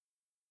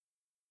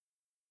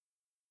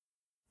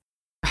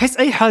احس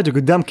اي حاجه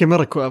قدام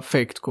كاميرا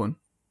فيك تكون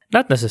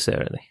not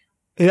necessarily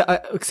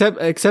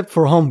except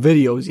for home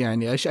videos.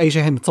 يعني اي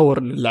شيء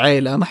نتصور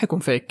للعائله ما حيكون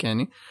فيك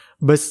يعني.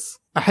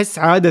 بس احس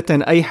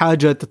عاده اي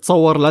حاجه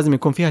تتصور لازم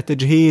يكون فيها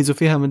تجهيز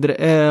وفيها مدري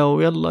ايه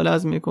ويلا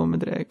لازم يكون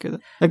مدري ايه كذا.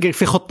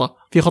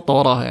 في خطه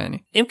وراها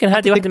يعني. يمكن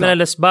هذه واحده من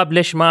الاسباب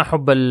ليش ما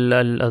احب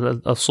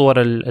الصور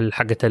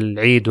حقت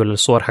العيد ولا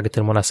الصور حقت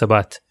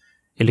المناسبات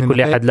اللي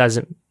كل احد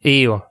لازم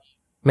ايوه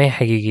ما هي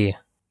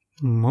حقيقيه.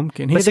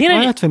 ممكن هي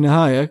ذكريات في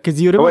النهايه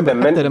كزيور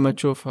حتى لما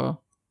تشوفها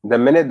the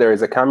minute there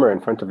is a camera in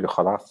front of you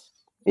خلاص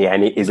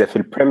يعني إذا في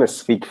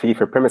البريمس في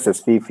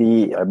premises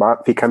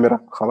في كاميرا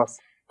خلاص.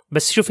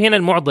 بس شوف هنا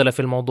المعضلة في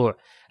الموضوع،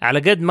 على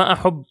قد ما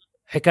أحب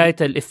حكاية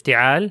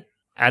الافتعال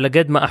على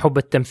قد ما أحب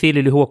التمثيل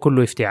اللي هو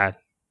كله افتعال.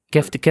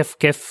 كيف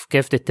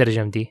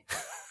تترجم دي؟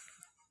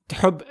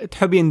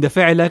 تحب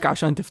يندفع لك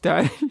عشان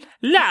تفتعل؟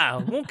 لا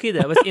مو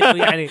كده، بس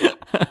إنه يعني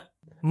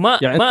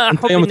ما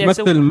أحب يوم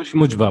تمثل مش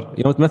مجبر،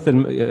 يوم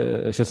تمثل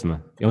شو اسمه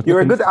you're a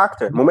good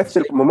actor.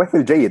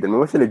 ممثل جيد.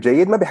 الممثل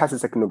الجيد ما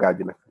بيحسسك إنه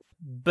قاعد يمثل،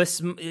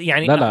 بس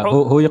يعني لا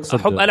هو يقصد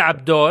أحب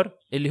ألعب دور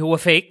اللي هو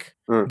فيك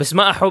بس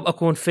ما أحب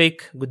أكون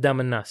فيك قدام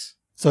الناس.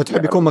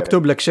 تحب يكون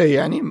مكتوب لك شيء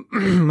يعني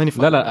ماني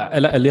فاهم. لا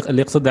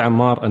اللي يقصده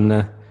عمار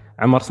انه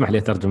عمار اسمح لي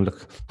اترجم لك.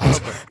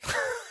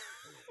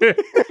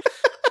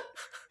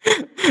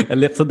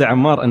 اللي يقصده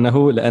عمار انه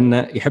هو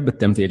لانه يحب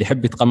التمثيل،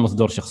 يحب يتقمص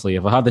دور شخصيه،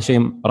 فهذا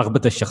شيء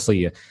رغبته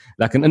الشخصيه.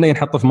 لكن انه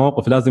ينحط في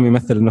موقف لازم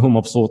يمثل انه هو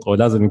مبسوط او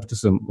لازم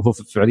يبتسم وهو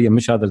فعليا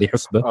مش هذا اللي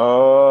يحسبه.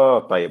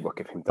 طيب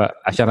اوكي فهمت.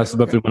 عشان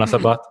السبب في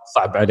المناسبات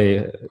صعب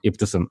عليه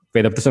يبتسم،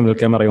 فاذا ابتسم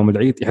للكاميرا يوم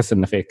العيد يحس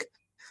انه فيك،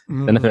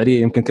 لانه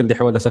فعليا يمكن كل اللي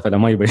حوله سفله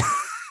ما يبين.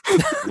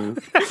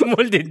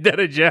 مولد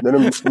الدرجة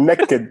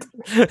منكد.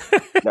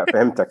 لا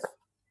فهمتك.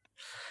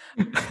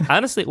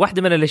 أنا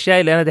واحدة من الأشياء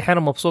اللي أنا دحين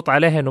مبسوط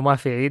عليها إنه ما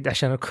في عيد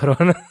عشان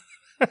الكورونا.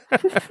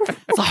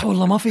 صح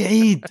والله ما في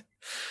عيد.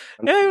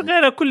 يعني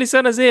غير كل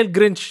سنة زي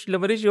الجرينش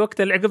لما يجي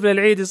وقت قبل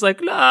العيد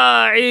يصير لا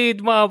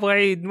عيد ما أبغى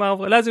عيد ما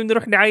أبغى، لازم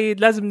نروح نعيد،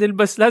 لازم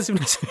نلبس، لازم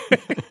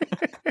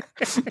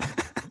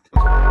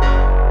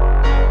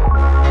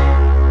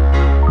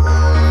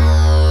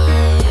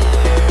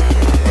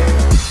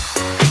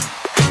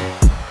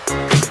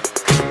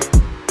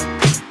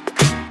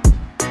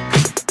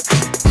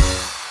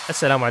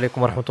السلام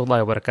عليكم ورحمة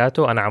الله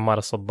وبركاته. أنا عمار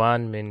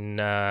الصبان من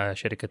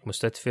شركة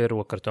مستدفر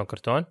وكرتون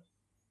كرتون.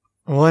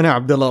 وأنا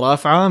عبد الله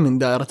رافعة من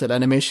دائرة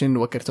الأنيميشن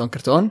وكرتون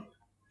كرتون.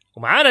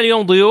 ومعانا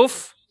اليوم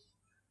ضيوف،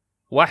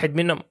 واحد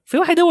منهم في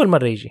واحد أول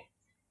مرة يجي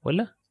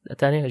ولا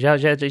تاني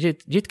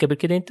جيت قبل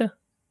كده أنت؟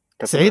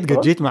 سعيد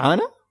قد جيت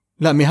معانا؟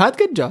 لا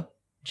ميهاد قد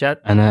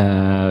جات.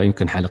 أنا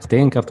يمكن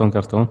حلقتين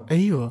كرتون.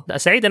 أيوة. لا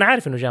سعيد أنا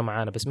عارف إنه جاء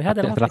معانا، بس ميهاد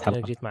أنا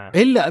ما جيت معاه.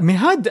 إلا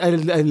ميهاد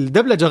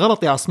الدبلجة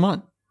غلط يا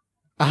عثمان.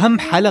 أهم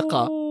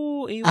حلقة.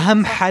 أيوة.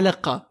 أهم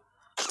حلقة.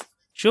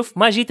 شوف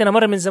ما جيت أنا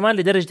مرة من زمان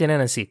لدرجة إن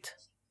أنا نسيت.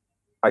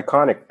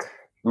 ايكونيك.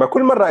 ما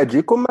كل مرة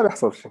أجيكم ما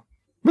بيحصل شيء.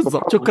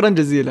 بالضبط. شكرا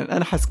جزيلا.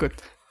 أنا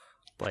حسكت.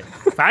 طيب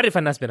فعرف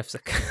الناس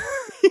بنفسك.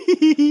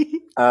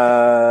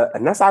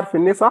 الناس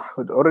عارفيني صح.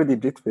 اوريدي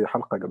جيت في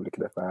حلقة قبل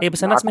كده. إيه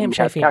بس الناس ما هم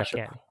شايفينك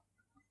يعني.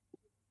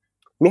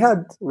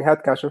 ميهاد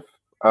كاشف.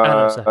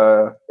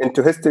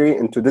 into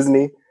history, into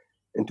Disney,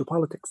 into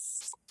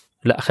politics.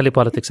 لا خلي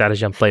بوليتكس على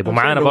جنب. طيب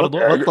ومعانا برضو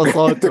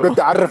انت كنت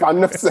تعرف عن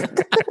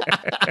نفسك.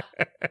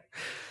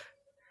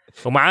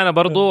 ومعانا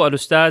برضو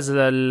الأستاذ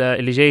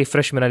اللي جاي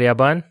فريش من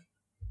اليابان.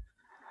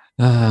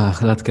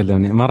 لا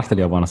تكلمني، ما رحت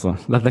اليابان أصلا،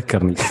 لا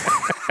تذكرني.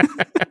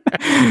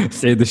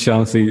 سعيد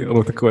الشامسي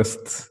روت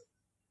كويست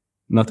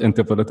not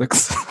into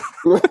politics.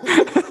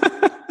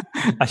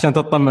 عشان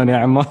تطمن يا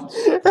عمار.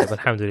 طيب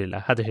الحمد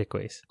لله هذا شيء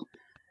كويس.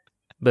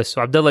 بس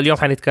وعبد الله اليوم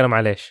حنتكلم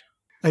على ايش؟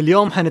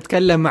 اليوم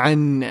حنتكلم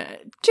عن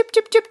تشيب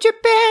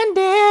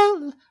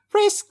باندل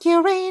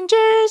ريسكيو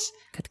رينجرز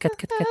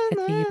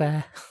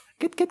كتيبة.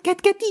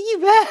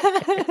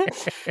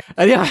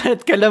 اليوم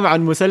حنتكلم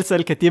عن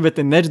مسلسل كتيبة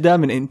النجدة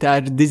من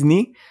إنتاج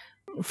ديزني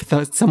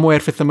في سموير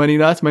في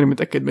الثمانينات، ماني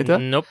متأكد متى.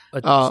 نوب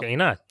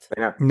التسعينات.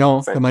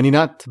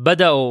 ثمانينات.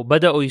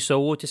 بدأوا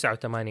يسووا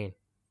 89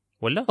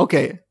 ولا؟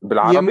 أوكي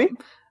بالعربي؟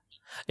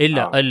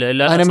 إلا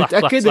أنا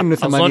متأكد إنه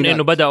ثمانينات. أظن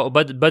إنه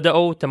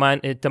بدأوا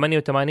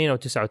 88 أو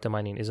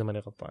 89 إذا ماني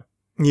غلطان.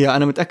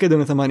 أنا متأكد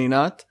إنه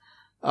ثمانينات.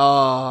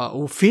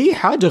 وفي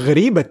حاجة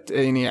غريبة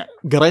يعني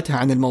قريتها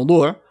عن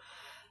الموضوع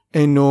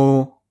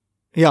إنه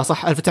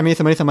صح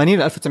 1988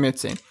 ل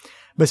 1990.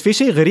 بس في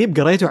شيء غريب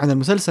قريته عن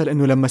المسلسل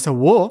إنه لما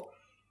سووه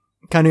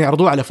كانوا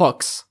يعرضوه على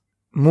فوكس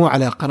مو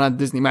على قناة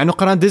ديزني، مع إنه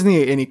قناة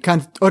ديزني يعني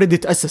كانت أوريدي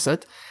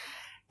تأسست.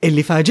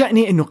 اللي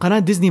فاجأني إنه قناة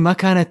ديزني ما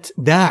كانت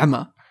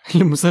داعمة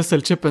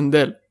لمسلسل تشيب اند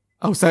ديل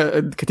أو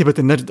كتيبة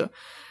النجدة.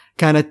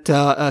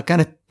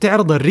 كانت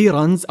تعرض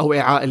الريرانز أو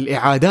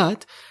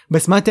الإعادات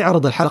بس ما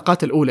تعرض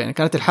الحلقات الأولى. يعني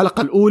كانت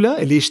الحلقة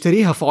الأولى اللي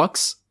يشتريها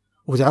فوكس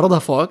وتعرضها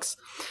فوكس،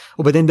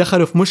 وبعدين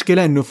دخلوا في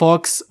مشكلة إنه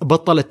فوكس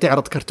بطلت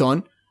تعرض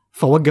كرتون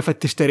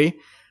فوقفت تشتري.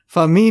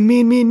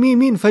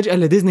 فمين فجأة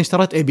اللي ديزني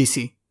اشترت ABC،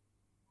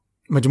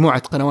 مجموعة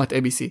قنوات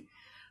ABC.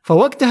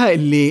 فوقتها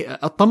اللي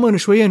اطمنوا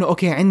شويه انه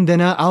اوكي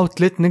عندنا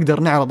اوتلت نقدر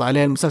نعرض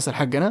عليه المسلسل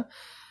حقنا.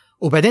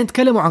 وبعدين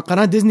تكلموا عن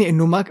قناه ديزني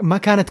انه ما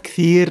كانت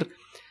كثير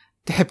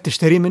تحب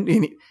تشتري من،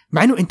 يعني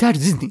مع انه انتاج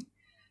ديزني،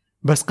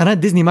 بس قناه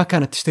ديزني ما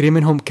كانت تشتري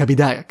منهم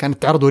كبدايه،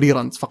 كانت تعرضوا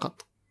ريرانز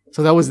فقط.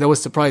 so that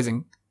was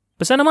surprising.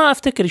 بس انا ما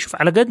افتكر، شوف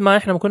على قد ما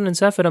احنا كنا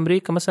نسافر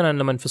امريكا مثلا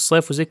لما في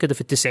الصيف وزي كده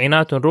في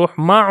التسعينات ونروح،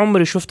 ما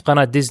عمري شفت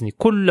قناه ديزني.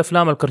 كل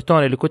افلام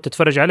الكرتون اللي كنت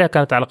اتفرج عليها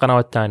كانت على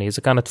قنوات تانية،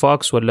 اذا كانت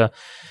فوكس ولا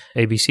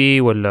اي بي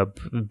سي ولا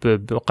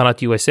بقناه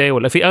يو اس اي،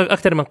 ولا في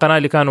اكثر من قناه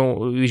اللي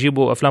كانوا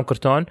يجيبوا افلام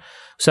كرتون،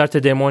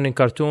 ساتردي مورنينج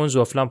كرتونز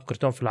وافلام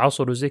كرتون في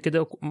العصر وزي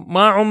كده.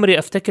 ما عمري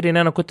افتكر ان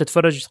انا كنت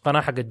اتفرج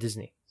قناه حق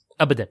ديزني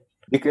ابدا.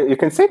 You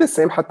can say the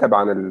same حتى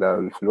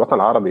عن في الوطن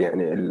العربي،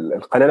 يعني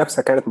القناه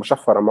نفسها كانت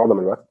مشفره معظم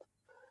الوقت.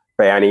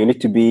 فيعني you need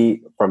to be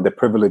from the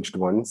privileged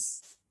ones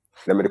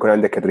لما يكون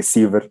عندك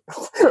الريسيفر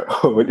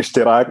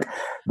والاشتراك.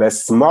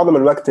 بس معظم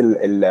الوقت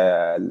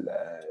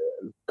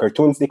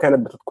الكرتونز دي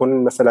كانت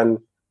بتكون مثلا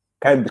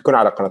بتكون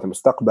على قناة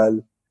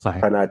المستقبل،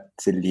 صحيح. قناة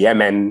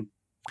اليمن،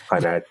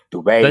 قناة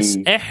دبي. بس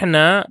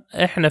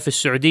احنا في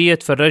السعودية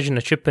تفرجنا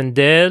تشيب اند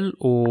ديل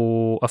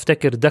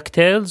وافتكر داك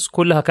تيلز،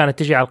 كلها كانت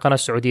تجي على القناة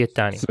السعودية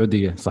الثانية.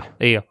 السعودية صح.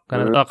 ايوه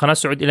كانت قناة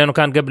السعودية لانه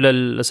كان قبل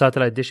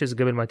الساتلايت ديشز،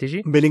 قبل ما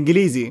تيجي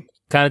بالانجليزي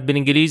كانت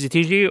بالانجليزي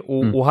تيجي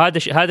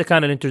هذا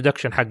كان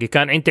الانترودكشن حقي.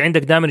 كان انت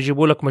عندك دائما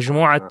يجيبوا لك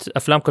مجموعة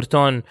افلام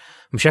كرتون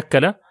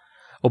مشكلة،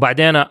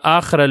 وبعدين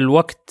آخر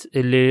الوقت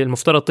اللي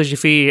المفترض تجي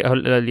فيه،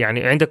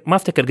 يعني عندك ما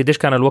افتكر قديش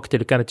كان الوقت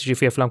اللي كانت تجي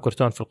فيه أفلام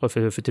كرتون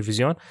في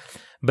التلفزيون،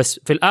 بس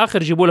في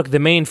الآخر يجيبوا لك the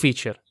main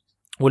feature.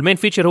 والمين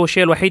فيتشر هو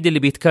الشيء الوحيد اللي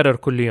بيتكرر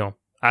كل يوم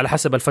على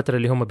حسب الفترة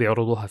اللي هم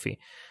بيعرضوها فيه،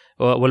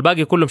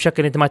 والباقي كله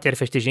مشكل انت ما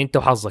تعرف ايش تجي انت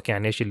وحظك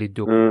يعني ايش اللي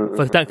يدوك.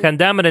 فكان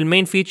دائما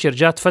المين فيتشر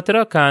جات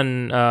فترة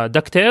كان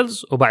داك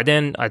تيلز،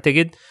 وبعدين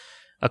اعتقد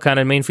كان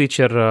المين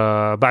فيتشر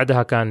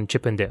بعدها كان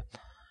تشيب اند ديل،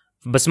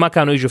 بس ما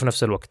كانوا يجوا في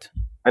نفس الوقت.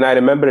 انا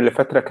ريمبر اللي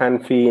فتره كان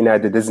في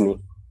نادي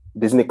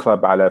ديزني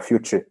كلاب على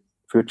فيوتشر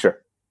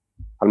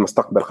على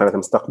المستقبل، قناه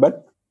المستقبل.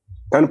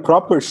 كان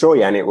proper show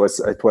يعني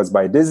it was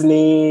by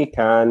Disney.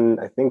 كان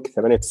I think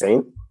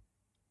 98،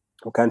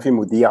 وكان في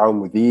مذيعة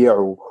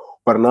ومذيع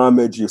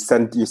وبرنامج you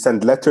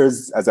send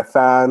letters as a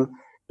fan.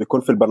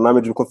 بيكون في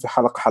البرنامج بيكون في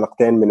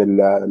حلقتين من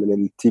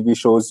ال TV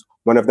shows.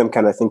 one of them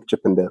كان I think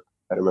Chip and Dale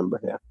I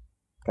remember. yeah.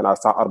 كان على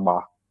الساعة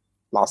 4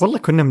 العصر. والله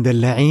كنا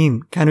مدلعين،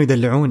 كانوا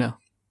يدلعونا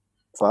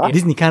صح؟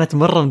 ديزني كانت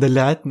مرة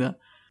مدلعتنا.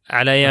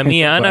 على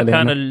ايامي انا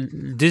كان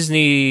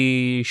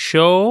الديزني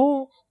شو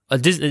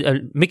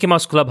ميكي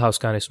ماوس كلاب هاوس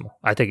كان اسمه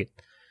اعتقد،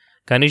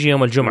 كان يجي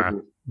يوم الجمعة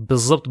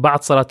بالضبط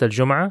بعد صلاة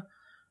الجمعة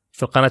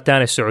في القناة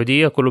الثانية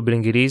السعودية، كله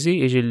بالانجليزي.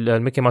 يجي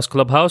الميكي ماوس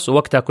كلاب هاوس،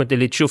 ووقتها كنت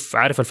اللي تشوف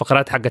عارف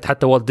الفقرات حقت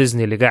حتى والت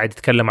ديزني اللي قاعد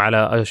يتكلم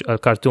على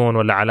الكرتون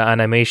ولا على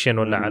انيميشن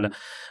ولا على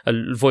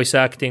الفويس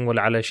اكتنج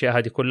ولا على الاشياء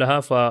هذه كلها.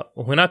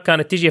 فهناك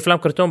كانت تيجي افلام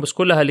كرتون، بس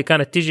كلها اللي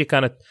كانت تيجي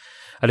كانت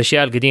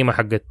الاشياء القديمة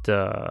حقت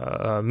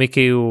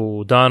ميكي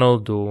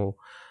ودونالد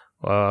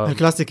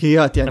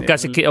الكلاسيكيات يعني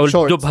الكلاسيكي، او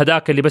الدب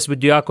هذاك اللي بس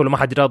بده ياكل وما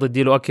حد راضي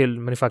يديله اكل،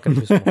 ماني فاكر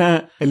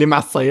اسمه. اللي مع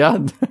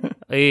الصياد.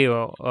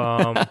 ايوه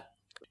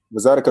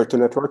وزارة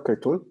كرتون نتورك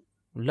كرتون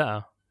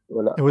لا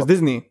ولا it was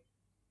Disney.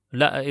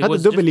 لا هذا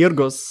الدب اللي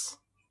يرقص،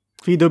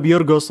 في دب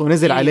يرقص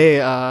ونزل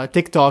عليه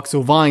تيك توكس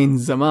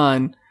وفاينز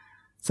زمان،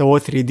 سووا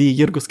 3D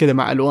يرقص كده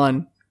مع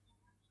الوان.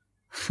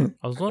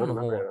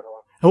 اظن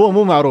هو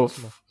مو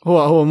معروف،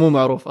 هو مو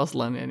معروف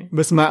اصلا يعني.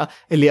 بس مع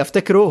اللي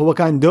افتكره هو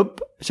كان دب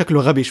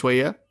شكله غبي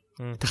شويه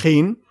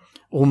تخين،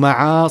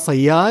 ومع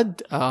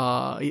صياد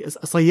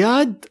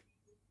صياد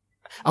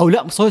او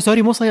لا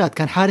سوري مو صياد،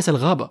 كان حارس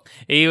الغابه.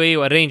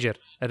 ايوه الرينجر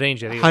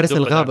أيوة. حارس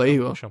الغابه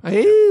ايوه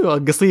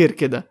قصير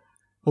كده،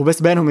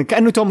 وبس بينهم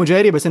كانه توم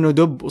وجيري، بس انه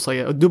دب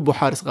وصياد، دب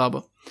وحارس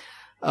غابه.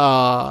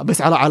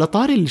 بس على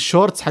طاري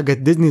الشورتس حقت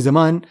ديزني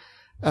زمان،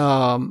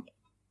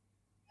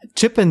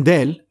 تشيب اند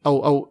ديل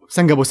او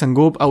سنجب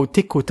وسنجوب او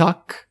تيك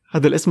وتاك،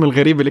 هذا الاسم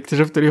الغريب اللي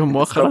اكتشفته ليهم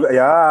مؤخرا.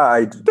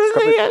 I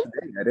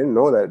didn't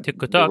know that.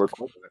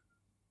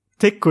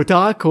 تيك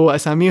وتاك هو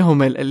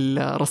اساميهم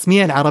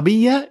الرسميه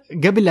العربيه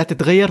قبل لا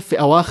تتغير في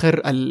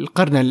اواخر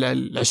القرن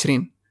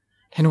العشرين.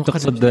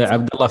 تقصد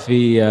عبد الله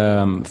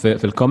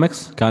في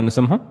الكوميكس كان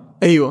اسمهم؟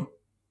 ايوه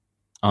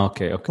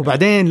اوكي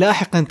وبعدين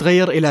لاحقا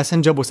تغير الى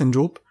سنجب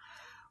وسنجوب،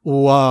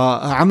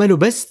 وعملوا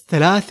بس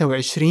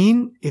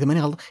 23 اذا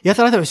ماني غلط، يا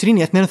 23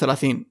 يا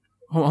 32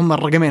 هم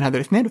الرقمين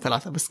هذول 2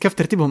 و3، بس كيف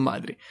ترتيبهم ما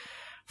ادري.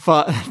 ف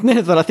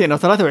 32 او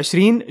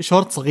 23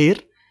 شورت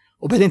صغير،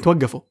 وبعدين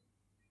توقفوا،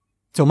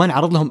 سو ما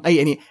نعرض لهم اي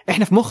يعني.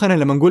 احنا في مخنا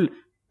لما نقول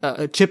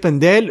تشيب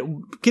اند ديل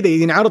كده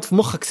ينعرض في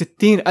مخك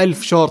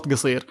 60,000 شورت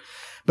قصير،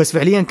 بس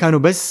فعليا كانوا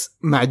بس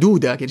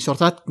معدوده يعني،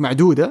 شورتات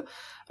معدوده.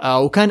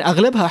 وكان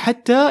اغلبها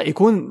حتى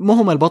يكون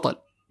مهم البطل،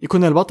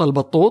 يكون البطل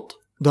بطوط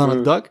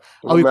دونالد داك،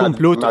 او يكون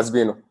بلوتو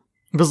معزبينه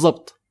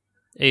بالضبط.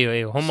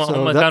 ايوه هم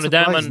كانوا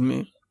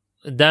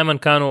دائما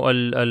كانوا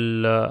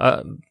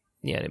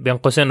يعني بين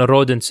قوسين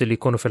الرودنتس اللي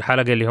يكونوا في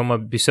الحلقه اللي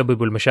هم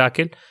بيسببوا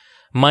المشاكل،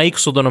 ما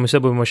يقصدوا انهم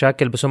يسببوا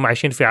مشاكل، بس هم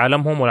عايشين في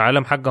عالمهم،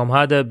 والعالم حقهم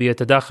هذا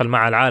بيتداخل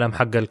مع العالم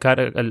حق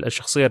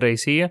الشخصيه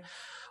الرئيسيه،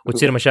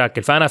 وتصير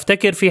مشاكل. فانا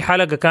افتكر في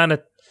حلقه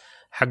كانت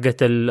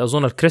حقت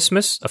اظن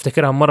الكريسماس،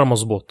 افتكرها مره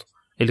مزبوط،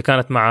 اللي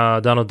كانت مع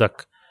دانو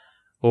داك،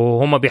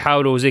 وهم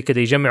بيحاولوا زي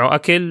كده يجمعوا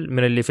اكل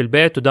من اللي في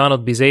البيت، ودانوت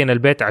بيزين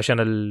البيت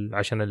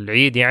عشان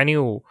العيد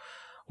يعني،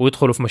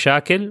 ويدخلوا في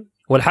مشاكل.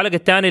 والحلقه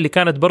الثانيه اللي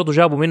كانت برضو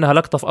جابوا منها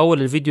لقطه في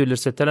اول الفيديو اللي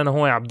ارسلت لنا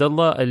هو يا عبد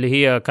الله، اللي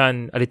هي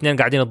كان الاثنين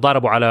قاعدين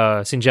يتضاربوا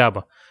على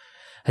سنجابه،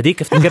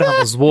 هذيك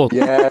افتكرها مظبوط.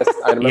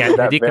 يعني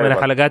هذيك من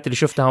الحلقات اللي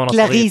شفتها وانا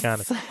صغير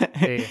كانت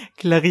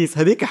كلاغيس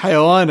هذيك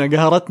حيوانه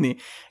قهرتني.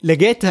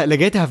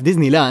 لقيتها في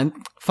ديزني لاند،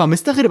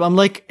 فمستغرب ام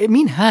لايك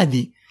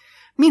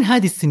مين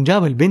هذه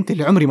السنجابه البنت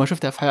اللي عمري ما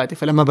شفتها في حياتي.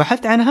 فلما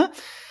بحثت عنها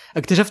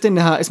اكتشفت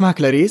انها اسمها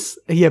كلاريس.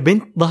 هي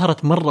بنت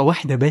ظهرت مره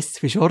واحده بس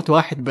في شورت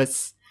واحد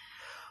بس،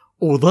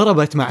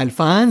 وضربت مع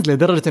الفانز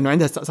لدرجه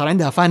انه صار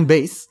عندها فان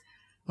بيس.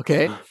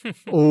 اوكي.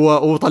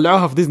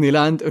 وطلعوها في ديزني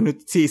لاند انه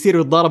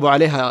يصيروا يتضاربوا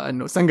عليها،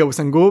 انه سنجاب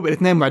وسنجوب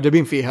الاثنين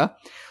معجبين فيها،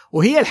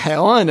 وهي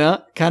الحيوانه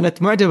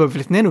كانت معجبه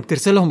بالاثنين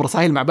وبترسل لهم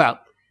رسائل مع بعض.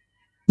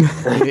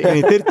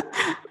 يعني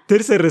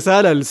ترسل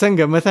رساله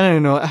لسنجاب مثلا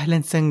انه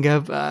اهلا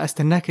سنجاب،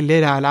 استناك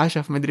الليله على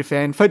العشاء في مدري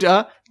فين.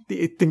 فجاه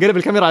تنقلب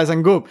الكاميرا على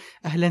سنجوب،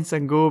 اهلا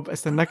سنجوب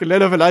استناك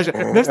الليله في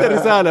العشاء، نفس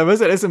الرساله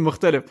بس الاسم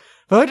مختلف.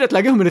 ففجاه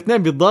تلاقيهم الاثنين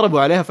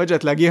بيتضاربوا عليها، فجاه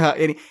تلاقيها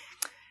يعني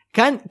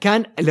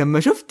كان لما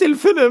شفت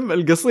الفيلم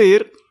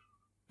القصير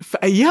في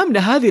ايامنا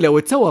هذه لو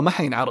تسوى ما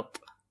حينعرض.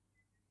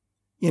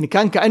 يعني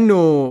كان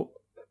كانه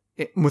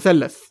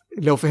مثلث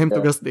لو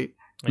فهمتوا قصدي.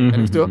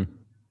 عرفتوا؟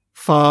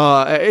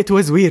 it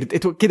was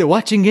weird كده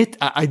watching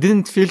it I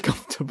didn't feel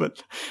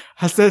comfortable.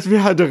 حسيت في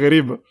حاجة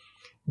غريبة.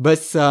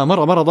 بس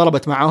مرة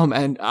ضربت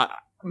معاهم.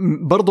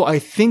 برضو I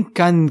think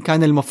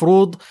كان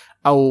المفروض،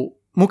 أو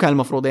مو كان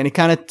المفروض، يعني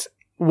كانت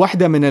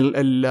واحدة من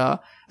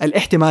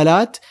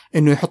الاحتمالات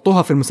إنه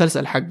يحطوها في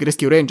المسلسل حق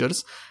ريسكيو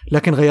رينجرز،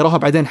 لكن غيروها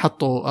بعدين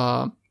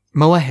حطوا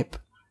مواهب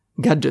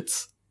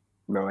gadgets.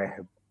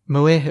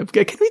 مواهب.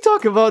 Can we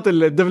talk about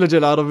الدبلجة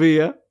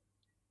العربية؟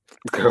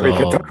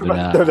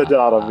 الدبلجة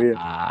العربية.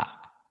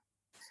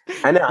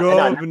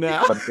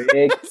 أنا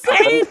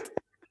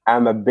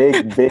I'm a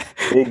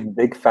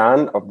big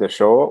fan of the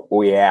show.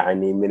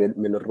 ويعني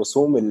من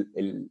الرسوم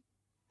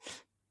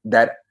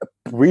that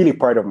really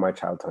part of my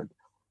childhood.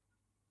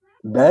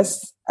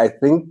 بس I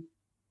think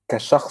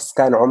كشخص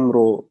كان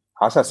عمره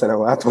 10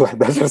 سنوات و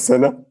 11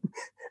 سنة،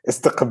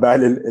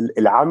 استقبال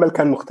العمل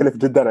كان مختلف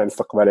جدا عن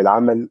استقبال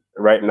العمل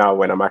right now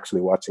when I'm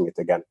actually watching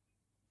it again.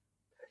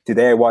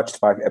 Today I watched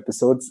 5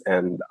 episodes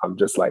and I'm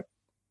just like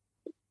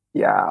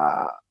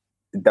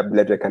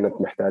الدبلجة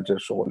كانت محتاجة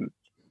شغل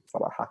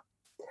صراحة.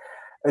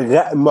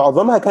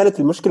 معظمها كانت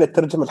المشكلة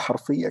الترجمة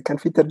الحرفية. كان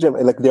في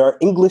ترجمة like there are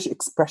English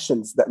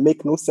expressions that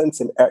make no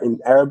sense in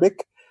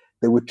Arabic.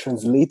 They were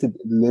translated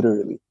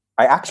literally.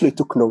 I actually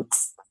took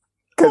notes.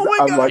 Oh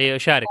my God. أيوة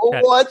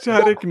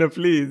شاركنا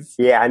please.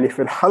 يعني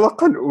في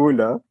الحلقة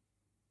الأولى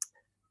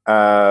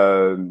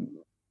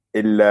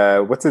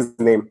what's his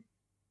name?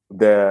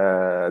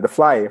 The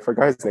fly, I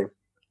forgot his name.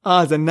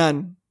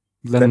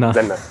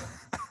 زنان.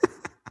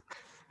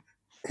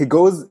 He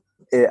goes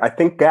I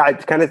think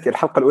كانت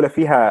الحلقة الأولى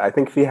فيها I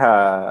think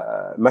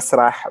فيها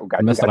مسرح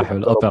وقاعد مسرح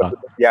والأوبرا.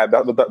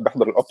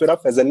 بحضر الأوبرا.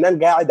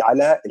 فزنان قاعد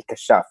على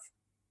الكشاف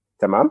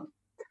تمام.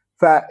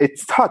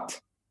 it's hot.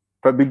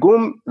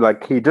 فبيقوم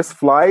like he just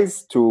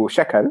flies to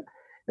شكل,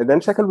 and then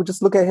شكل would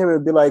just look at him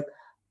and be like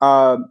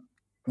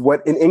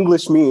what in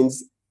English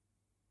means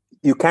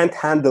you can't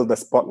handle the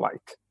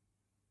spotlight.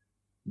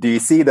 Do you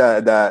see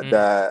the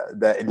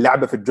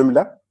اللعبة في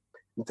الجملة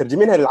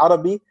مترجمينها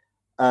للعربي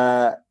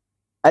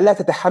ألا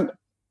تتحمل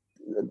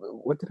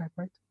what did I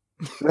write؟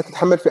 لا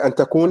تتحمل في أن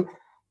تكون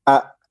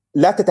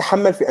لا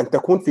تتحمل في أن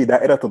تكون في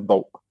دائرة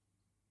الضوء,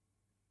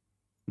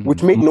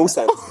 which made no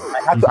sense.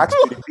 I had to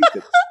actually repeat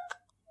it.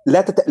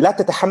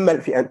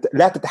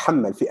 لا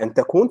تتحمل في أن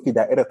تكون في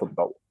دائرة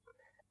الضوء.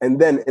 And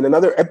then in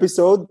another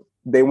episode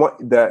they want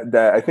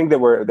I think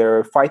they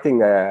were fighting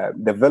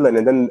the villain,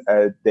 and then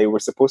they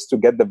were supposed to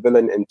get the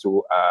villain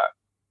into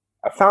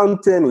a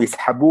fountain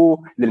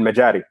ويسحبوه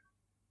للمجاري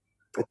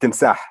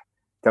التمساح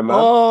تمام.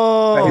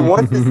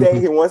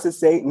 He wants to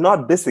say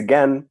not this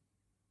again.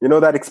 You know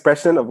that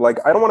expression of like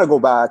I don't want to go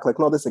back, like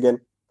not this again.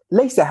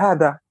 ليس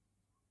هذا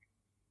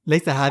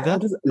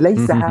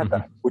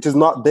which is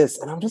not this.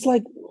 And I'm just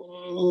like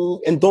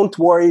and don't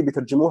worry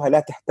بترجموها لا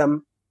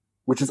تهتم,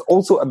 which is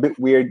also a bit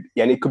weird.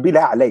 يعني it could be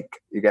لا عليك.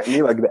 You get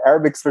me? Like the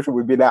Arabic expression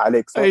would be لا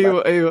عليك. So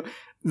أيوة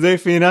زي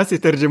في ناس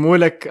يترجموا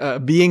لك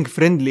being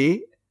friendly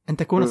أن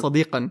تكون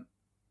صديقا.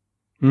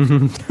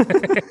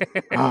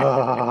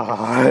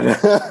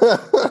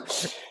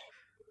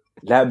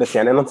 لا بس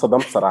يعني أنا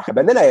انصدمت صراحة.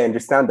 But then I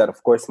understand that of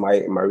course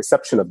my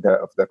reception of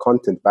the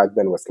content back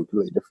then was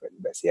completely different.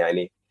 بس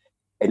يعني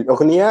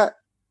الأغنية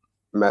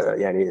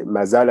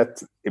ما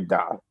زالت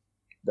إبداع.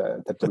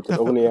 ترجمة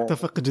الأغنية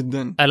اتفق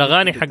جدا.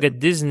 الأغاني حق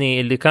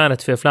ديزني اللي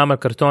كانت في أفلام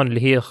الكرتون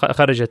اللي هي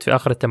خرجت في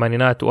آخر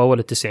الثمانينات وأول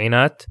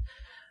التسعينات,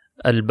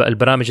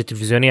 البرامج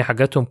التلفزيونية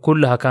حقتهم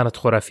كلها كانت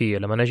خرافية.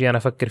 لما نجي أنا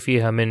أفكر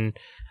فيها من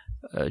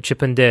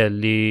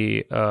تشيبنديل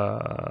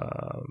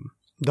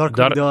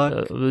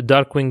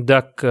دارك وينج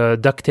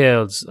داك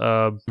تيلز.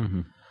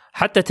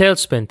 حتى تيل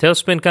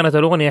سبين كانت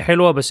الأغنية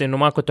حلوة، بس إنه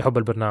ما كنت أحب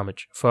البرنامج.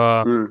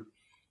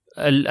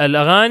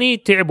 الأغاني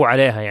تعبوا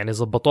عليها يعني،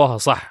 زبطوها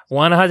صح.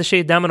 وأنا هذا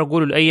الشيء دائما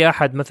أقوله لأي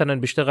أحد مثلا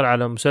بيشتغل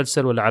على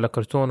مسلسل ولا على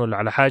كرتون ولا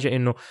على حاجة،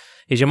 إنه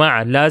يا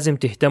جماعة لازم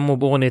تهتموا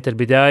بأغنية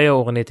البداية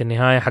وأغنية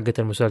النهاية حقة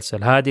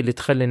المسلسل. هذه اللي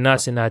تخلي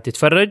الناس إنها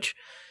تتفرج.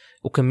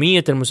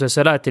 وكمية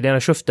المسلسلات اللي أنا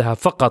شفتها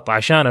فقط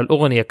عشان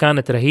الأغنية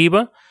كانت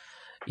رهيبة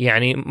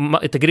يعني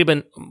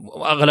تقريبا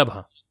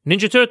أغلبها.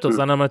 نينجا تيرتلز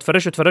أنا ما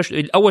تفرجت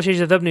أول شيء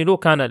جذبني له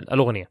كان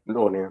الأغنية.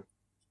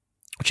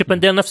 تشيب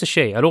اند ديل نفس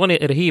الشيء، الأغنية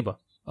رهيبة.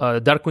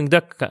 دارك وينج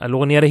داك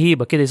الأغنية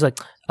رهيبة كده. يصير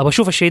أبغى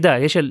أشوف الشيء ده،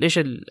 إيش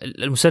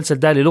المسلسل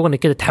ده اللي الأغنية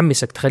كده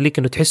تحمسك، تخليك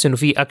إنه تحس إنه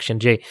في أكشن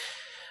جاي.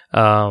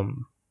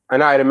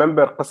 أنا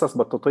ريمبر قصص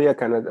بطوطية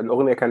كانت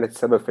الأغنية كانت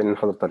سبب في إن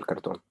حضرت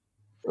الكرتون.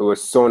 it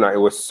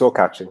was so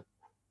catchy.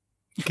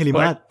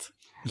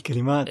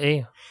 الكلمات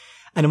إيه.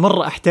 أنا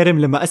مرة أحترم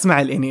لما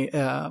أسمع يعني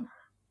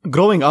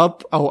growing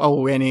up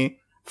أو يعني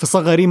في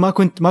صغري ما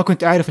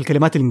كنت أعرف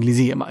الكلمات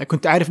الإنجليزية، ما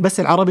كنت أعرف بس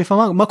العربي،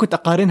 فما كنت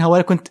أقارنها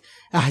ولا كنت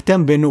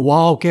أهتم بأنه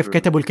واو كيف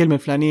كتبوا الكلمة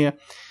الفلانية.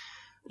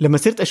 لما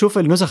صرت أشوف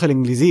النسخة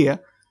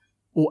الإنجليزية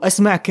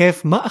وأسمع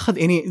كيف ما أخذ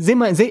يعني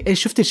زي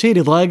شفت الشيء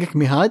اللي ضايقك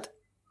مهاد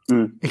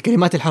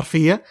الكلمات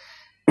الحرفية،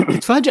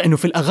 تتفاجأ إنه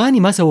في الأغاني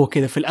ما سووا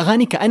كذا. في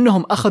الأغاني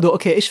كأنهم أخذوا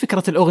أوكي إيش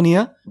فكرة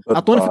الأغنية،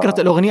 أعطونا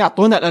فكرة الأغنية،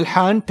 أعطونا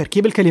الألحان،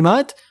 تركيب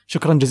الكلمات،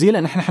 شكرا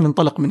جزيلا نحن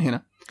حننطلق من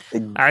هنا.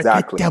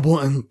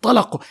 كتبوا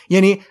انطلقوا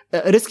يعني.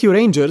 ريسكيو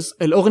رينجرز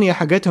الأغنية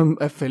حقتهم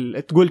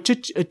تقول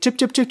تشيب تشيب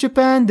تشيب تشيب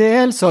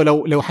بانديل، سو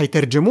لو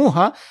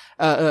حيترجموها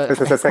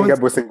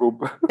سنجب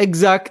وسنجوب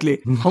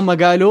exactly هم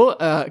قالوا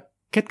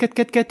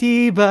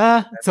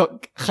كتيبة،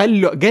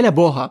 خلوا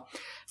قلبوها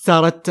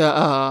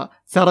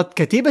صارت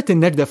كتيبة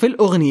النجدة في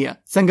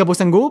الأغنية سنجب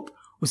وسنجوب،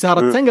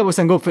 وصارت سنجب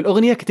وسنجوب في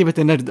الأغنية كتيبة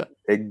النجدة.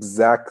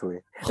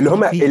 exactly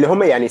اللي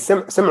هم يعني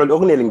سمعوا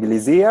الأغنية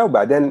الإنجليزية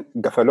وبعدين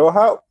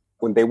قفلوها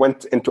when they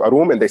went into a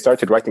room and they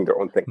started writing their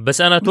own thing.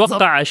 بس أنا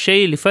أتوقع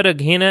الشيء اللي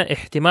فرق هنا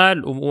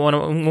احتمال، وأنا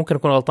ممكن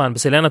أكون غلطان،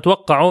 بس اللي أنا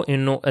أتوقعه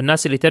إنه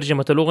الناس اللي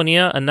ترجمت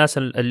الأغنية الناس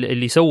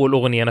اللي سووا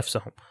الأغنية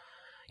نفسهم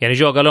يعني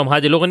جو قال لهم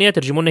هذه الأغنية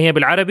ترجموا لنا هي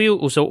بالعربي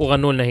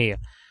وغنوا لنا هي،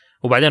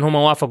 وبعدين هم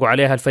وافقوا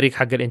عليها الفريق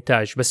حق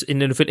الإنتاج. بس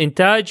إنه في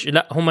الإنتاج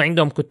لا، هم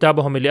عندهم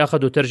كتابهم اللي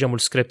أخذوا ترجموا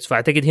السكريبت.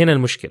 فأعتقد هنا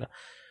المشكلة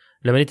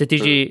لما أنت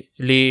تيجي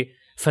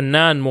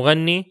لفنان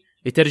مغني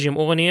يترجم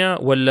أغنية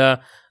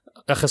ولا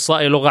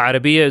أخصائي لغة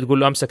عربية تقول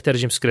له أمسك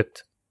ترجم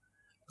سكريبت.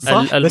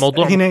 صح.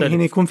 الموضوع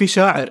هنا يكون في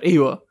شاعر.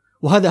 أيوة،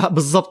 وهذا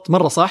بالضبط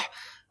مرة صح.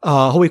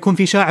 هو يكون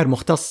في شاعر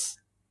مختص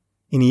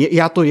يعني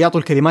يعطوا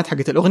الكلمات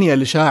حقت الأغنية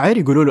لشاعر،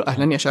 يقولوا له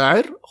أهلا يا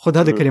شاعر خذ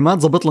هذه الكلمات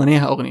ضبط لنا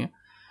إياها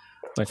أغنية.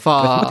 طيب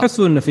ما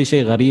تحسوا إنه في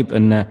شيء غريب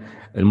إن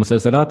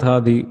المسلسلات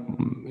هذه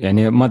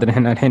يعني ما أدري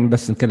إحنا الحين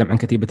بس نتكلم عن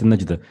كتيبة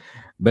النجدة،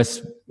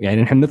 بس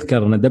يعني نحن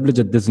نذكر أن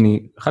دبلجة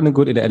ديزني خلينا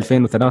نقول إلى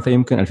 2003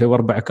 يمكن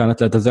 2004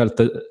 كانت لا تزال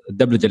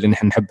الدبلجة اللي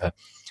نحن نحبها.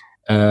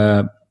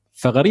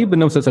 فغريب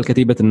إن مسلسل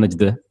كتيبة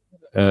النجدة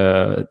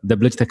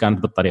دبلجتها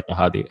كانت بالطريقة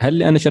هذه. هل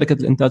لأن شركة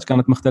الإنتاج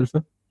كانت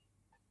مختلفة؟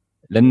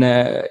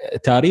 لأن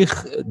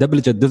تاريخ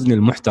دبلجة ديزني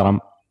المحترم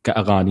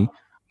كأغاني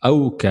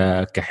أو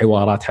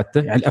كحوارات حتى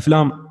يعني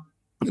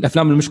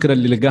الأفلام المشكلة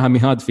اللي لقاها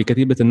مهاد في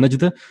كتيبة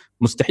النجدة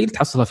مستحيل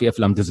تحصلها في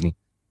أفلام ديزني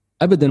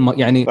أبدا. ما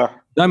يعني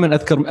دائما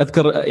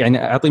أذكر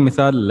يعني أعطي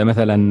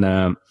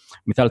مثلا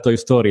توي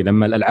ستوري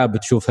لما الألعاب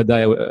تشوف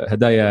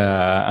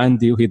هدايا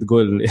أندي وهي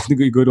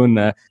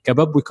يقولون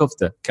كباب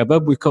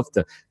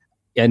وكفتة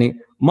يعني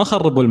ما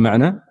خربوا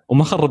المعنى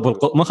وما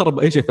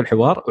خربوا أي شيء في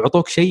الحوار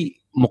وعطوك شيء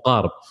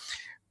مقارب.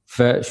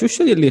 فشو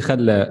الشيء اللي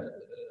خلى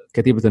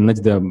كتيبة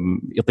النجدة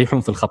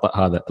يطيحون في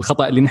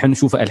الخطأ اللي نحن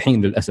نشوفه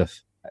الحين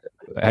للأسف؟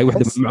 هاي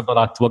واحدة من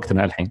معضلات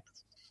وقتنا الحين.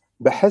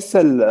 بحس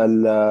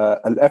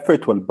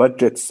الافورت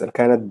والبادجتس اللي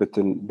كانت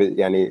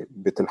يعني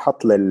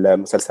بتنحط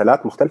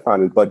للمسلسلات مختلفة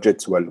عن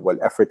البادجتس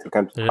والافورت اللي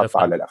كانت بتنحط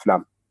على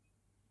الأفلام.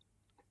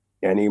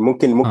 يعني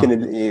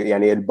ممكن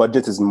يعني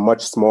البادجت is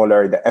much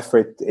smaller, the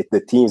effort, the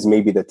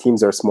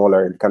teams are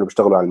smaller اللي كانوا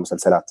بيشتغلوا على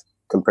المسلسلات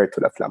compared to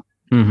الأفلام.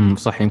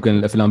 صح. يمكن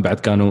الأفلام بعد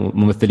كانوا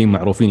ممثلين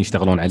معروفين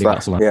يشتغلون عليها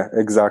أصلا.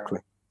 yeah exactly.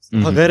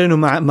 غير إنه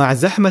مع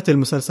زحمة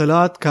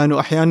المسلسلات كانوا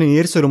أحيانا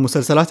يرسلوا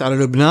مسلسلات على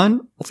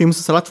لبنان وفي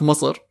مسلسلات في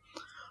مصر،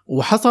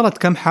 وحصلت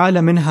كم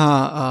حالة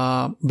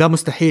منها ده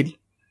مستحيل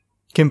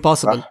كيم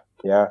بوسيبل.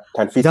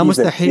 كان في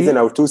سيزن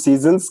أو 2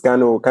 seasons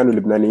كانوا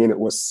لبنانيين. it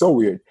was so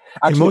weird.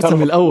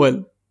 الموسم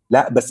الأول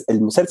لا بس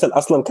المسلسل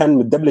أصلا كان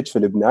متدبلج في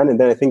لبنان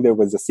and then I think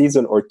there was a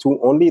season or 2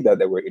 only that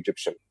they were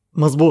Egyptian.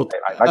 مظبوط.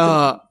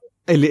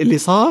 اللي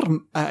صار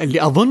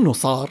اللي أظنه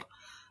صار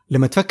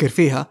لما تفكر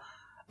فيها،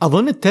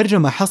 أظن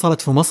الترجمة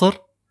حصلت في مصر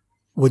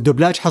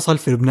والدوبلاج حصل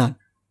في لبنان،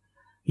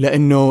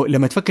 لأنه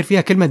لما تفكر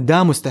فيها كلمة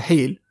دا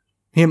مستحيل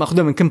هي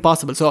مأخذة من كيم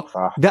بوسيبل.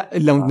 ده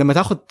لما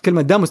تأخذ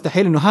كلمة دا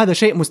مستحيل إنه هذا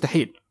شيء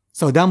مستحيل،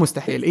 دا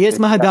مستحيل. هي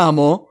اسمها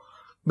دامو،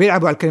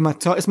 بيلعبوا على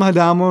الكلمات اسمها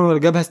دامو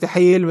ولقبها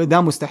استحيل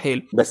دا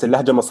مستحيل، بس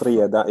اللهجة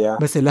مصرية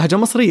بس اللهجة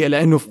مصرية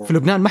لأنه في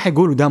لبنان ما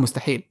حيقولوا دا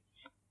مستحيل.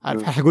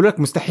 عارف حيقول لك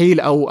مستحيل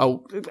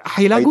او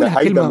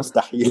حيلاقولها كلمه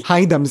مستحيل.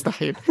 هيدا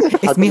مستحيل.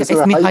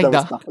 اسمي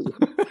هيدا.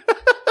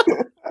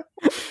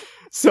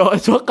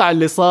 اتوقع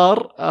اللي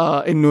صار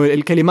انه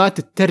الكلمات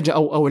الترجمه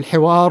او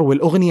الحوار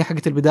والاغنيه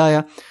حقت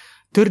البدايه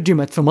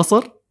ترجمت في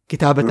مصر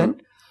كتابه،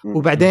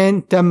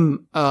 وبعدين تم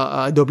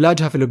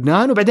دوبلاجها في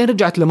لبنان، وبعدين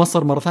رجعت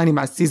لمصر مره ثانيه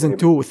مع السيزون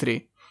 2 و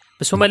 3.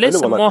 بس هم ليش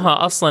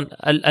سموها اصلا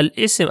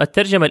الاسم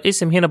الترجمه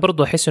الاسم هنا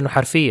برضو احس انه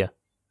حرفيه،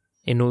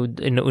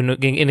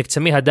 انك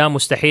تسميها دا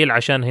مستحيل،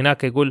 عشان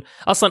هناك يقول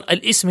اصلا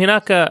الاسم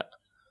هناك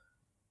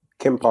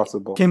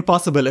Kim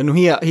possible انه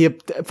هي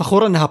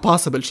فخوره انها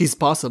possible. she's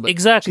possible.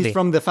 exactly. she's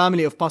from the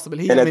family of possible.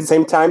 and at the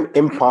same time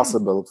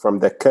impossible from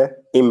the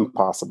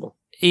impossible.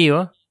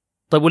 ايوه.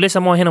 طيب وليه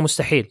سموها هنا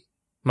مستحيل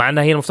مع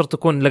انها هي المفترض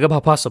تكون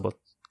لقبها possible؟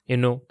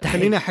 انه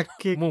خليني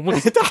احكيك مو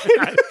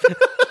مستحيل.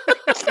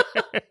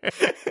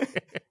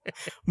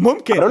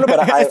 ممكن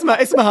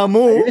اسمها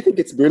مو. I think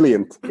it's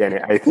brilliant. يعني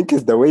I think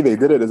the way they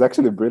did it is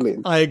actually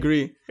brilliant. I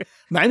agree.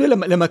 مع انه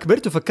لما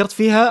كبرت وفكرت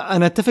فيها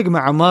انا اتفق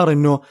مع عمار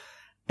انه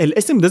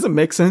الاسم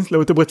doesn't make sense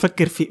لو تبغى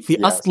تفكر في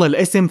yes. أصل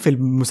الاسم في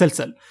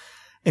المسلسل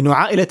إنه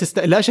عائلة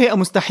لا شيء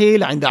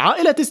مستحيل عند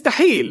عائلة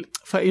تستحيل.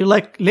 فيقول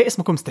لك ليه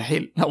اسمكم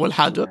مستحيل؟ أول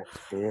حاجة.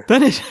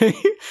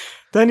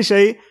 ثاني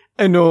شيء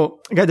إنه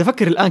قاعد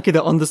أفكر الآن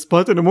كده on the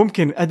spot إنه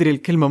ممكن أدري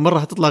الكلمة مرة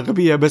هتطلع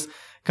غبية، بس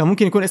كان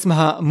ممكن يكون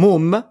اسمها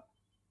موم.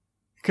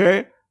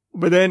 أوكي.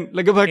 وبعدين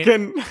لقبها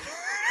كن.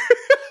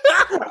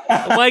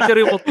 وما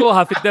يقدروا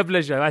يبطلوها في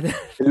الدبلجة بعد.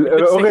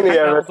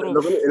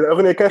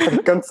 الأغنية كيف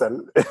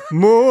تكنسل؟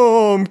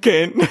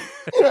 ممكن.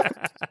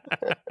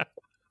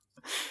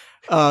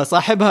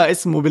 صاحبها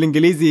اسمه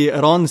بالإنجليزي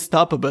رون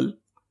ستاببل،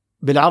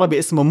 بالعربي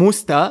اسمه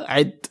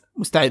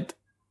مستعد.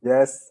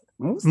 يس.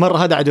 مرة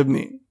هذا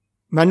عجبني،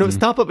 مع إنه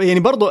ستاببل يعني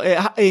برضو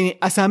يعني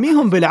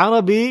أساميهم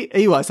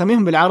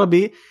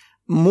بالعربي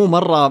مو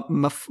مرة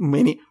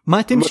يعني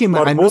ما تمشي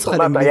مع النسخة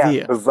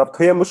الإنجليزية.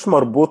 بالضبط، هي مش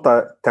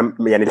مربوطة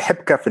يعني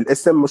الحبكة في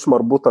الاسم مش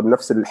مربوطة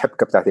بنفس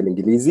الحبكة بتاعت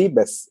الإنجليزي.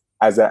 بس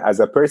as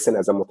a person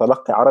as a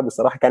متلقي عربي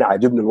صراحة كان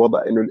عاجبني الوضع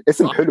إنه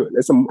الاسم حلو،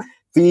 الاسم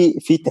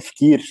في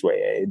تفكير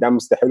شوية، ده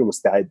مستحيل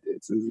ومستعد.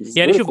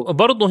 يعني شوف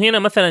برضو هنا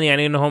مثلا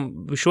يعني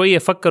إنهم بشوية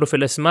فكروا في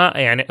الأسماء،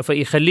 يعني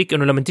فيخليك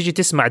إنه لما تيجي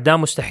تسمع ده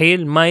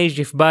مستحيل ما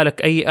يجي في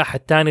بالك أي أحد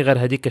تاني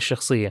غير هديك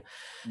الشخصية.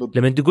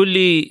 لما تقول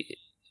لي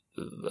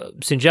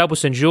سنجاب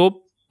وسنجوب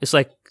it's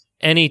like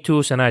any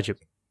two سناجب.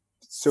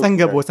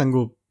 سنجب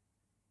وسنجوب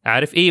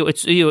عارف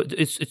it's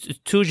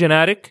too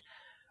generic.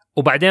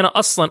 وبعدين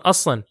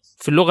أصلا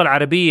في اللغة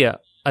العربية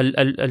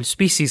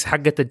السبيسيز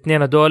حقت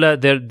الاثنين دولة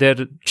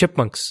they're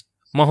chipmunks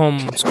ما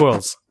هم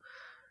squirrels.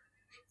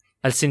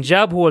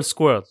 السنجاب هو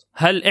السكويرل.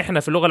 هل إحنا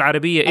في اللغة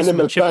العربية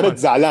اسم الchipmunks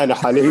زعلانة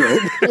حاليا؟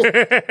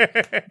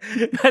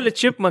 هل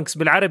الchipmunks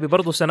بالعربي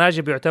برضو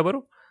سناجب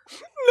يعتبروا؟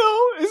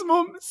 no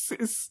اسمهم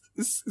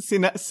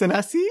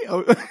سناسي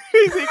أو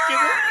زي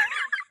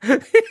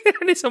كده.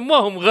 يعني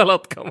سموهم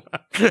غلط كمان.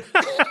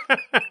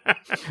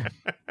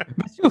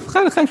 بس شوف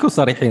خلينا نكون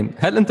صريحين،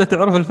 هل أنت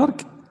تعرف الفرق؟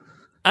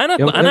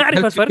 أنا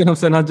أعرف الفرق. كلهم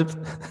سناجب.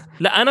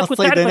 لا أنا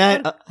كنت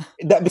أعرف.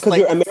 That because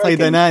you're American.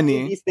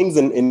 صيدناني. These things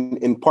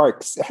in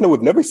parks. إحنا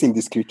we've never seen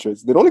these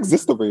creatures. They don't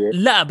exist over here.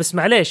 لا بس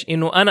معليش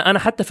إنه أنا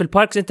حتى في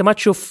الباركس أنت ما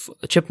تشوف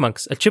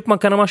chipmunks.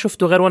 الchipmunk أنا ما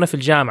شفته غير وأنا في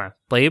الجامعة.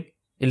 طيب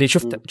اللي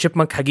شفت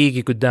chipmunk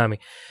حقيقي قدامي.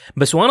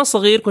 بس وأنا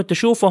صغير كنت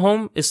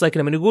أشوفهم like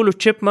لما يقولوا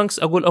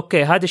chipmunks أقول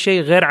أوكي هذا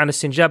شيء غير عن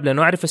السنجاب،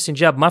 لأنه أعرف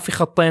السنجاب ما في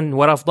خطين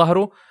وراه في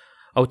ظهره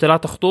أو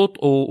 3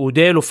 خطوط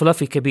وديله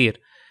فلافي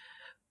كبير.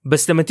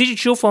 بس لما تيجي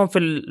تشوفهم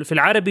في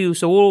العربي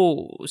ويسووا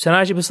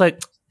سناجب يصير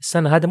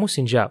استنى هذا مو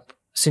سنجاب،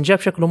 السنجاب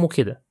شكله مو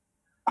كده.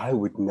 I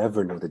would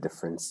never know the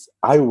difference.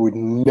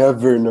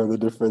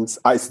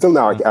 I still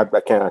now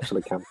I can't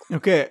actually count.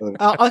 Okay.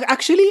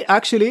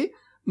 Actually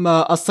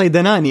ما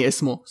الصيدناني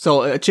اسمه.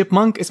 So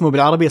chipmunk اسمه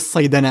بالعربي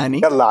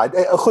الصيدناني. يلا عاد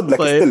خذ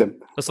لك استلم.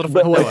 اصرف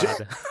هو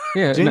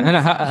أنا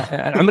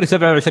عمري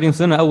 27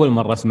 سنة أول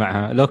مرة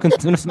أسمعها. لو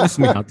كنت نفس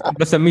اسمي هذا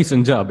بسميه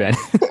سنجاب يعني.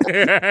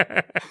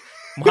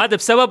 هذا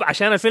بسبب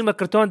عشان الفيلم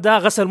الكرتون ده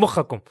غسل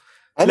مخكم.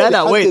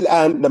 لا وين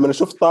الآن لما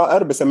نشوف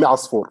طائر بسميه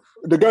عصفور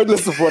regardless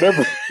of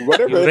whatever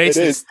it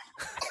is.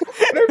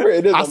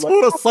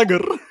 عصفور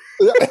الصقر.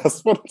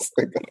 عصفور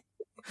الصقر.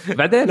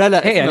 بعدين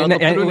لا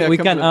يعني we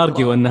can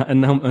argue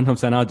انهم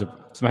سناجب.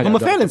 هم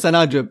فعلا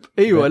سناجب.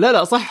 ايوه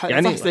لا صح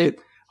يعني صح سعيد.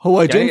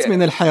 هو جنس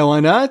من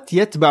الحيوانات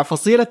يتبع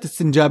فصيلة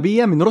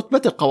السنجابية من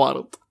رتبة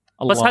القوارض.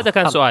 بس هذا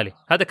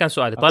كان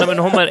سؤالي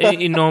طالما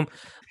انهم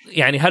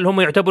يعني هل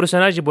هم يعتبروا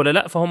سناجب ولا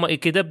لا، فهم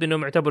يكذب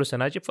انهم يعتبروا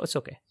سناجب فاس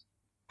اوكي.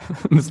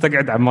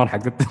 مستقعد عمار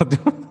حق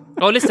الترجمة.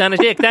 او لسه انا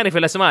جايك تاني في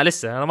الاسماء،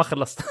 لسه انا ما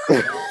خلصت.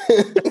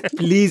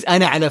 بليز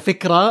انا على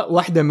فكرة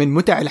واحدة من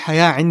متع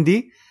الحياة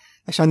عندي،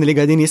 عشان اللي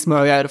قاعدين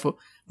يسمعوا يعرفوا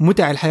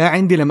متع الحياة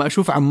عندي لما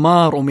اشوف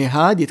عمار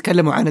وميهاد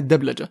يتكلموا عن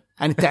الدبلجة،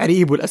 عن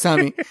التعريب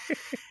والاسامي.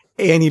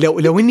 يعني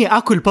لو اني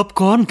اكل بوب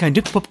كورن كان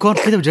جبت بوب كورن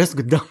كده وجلست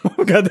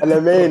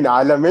قدامه.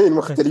 علمين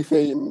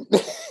مختلفين.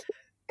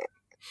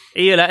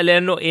 ايه لا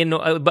لانه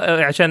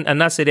عشان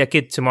الناس اللي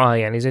اكيد سمعوها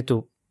يعني زي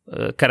انتوا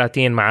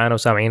كراتين معانا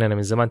وسامعيننا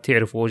من زمان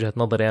تعرفوا وجهة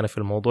نظري أنا في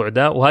الموضوع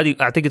ده، وهذه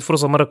أعتقد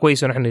فرصة مرة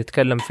كويسة نحن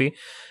نتكلم فيه،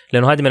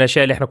 لأنه هذه من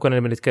الأشياء اللي إحنا كنا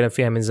بنتكلم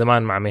فيها من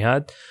زمان مع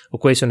مهاد،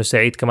 وكويس إنه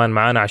سعيد كمان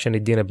معانا عشان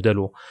يدينا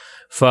بدلو.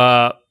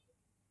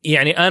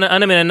 يعني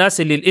أنا من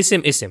الناس اللي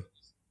الاسم اسم،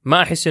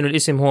 ما أحس إنه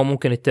الاسم هو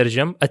ممكن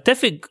يترجم.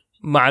 أتفق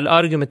مع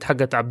الارجيومنت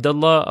حقت عبد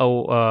الله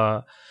أو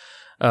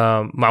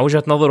مع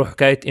وجهة نظره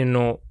حكاية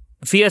إنه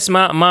في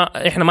أسماء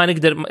ما إحنا ما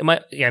نقدر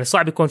يعني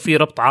صعب يكون في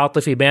ربط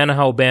عاطفي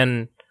بينها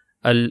وبين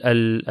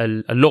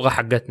اللغة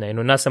حقتنا.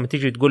 إنه الناس لما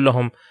تيجي تقول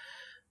لهم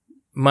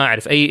ما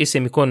أعرف أي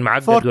اسم يكون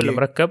معقد ولا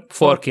مركب،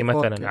 فوركي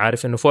مثلا فوركي.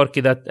 عارف إنه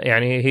فوركي ذات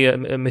يعني هي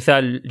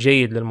مثال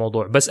جيد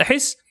للموضوع. بس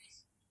أحس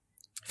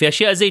في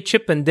أشياء زي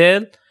تشيب اند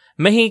ديل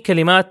ما هي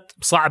كلمات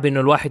صعب إنه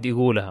الواحد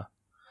يقولها.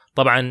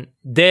 طبعا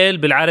ديل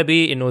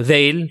بالعربي إنه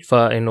ذيل،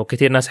 فإنه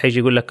كثير ناس حيجي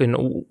يقول لك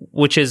إنه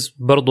which is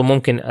برضو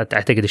ممكن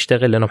أعتقد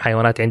يشتغل لأنهم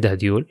حيوانات عندها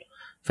ديول،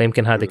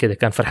 فيمكن هذا كده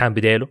كان فرحان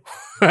بديله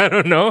I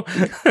don't know.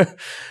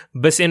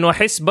 بس إنه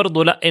أحس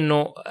برضو لا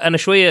إنه أنا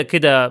شوية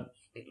كده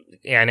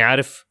يعني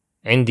عارف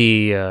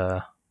عندي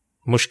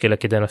مشكلة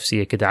كده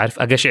نفسية كده، عارف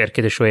أقشعر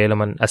كده شوية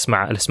لما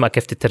أسمع الأسماء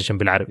كيف تترجم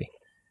بالعربي.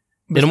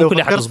 بس لو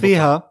فكرت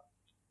فيها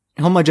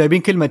هم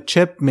جايبين كلمة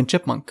تشيب من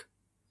تشيبمانك،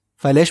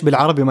 فليش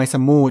بالعربي ما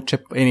يسموه تشيب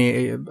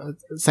يعني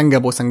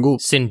سنجب وسنجوب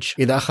سنج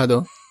إذا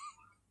أخذوا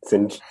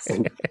سنج.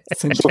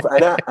 شوف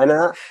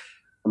أنا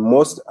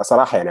most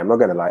صراحة يعني I'm not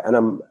gonna lie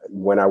أنا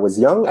when I was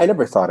young I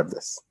never thought of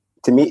this.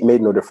 To me it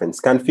made no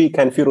difference.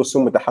 كان في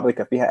رسوم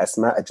متحركة فيها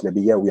أسماء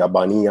أجنبية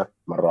ويابانية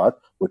مرات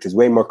which is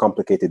way more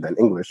complicated than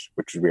English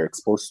which we are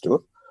exposed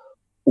to.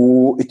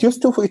 It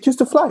used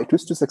to fly, it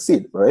used to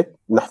succeed, right?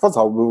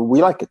 نحفظها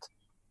we like it.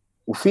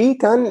 وفي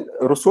كان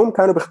رسوم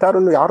كانوا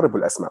بيختاروا إنه يعربوا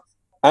الأسماء.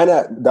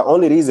 أنا the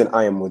only reason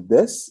I am with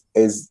this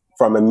is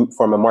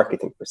from a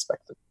marketing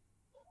perspective.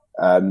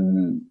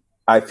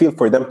 I feel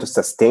for them to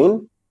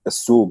sustain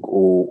السوق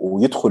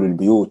ويدخلوا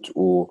البيوت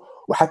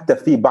وحتى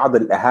في بعض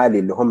الأهالي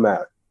اللي هم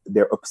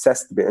they're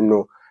obsessed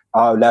بأنه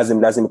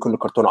لازم يكون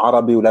الكرتون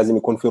عربي ولازم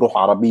يكون في روح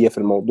عربية في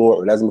الموضوع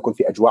ولازم يكون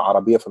في أجواء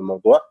عربية في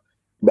الموضوع.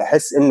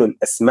 بحس إنه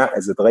الأسماء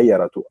إذا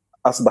تغيرت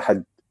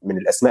وأصبحت من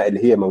الأسماء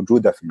اللي هي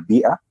موجودة في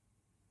البيئة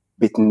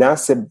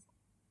بتناسب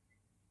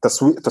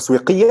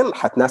تسويقيا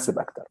حتناسب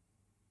أكتر.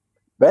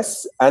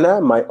 بس أنا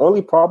my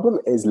only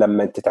problem is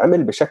لما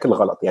تتعمل بشكل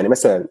غلط. يعني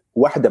مثلا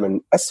واحدة من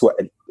أسوأ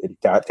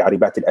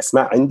تعريبات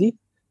الأسماء عندي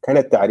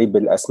كانت تعريب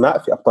الأسماء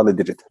في أبطال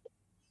الديجيتال.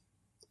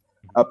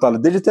 أبطال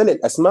الديجيتال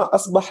الأسماء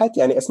أصبحت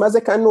يعني أسماء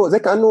زي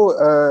كأنه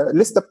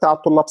لستة بتاع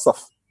طلاب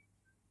صف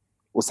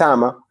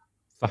أسامة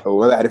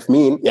وما أعرف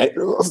مين يعني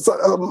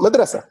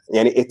مدرسة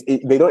يعني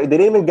they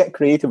don't even get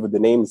creative with the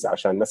names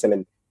عشان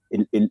مثلا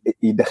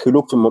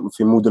يدخلوك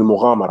في مود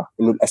المغامرة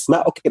إنه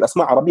الأسماء أوكي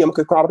الأسماء عربية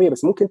ممكن تكون عربية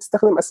بس ممكن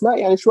تستخدم أسماء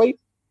يعني شوي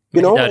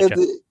you know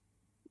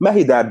ما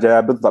هي دارجة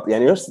بالضبط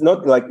يعني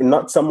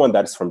not someone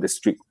that is from the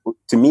street.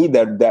 To me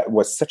that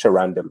was such a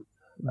random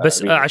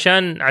بس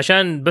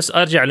عشان بس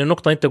أرجع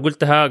للنقطة أنت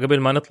قلتها قبل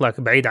ما نطلع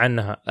بعيد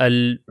عنها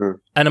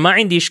أنا ما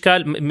عندي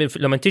إشكال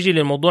لما تيجي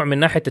للموضوع من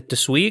ناحية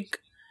التسويق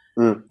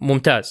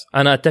ممتاز.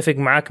 أنا أتفق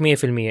معاك 100%.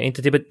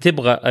 أنت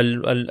تبغى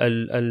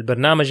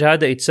البرنامج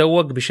هذا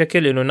يتسوق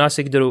بشكل إنه الناس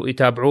يقدروا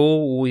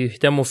يتابعوه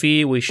ويهتموا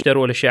فيه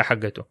ويشتروا الأشياء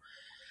حقته.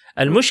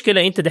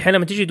 المشكلة أنت دحين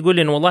لما تيجي تقول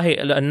إنه والله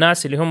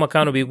الناس اللي هم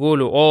كانوا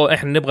بيقولوا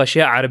إحنا نبغى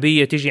أشياء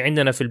عربية تيجي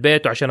عندنا في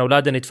البيت وعشان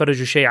أولادنا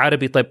يتفرجوا شيء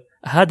عربي، طيب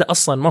هذا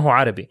أصلا ما هو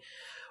عربي.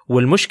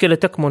 والمشكلة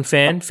تكمن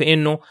فين؟ في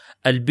إنه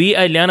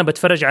البيئة اللي أنا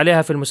بتفرج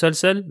عليها في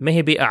المسلسل ما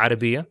هي بيئة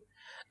عربية،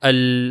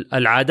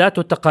 العادات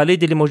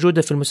والتقاليد اللي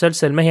موجودة في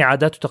المسلسل ما هي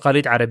عادات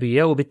وتقاليد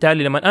عربية،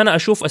 وبالتالي لما أنا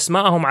أشوف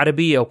أسماءهم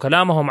عربية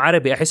وكلامهم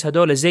عربي أحس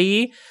هدول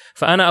زيي،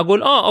 فأنا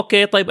أقول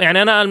أوكي طيب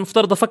يعني أنا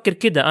المفترض أفكر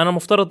كده، أنا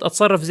مفترض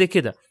أتصرف زي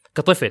كده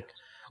كطفل.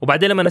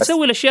 وبعدين لما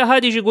نسوي الأشياء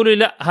هذه يجي يقولوا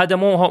لا هذا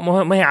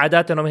ما هي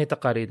عاداتنا وما هي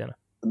تقاليدنا.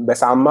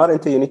 بس عمار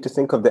أنت you need to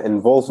think of the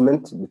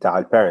involvement بتاع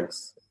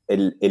البارنتس.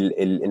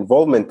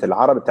 الانفولمنت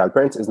العربي بتاع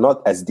البارنتس is not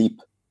as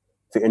deep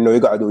في إنه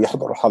يقعدوا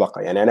يحضروا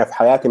الحلقة. يعني أنا في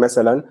حياتي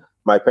مثلا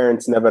my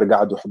parents never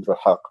قعدوا يحضروا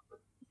الحلقة.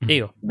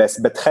 ايوه بس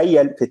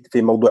بتخيل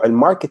في موضوع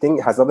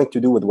الماركتينج has nothing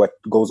to do with what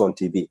goes on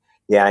TV.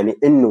 يعني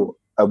انه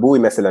ابوي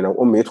مثلا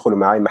او امي يدخلوا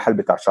معي محل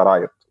بتاع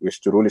شرايط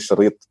ويشتروا لي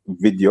شريط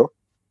فيديو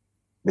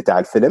بتاع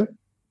الفيلم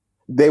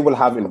they will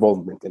have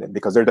involvement in it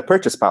because they're the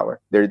purchase power.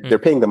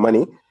 They're paying the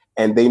money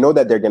and they know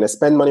that they're going to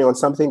spend money on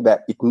something that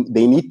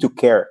they need to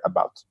care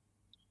about.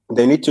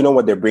 They need to know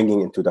what they're bringing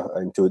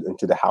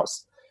into the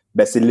house.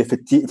 بس اللي في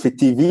التي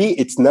في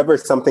it's never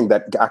something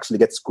that actually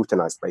gets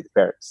scrutinized by the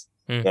parents.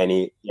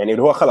 يعني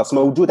اللي هو خلاص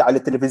موجود على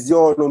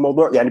التلفزيون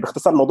وموضوع يعني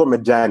باختصار موضوع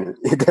مجاني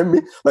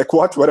يكمي like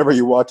watch whatever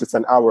you watch it's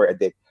an hour a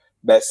day.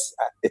 بس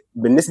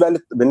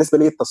بالنسبة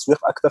لي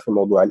التسويق أكتر في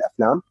موضوع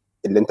الأفلام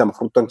اللي أنت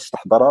مفروض تمشي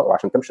تحضرها،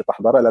 وعشان تمشي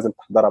تحضرها لازم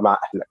تحضرها مع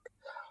أهلك،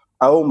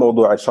 أو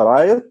موضوع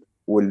الشرايط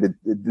واللي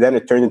then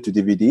it turned into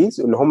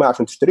DVDs اللي هم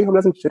عشان تشتريهم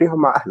لازم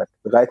تشتريهم مع أهلك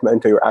لغاية ما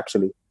أنت you're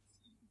actually.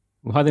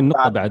 وهذه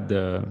النقطة بعد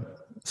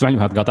اسمعني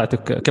هاد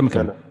قاطعتك كم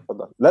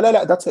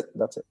لا that's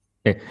it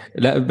إيه.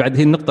 لا بعد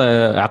هي النقطة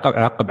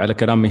أعقب على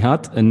كلام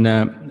ميهات، إن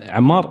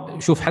عمار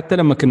شوف حتى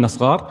لما كنا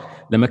صغار،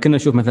 لما كنا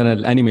نشوف مثلا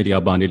الأنمي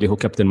الياباني اللي هو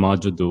كابتن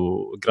ماجد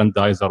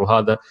وجراندايزر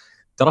وهذا،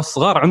 ترى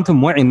الصغار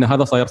عندهم وعي إن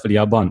هذا صاير في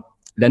اليابان،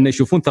 لأن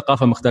يشوفون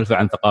ثقافة مختلفة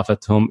عن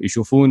ثقافتهم،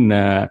 يشوفون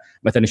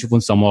مثلا يشوفون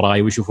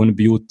ساموراي ويشوفون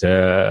بيوت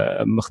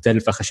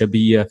مختلفة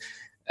خشبية،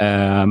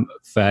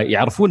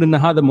 فيعرفون أن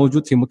هذا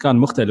موجود في مكان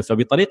مختلف.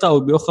 فبطريقة أو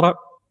بأخرى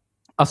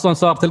اصلا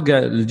صار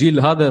تلقى الجيل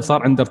هذا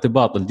صار عنده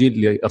ارتباط، الجيل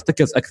اللي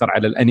ارتكز اكثر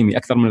على الانمي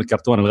اكثر من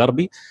الكرتون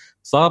الغربي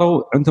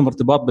صاروا عندهم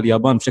ارتباط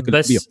باليابان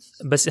بشكل كبير.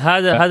 بس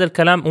هذا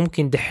الكلام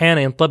ممكن دحين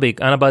ينطبق.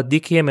 انا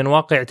بديك هي من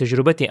واقع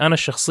تجربتي انا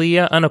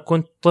الشخصيه. انا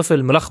كنت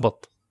طفل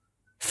ملخبط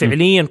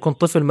فعليا،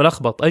 كنت طفل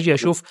ملخبط. اجي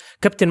اشوف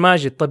كابتن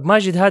ماجد، طب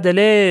ماجد هذا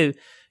ليه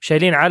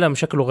شايلين علم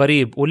شكله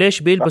غريب،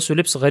 وليش بيلبسوا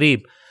لبس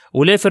غريب،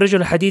 وليه في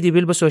الرجل الحديدي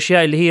بيلبسوا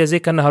اشياء اللي هي زي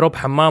كانها روب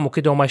حمام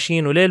وكده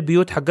وماشيين، وليه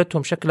البيوت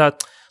حقتهم شكلها،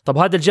 طب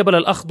هذا الجبل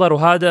الأخضر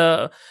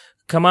وهذا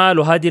كمال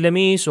وهذه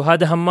لميس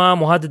وهذا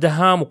همام وهذا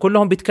دهام،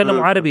 وكلهم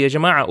بيتكلموا عربي يا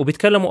جماعة،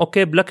 وبيتكلموا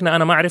أوكي بلكنة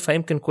أنا ما أعرفها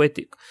يمكن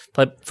كويتي.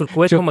 طيب في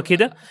الكويت هم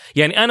كده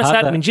يعني. أنا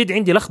صار من جد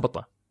عندي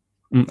لخبطة.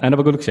 أنا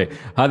بقول لك شيء،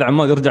 هذا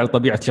عمال يرجع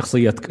لطبيعة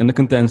شخصيتك، أنك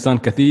أنت إنسان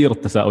كثير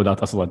التساؤلات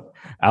أصلا،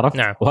 عرفت؟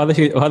 نعم.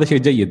 وهذا شيء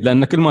جيد،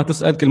 لأن كل ما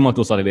تسأل كل ما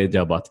توصل إلى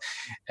إجابات.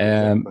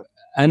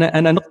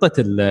 أنا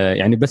نقطة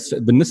يعني بس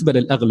بالنسبة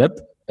للأغلب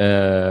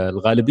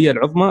الغالبية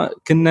العظمى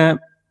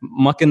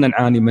ما كنا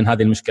نعاني من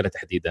هذه المشكلة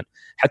تحديدا.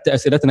 حتى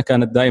أسئلتنا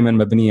كانت دائما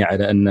مبنية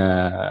على أن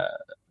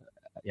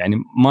يعني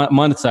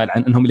ما نتساءل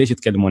عن أنهم ليش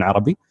يتكلمون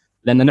عربي،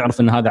 لأن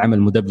نعرف أن هذا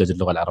عمل مدبلج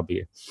اللغة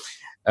العربية.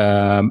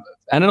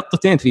 أنا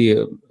نقطتين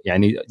في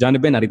يعني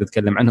جانبين أريد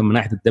أتكلم عنهم من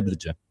ناحية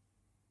الدبلجة.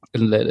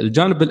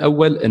 الجانب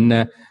الأول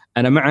أن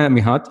أنا مع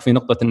ميهات في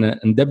نقطة أن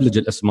ندبلج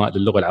الأسماء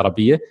للغة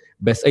العربية،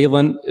 بس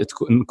أيضا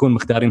نكون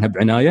مختارينها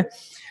بعناية.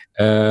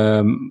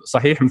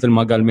 صحيح مثل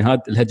ما قال ميهاد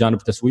لها جانب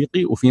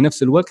تسويقي، وفي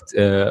نفس الوقت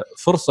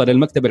فرصة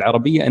للمكتبة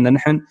العربية أن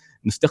نحن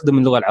نستخدم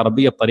اللغة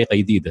العربية بطريقة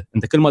جديدة.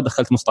 أنت كل ما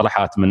دخلت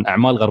مصطلحات من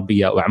أعمال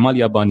غربية أو أعمال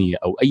يابانية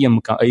أو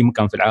أي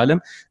مكان في العالم،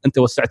 أنت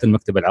وسعت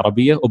المكتبة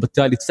العربية،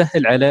 وبالتالي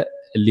تسهل على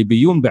اللي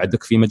بيون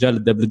بعدك في مجال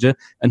الدبلجة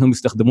أنهم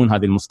يستخدمون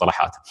هذه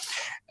المصطلحات.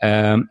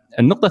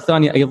 النقطة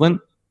الثانية أيضا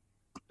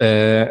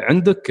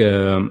عندك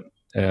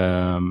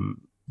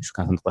شو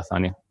كانت النقطة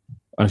الثانية؟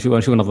 أنا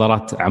شوف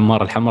نظارات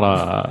عمار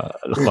الحمراء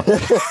لخبط.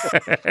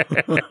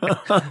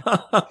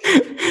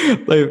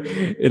 طيب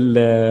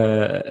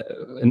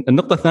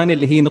النقطة الثانية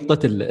اللي هي نقطة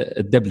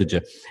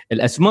الدبلجة.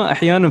 الأسماء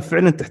أحيانا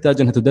فعلا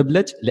تحتاج أنها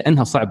تدبلج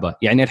لأنها صعبة.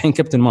 يعني الحين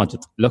كابتن ماجد،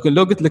 لكن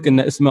لو قلت لك إن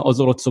اسمه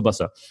أوزورو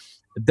تسوباسا،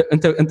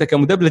 أنت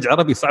كمدبلج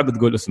عربي صعب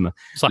تقول اسمه.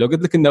 صح. لو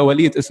قلت لك إن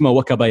وليد اسمه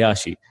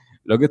وكاباياشي،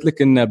 لو قلت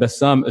لك إن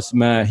بسام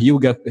اسمه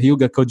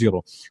هيوغا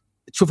كوجيرو،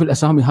 تشوف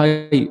الأسامي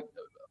هاي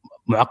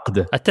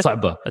معقدة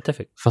صعبة،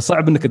 أتفق.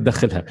 فصعب انك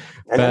تدخلها.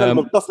 يعني انا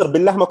المنتصر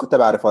بالله ما كنت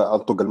بعرف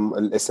انطق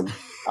الاسم،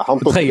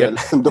 انطق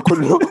الاسم ده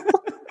كله.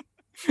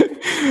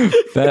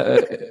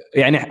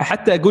 يعني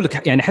حتى اقول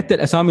لك يعني حتى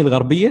الاسامي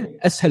الغربيه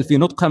اسهل في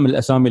نطقها من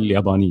الاسامي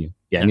اليابانيه.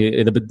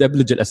 يعني اذا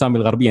بتدبلج الاسامي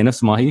الغربيه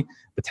نفس ما هي،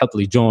 بتحط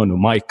لي جون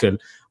ومايكل،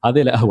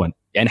 هذه لا اهون.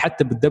 يعني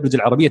حتى بالدبلجه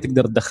العربيه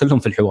تقدر تدخلهم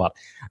في الحوار،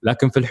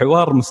 لكن في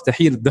الحوار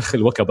مستحيل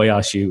تدخل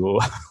وكاباياشي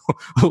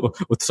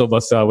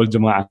وتسوباسا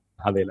والجماعه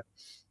هذيلا.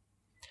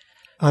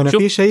 انا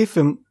في شيء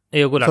في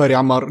يقول سوري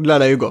عمار،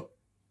 لا يقول.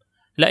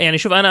 لا يعني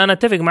شوف، انا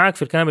اتفق معك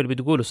في الكلام اللي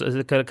بتقوله،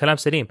 كلام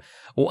سليم.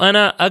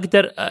 وانا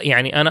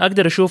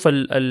اقدر اشوف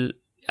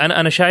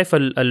انا شايف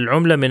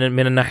العمله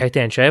من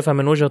الناحيتين، شايفها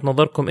من وجهه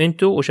نظركم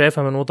انتم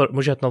وشايفها من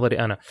وجهه نظري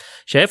انا.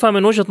 شايفها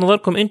من وجهه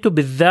نظركم انتم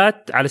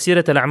بالذات على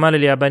سيره الاعمال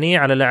اليابانيه،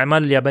 على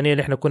الاعمال اليابانيه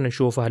اللي احنا كنا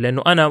نشوفها،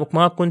 لانه انا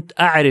ما كنت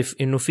اعرف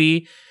انه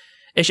في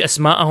ايش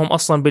اسمائهم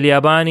اصلا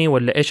بالياباني،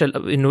 ولا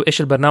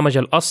ايش البرنامج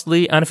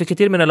الاصلي. انا في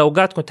كثير من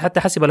الاوقات كنت حتى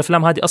حسب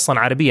الافلام هذه اصلا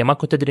عربيه، ما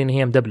كنت ادري ان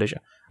هي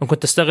مدبلجه،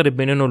 كنت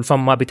استغرب من انه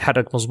الفم ما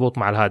بيتحرك مزبوط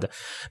مع هذا.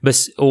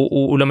 بس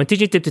ولما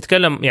تيجي انت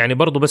بتتكلم يعني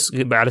برضو بس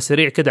على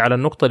السريع كده على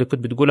النقطه اللي كنت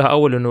بتقولها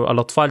اول، انه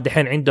الاطفال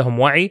دحين عندهم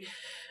وعي.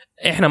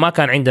 احنا ما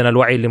كان عندنا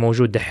الوعي اللي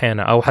موجود دحين،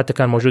 او حتى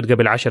كان موجود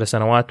قبل 10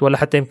 سنوات ولا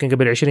حتى يمكن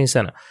قبل 20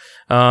 سنه،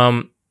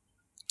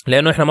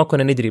 لانه احنا ما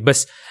كنا ندري.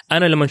 بس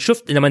انا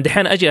لما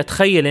دحين اجي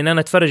اتخيل ان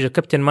انا اتفرج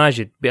الكابتن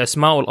ماجد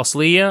باسمائه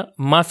الاصليه،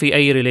 ما في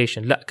اي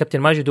ريليشن. لا، كابتن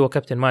ماجد هو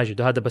كابتن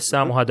ماجد، وهذا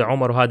بسام وهذا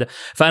عمر وهذا.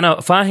 فانا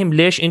فاهم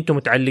ليش انتم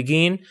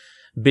متعلقين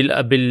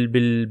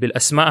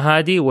بالاسماء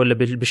هذه ولا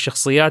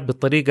بالشخصيات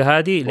بالطريقه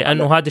هذه،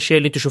 لانه هذا الشيء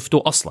اللي انتم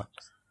شفتوه اصلا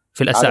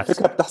في الاساس. على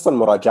فكره بتحصل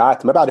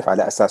مراجعات، ما بعرف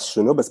على اساس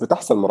شنو، بس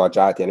بتحصل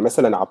مراجعات. يعني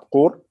مثلا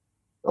عبقور،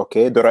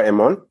 اوكي،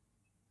 دورايمون،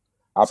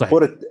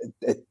 عبقور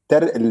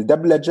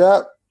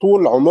الدبلجه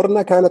طول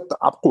عمرنا كانت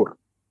عبقور،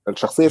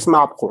 الشخصية اسمها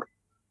عبقور.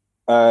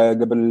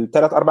 قبل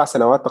 3-4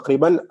 سنوات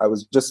تقريبا I was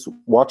just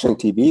watching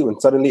TV and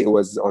suddenly it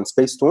was on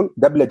Space Tune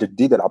دبلجة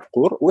جديدة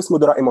العبقور واسمه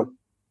دورايمون،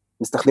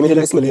 مستخدمين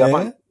الاسم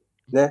الياباني.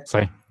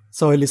 صحيح.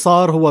 اللي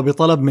صار هو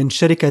بطلب من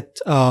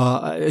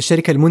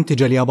الشركة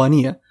المنتجة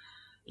اليابانية،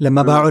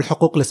 لما باعوا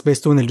الحقوق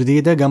لسبيس تون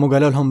الجديدة قاموا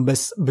قالوا لهم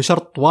بس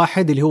بشرط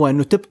واحد اللي هو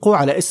انه تبقوا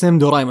على اسم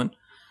دورايمون،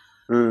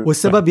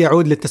 والسبب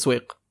يعود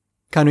للتسويق.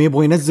 كانوا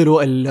يبغوا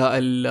ينزلوا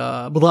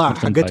البضاعة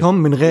حقتهم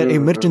من غير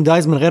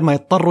ميرشندايز، من غير ما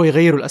يضطروا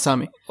يغيروا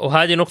الأسامي.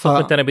 وهذه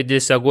نقطة كنت أنا بدي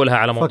أقولها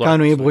على موضوع،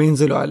 فكانوا يبغوا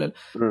ينزلوا على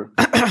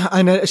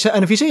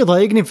أنا في شيء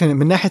ضايقني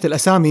من ناحية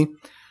الأسامي.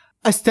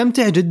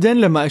 أستمتع جدا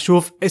لما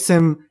أشوف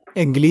اسم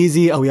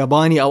إنجليزي أو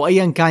ياباني أو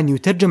أيا كان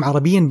يترجم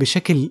عربيا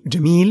بشكل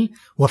جميل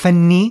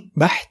وفني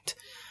بحت،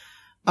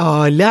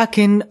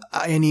 لكن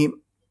يعني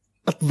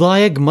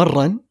أتضايق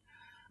مرة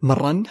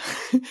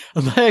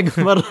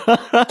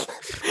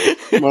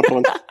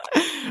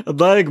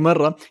ضايق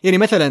مرة. يعني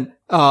مثلا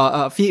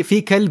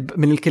في كلب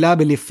من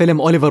الكلاب اللي في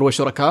فيلم أوليفر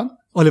وشركاء،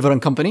 أوليفر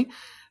اند كومباني،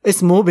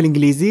 اسمه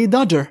بالإنجليزي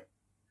داجر.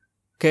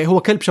 اوكي، هو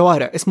كلب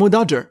شوارع اسمه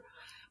داجر،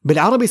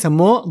 بالعربي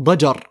سموه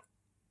ضجر،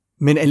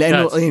 من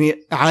لأنه يعني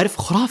عارف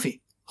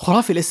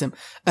خرافي الاسم.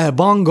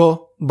 بانجو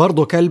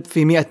برضو كلب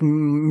في 100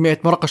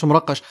 مرقش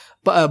ومرقش،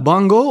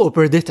 بانجو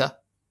وبرديتا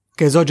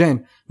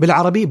كزوجين،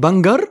 بالعربي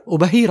بنجر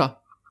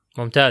وبهيرة.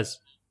 ممتاز،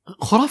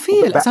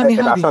 خرافية الأسامي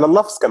هذه. عشان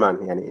اللفظ كمان،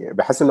 يعني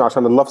بحس إنه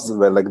عشان اللفظ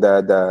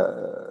ده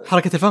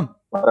حركة الفم.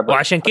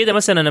 وعشان كده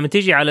مثلا لما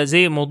تيجي على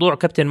زي موضوع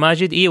كابتن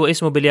ماجد،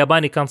 واسمه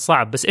بالياباني كان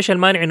صعب، بس إيش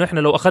المانع إنه إحنا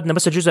لو أخذنا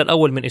بس الجزء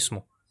الأول من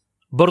اسمه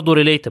برضو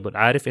ريليتابل،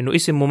 عارف إنه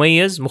اسم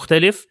مميز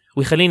مختلف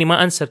ويخليني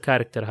ما أنسى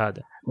الكاركتر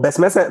هذا. بس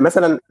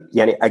مثلا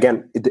يعني again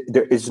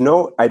there is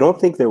no I don't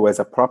think there was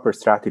a proper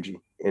strategy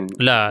in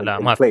لا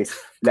ما في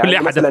كل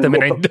أحد أكتر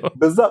من عنده.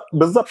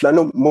 بالضبط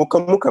لأنه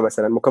موكا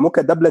مثلا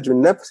موكا دبلج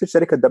من نفس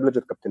الشركة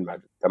دبلجت كابتن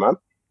ماجد، تمام.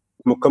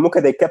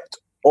 موكا they kept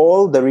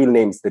all the real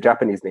names, the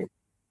Japanese name.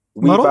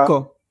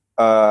 ماروكو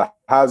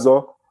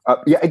هازو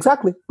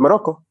exactly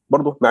ماروكو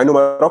برضو، مع إنه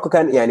ماروكو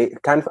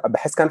كان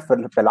بحس كان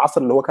في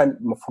العصر اللي هو كان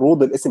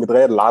مفروض الاسم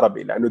يتغير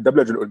للعربي، لأنه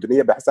الدبلجة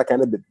الأردنية بحسها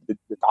كانت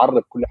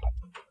بتعرب كل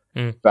حاجة.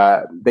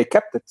 they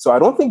kept it, so I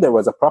don't think there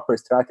was a proper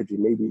strategy,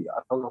 maybe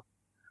I don't know.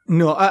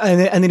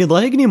 أنا اللي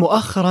ضايقني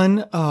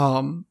مؤخرا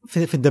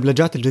في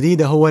الدبلجات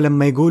الجديدة هو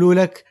لما يقولوا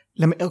لك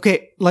okay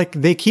like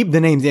they keep the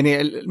names.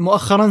 يعني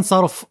مؤخرا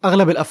صاروا في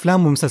أغلب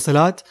الأفلام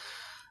والمسلسلات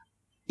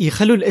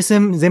يخلوا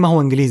الاسم زي ما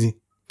هو إنجليزي،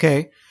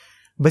 okay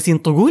بس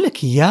ينطقوا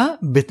لك إياه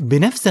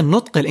بنفس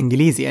النطق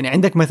الإنجليزي. يعني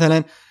عندك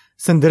مثلا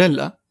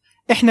سندريلا،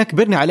 إحنا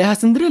كبرنا عليها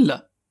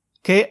سندريلا،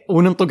 okay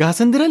وننطقها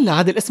سندريلا،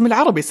 هذا الاسم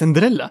العربي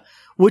سندريلا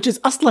which is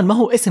أصلا ما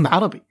هو اسم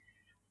عربي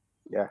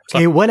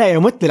okay ولا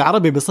يمت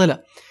للعربي بصلة.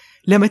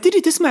 لما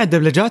تيجي تسمع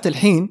الدبلجات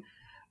الحين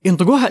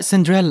ينطقوها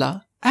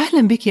سندريلا،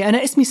 أهلا بك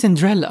أنا اسمي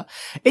سندريلا،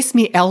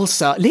 اسمي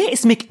إلسا. ليه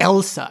اسمك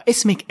إلسا؟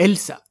 اسمك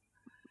إلسا.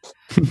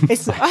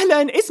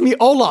 أهلا اسمي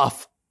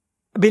أولاف،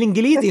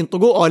 بالإنجليزي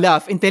ينطقوه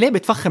أولاف. أنت ليه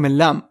بتفخم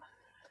اللام؟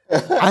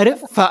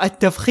 عارف؟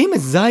 فالتفخيم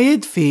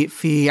الزايد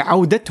في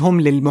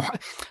عودتهم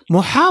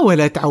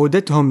محاولة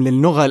عودتهم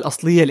للغة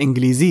الأصلية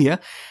الإنجليزية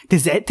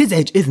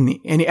تزعج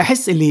إذني. يعني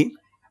أحس اللي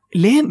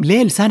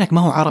ليه لسانك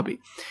ما هو عربي؟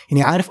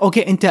 يعني عارف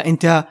أوكي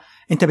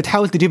أنت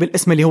بتحاول تجيب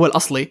الاسم اللي هو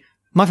الأصلي،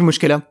 ما في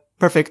مشكلة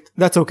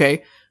perfect that's okay،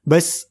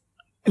 بس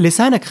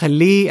لسانك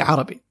خليه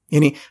عربي.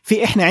 يعني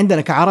إحنا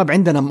عندنا كعرب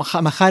عندنا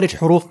مخارج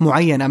حروف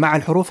معينة مع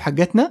الحروف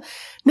حقتنا،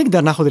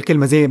 نقدر ناخذ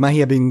الكلمة زي ما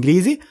هي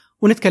بالإنجليزي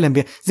ونتكلم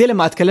بها. زي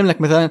لما أتكلم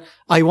لك مثلا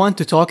I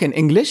want to talk in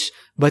English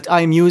but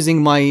I'm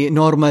using my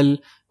normal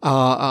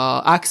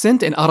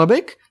accent in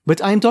Arabic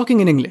but I'm talking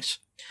in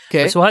English.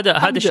 Okay. بس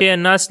هذا الشيء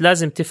الناس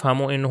لازم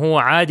تفهمه، إنه هو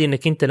عادي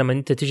إنك أنت لما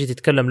أنت تيجي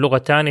تتكلم لغة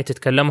تانية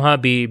تتكلمها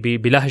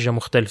بلهجة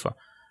مختلفة،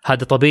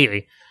 هذا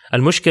طبيعي.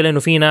 المشكلة إنه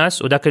في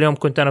ناس، وذاك اليوم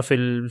كنت أنا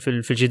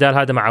في الجدال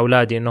هذا مع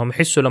أولادي، إنهم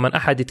يحسوا لما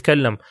أحد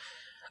يتكلم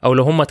أو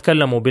لو هم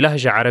تكلموا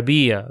بلهجة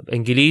عربية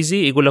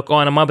إنجليزي يقول لك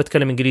أنا ما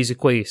بتكلم إنجليزي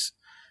كويس.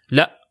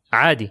 لا،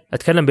 عادي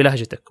أتكلم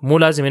بلهجتك، مو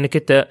لازم إنك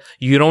أنت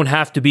you don't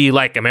have to be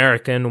like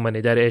American وما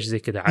نداري إيش زي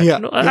كده.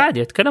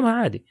 عادي أتكلمها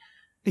عادي.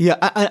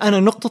 أنا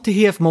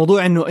نقطتي هي في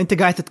موضوع إنه أنت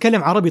قاعد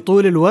تتكلم عربي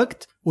طول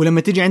الوقت،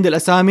 ولما تيجي عند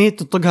الأسامي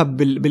تنطقها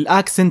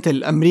بالأكسنت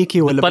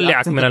الأمريكي ولا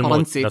بالأكسنت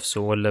الفرنسي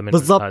نفسه ولا من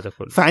بالضبط. هذا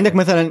كله. فعندك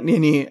مثلا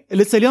يعني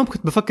لسه اليوم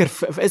كنت بفكر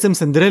في اسم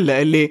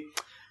سندريلا، اللي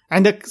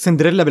عندك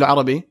سندريلا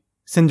بالعربي،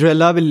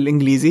 سندريلا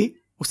بالإنجليزي،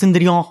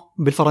 وسندريون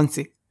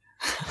بالفرنسي.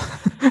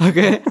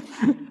 أوكي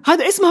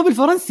هذا اسمها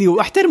بالفرنسي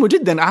وأحترمه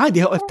جدا،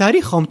 عادي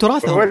تاريخهم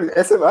تراثهم،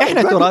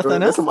 إحنا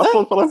تراثنا اسم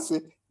أصلا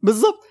فرنسي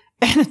بالضبط،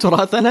 إحنا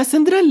تراثنا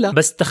سندريلا.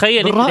 بس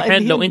تخيل أنت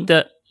الحين لو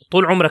أنت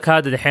طول عمرك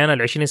هذا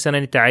الحين 20 سنة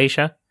أنت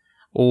عايشة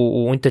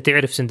وأنت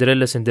تعرف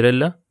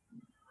سندريلا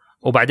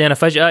وبعدين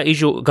فجأة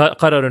يجوا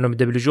قرروا إنهم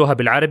يدبلجوها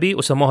بالعربي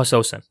وسموها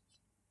سوسن،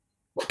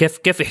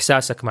 كيف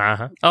إحساسك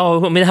معها؟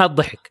 من هذا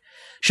الضحك.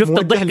 شفت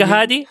الضحكة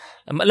هذه؟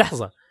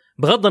 لحظة،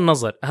 بغض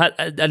النظر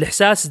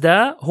الإحساس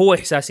ده هو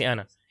إحساسي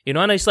أنا،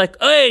 إنه أنا يصيك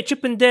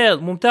تشيبنديل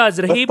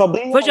ممتاز رهيب،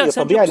 فجأة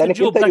طبيعي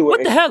لأنك أنت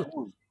what the hell؟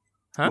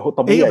 هو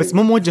طبيعي بس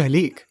مو موجه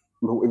ليك.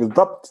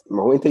 بالضبط،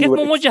 ما هو أنت كيف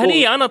مو موجه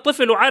لي؟ أنا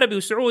طفل وعربي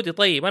وسعودي،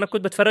 طيب أنا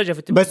كنت بتفرجها في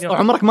التلفزيون. بس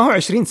عمرك ما هو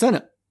 20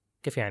 سنة.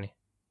 كيف يعني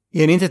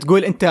أنت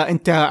تقول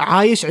أنت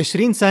عايش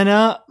 20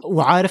 سنة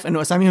وعارف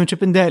إنه أساميهم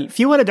تشيبنديل،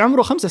 في ولد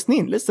عمره 5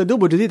 سنين لسه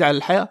دوبه جديد على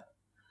الحياة،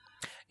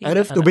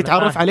 عرفت؟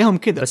 وبيتعرف عليهم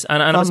كده. بس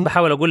أنا بس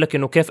بحاول أقول لك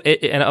إنه كيف،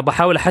 أنا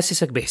بحاول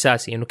أحسسك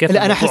بإحساسي إنه كيف.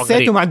 لا أنا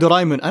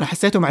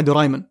حسيته مع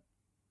دورايمون،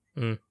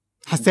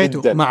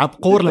 حسيته مع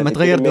بقور لما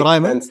تغير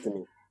دورايمون،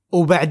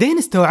 وبعدين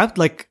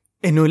استوعبت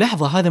انه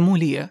لحظه هذا مو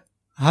لي،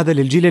 هذا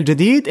للجيل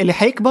الجديد اللي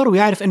حيكبر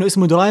ويعرف انه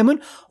اسمه دورايمون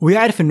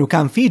ويعرف انه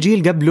كان في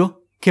جيل قبله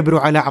كبروا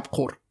على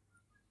عبقور.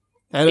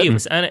 ايوه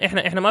بس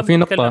احنا ما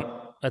بنتكلم.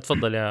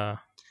 اتفضل يا.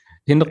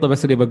 هي النقطة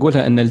بس اللي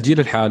بقولها أن الجيل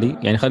الحالي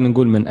يعني خلينا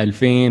نقول من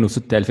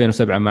 2006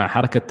 2007 مع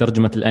حركة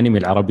ترجمة الأنمي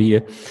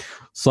العربية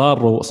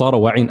صاروا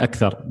واعين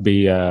أكثر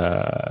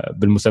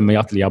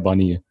بالمسميات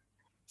اليابانية،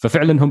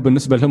 ففعلا هم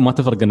بالنسبة لهم ما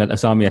تفرق أن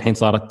الأسامي الحين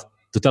صارت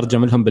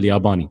تترجم لهم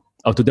بالياباني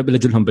أو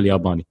تدبلج لهم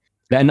بالياباني،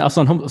 لأن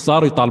أصلا هم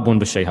صاروا يطالبون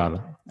بالشيء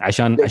هذا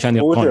عشان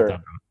يبقون.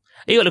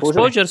 ايوه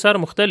الاكسبوجر صار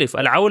مختلف،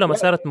 العولمه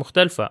صارت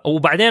مختلفه.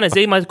 وبعدين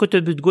زي ما كنت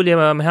بتقول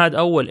يا مهاد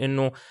اول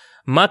انه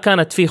ما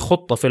كانت فيه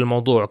خطه في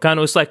الموضوع،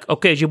 كانوا يصيك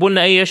اوكي جيبوا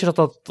لنا اي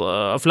اشرطه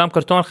افلام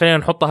كرتون خلينا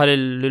نحطها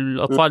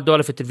للاطفال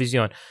دول في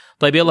التلفزيون،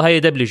 طيب يلا هي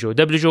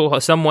دبلجوا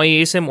سموا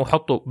اي اسم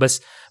وحطوا،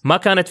 بس ما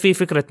كانت فيه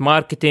فكره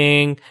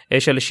ماركتينج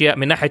ايش الاشياء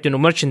من ناحيه انه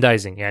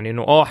ميرشندايزنج، يعني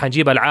انه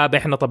حنجيب العاب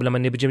احنا، طب لما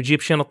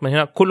نجيب شنط من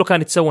هنا، كله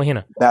كان يتسوى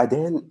هنا.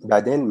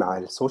 بعدين مع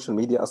السوشيال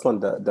ميديا اصلا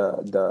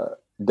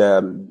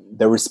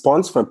the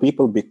response from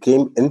people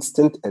became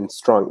instant and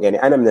strong.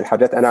 يعني أنا من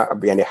الحاجات أنا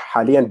يعني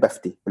حاليا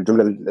بفتي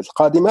الجملة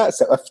القادمة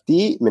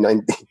سأفتي من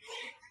عندي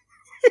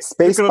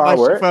space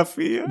power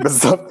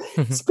بالضبط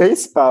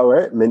space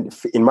power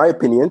in my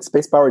opinion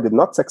space power did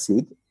not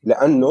succeed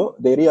لأنه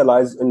they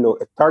realized إنه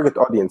التارجت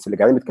audience اللي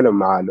قاعدين بيتكلموا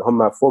معاه اللي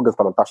هم فوق ال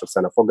 18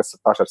 سنة فوق ال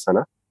 16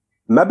 سنة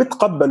ما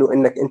بتقبلوا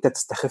إنك أنت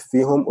تستخف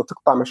فيهم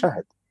وتقطع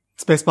مشاهد.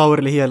 space power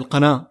اللي هي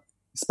القناة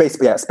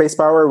Space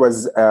Power was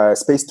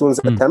Space Toon's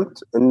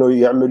attempt إنه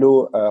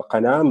يعملوا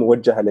قناة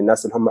موجهة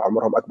للناس اللي هم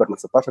عمرهم أكبر من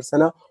 16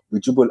 سنة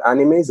ويجيبوا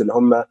الأنيميز اللي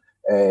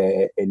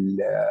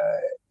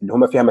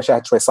هم فيها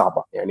مشاهد شوي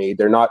صعبة، يعني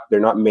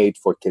they're not made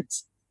for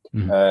kids.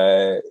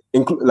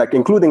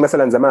 Including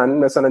مثلا زمان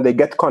مثلا they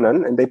get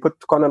Conan and they put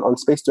Conan on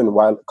Space Toon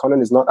while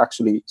Conan is not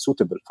actually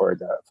suitable for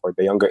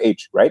the younger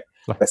age, right?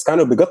 بس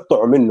كانوا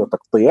بيقطعوا منه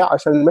تقطيع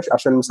عشان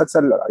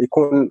المسلسل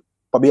يكون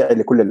طبيعي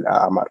لكل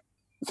الأعمار.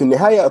 في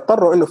النهاية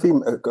اضطروا إنه في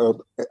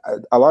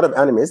a lot of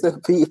animes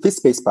في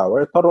Space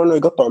Power اضطروا إنه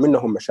يقطعوا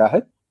منهم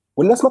مشاهد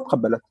والناس ما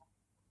تقبلت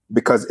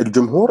because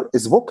الجمهور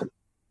is vocal.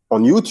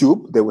 On YouTube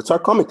they would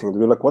start commenting, they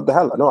were like what the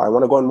hell, no I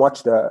want to go and watch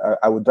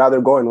I would rather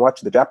go and watch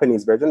the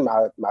Japanese version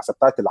مع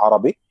سبتايتل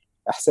العربي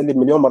أحسن لي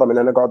مليون مرة من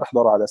أنا قاعد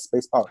أحضر على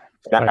Space Power.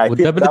 يعني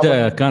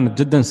والدبلجة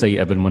كانت جدا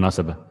سيئة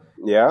بالمناسبة.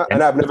 يعني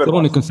أنا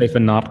تذكرون يكون سيف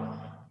النار؟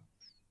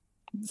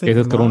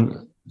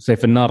 تذكرون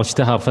سيف النار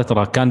اشتهر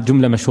فترة، كان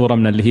جملة مشهورة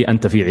من اللي هي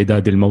أنت في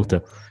عداد الموتى،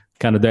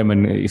 كانوا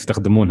دائما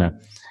يستخدمونها.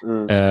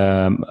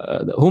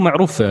 هو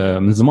معروف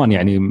من زمان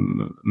يعني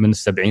من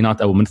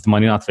السبعينات أو من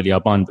الثمانينات في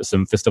اليابان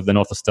باسم Fist of the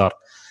North Star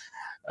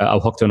أو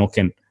هوكتو نو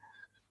كين.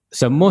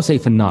 سموه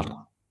سيف النار،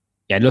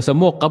 يعني لو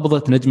سموه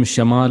قبضة نجم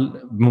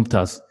الشمال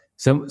ممتاز.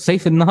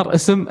 سيف النار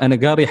اسم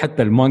أنا قاري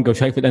حتى المانجا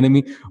وشايف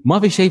الأنمي ما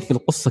في شيء في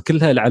القصة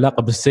كلها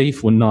العلاقة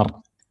بالسيف والنار،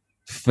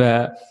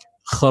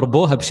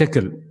 خربوها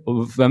بشكل.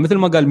 فمثل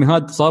ما قال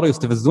مهاد صاروا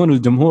يستفزون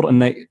الجمهور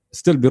انه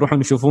ستيل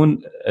بيروحون يشوفون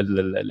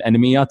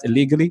الانميات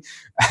الليجلي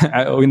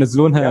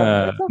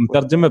وينزلونها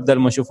مترجمه بدل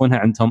ما يشوفونها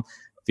عندهم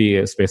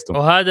في سبيس تون.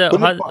 وهذا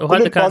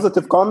كان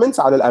بوزيتيف كومنتس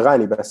على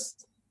الاغاني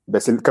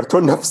بس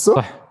الكرتون نفسه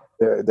صح.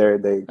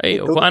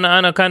 ايوه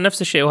وانا كان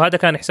نفس الشيء، وهذا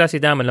كان احساسي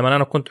دائما لما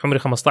انا كنت عمري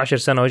 15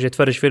 سنه واجي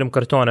اتفرج فيلم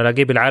كرتون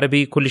الاقيه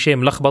بالعربي كل شيء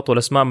ملخبط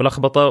والاسماء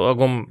ملخبطه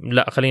واقوم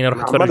لا خليني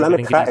اروح اتفرج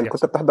بالانجليزي.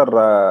 كنت بتحضر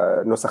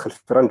نسخ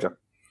الفرنجه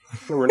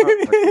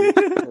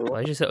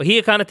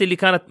هي كانت اللي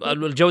كانت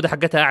الجودة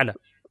حقتها أعلى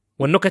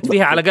والنكت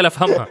فيها على الأقل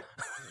أفهمها.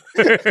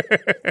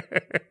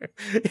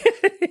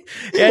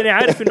 يعني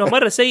عارف إنه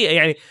مرة سيء،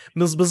 يعني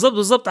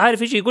بالضبط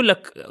عارف يجي يقول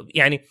لك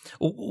يعني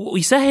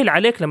ويسهل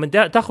عليك لما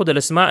تأخذ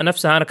الأسماء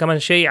نفسها. أنا كمان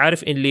شيء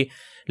عارف اللي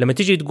لما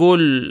تيجي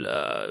تقول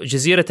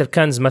جزيرة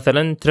الكنز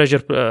مثلا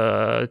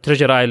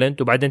تريجر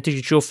آيلاند وبعدين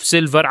تيجي تشوف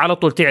سيلفر على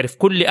طول تعرف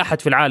كل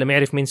أحد في العالم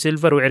يعرف مين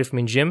سيلفر ويعرف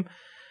مين جيم،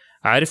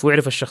 عارف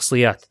ويعرف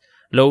الشخصيات.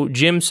 لو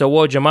جيم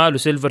سووه جمال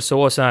وسيلفر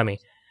سووه سامي،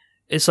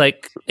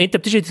 انت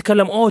بتيجي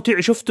تتكلم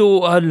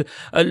شفتوا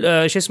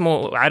شو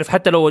اسمه، عارف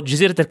حتى لو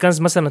جزيرة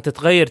الكنز مثلا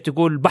تتغير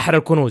تقول بحر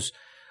الكنوز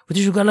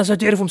وتيجي تقول الناس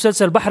تعرفوا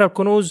مسلسل بحر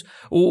الكنوز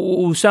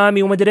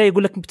وسامي وما ادري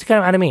يقول لك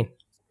بتتكلم عن مين.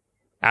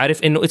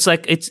 عارف انه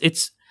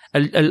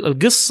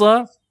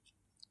القصة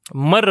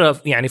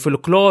مرة يعني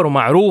فولكلور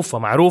ومعروفة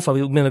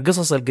من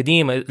القصص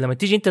القديمة، لما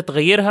تيجي انت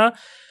تغيرها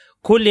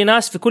كل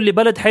ناس في كل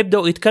بلد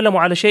حيبدأوا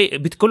يتكلموا على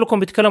شيء، كلكم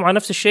بيتكلموا عن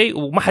نفس الشيء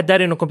وما حد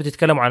داري انكم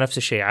بتتكلموا عن نفس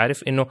الشيء.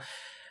 عارف انه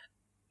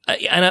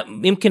انا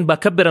يمكن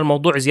بكبر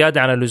الموضوع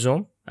زيادة عن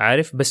اللزوم،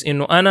 عارف، بس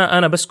انه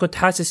انا بس كنت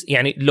حاسس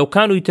يعني لو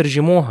كانوا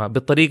يترجموها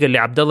بالطريقة اللي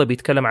عبد الله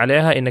بيتكلم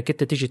عليها، انك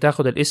انت تيجي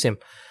تاخذ الاسم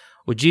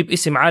وتجيب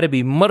اسم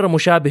عربي مرة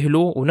مشابه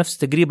له ونفس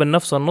تقريبا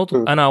نفس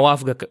النطق، انا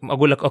اوافقك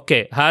اقول لك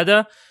اوكي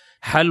هذا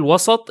حل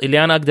وسط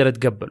اللي انا اقدر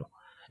اتقبله،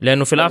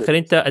 لأنه في الآخر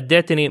أنت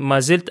أديتني ما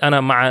زلت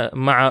أنا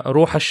مع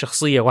روح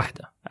الشخصية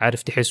واحدة،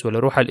 عارف تحس، ولا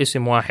روح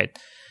الاسم واحد،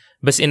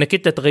 بس إنك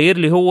أنت تغير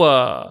لي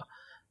هو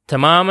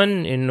تماما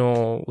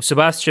انه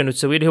سباستيان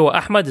وتسوي لي هو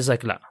احمد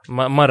ازاك لا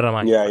مره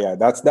ما yeah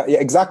that's that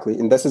yeah, exactly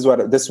and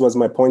this was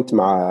my point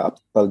مع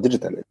ابطال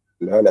ديجيتال.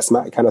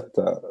 الاسماء كانت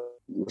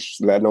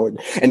مش لانه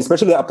and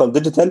especially ابطال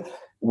ديجيتال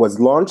was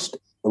launched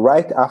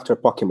right after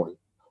Pokemon.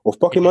 Of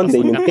Pokemon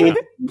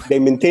they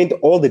maintained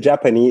all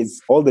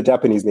the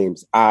Japanese names.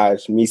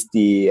 Ash,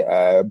 Misty,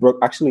 Brooke.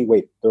 Actually,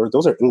 wait,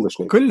 those are English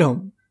names.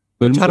 كلهم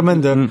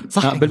شارمندر.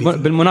 صح.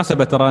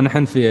 بالمناسبة ترى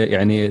نحن في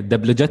يعني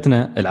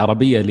دبلجتنا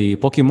العربية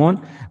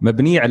لبوكيمون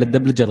مبنية على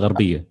الدبلجة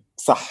الغربية.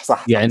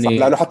 صح يعني صح.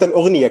 لأنه حتى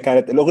الأغنية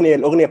كانت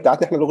الأغنية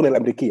بتاعتنا إحنا الأغنية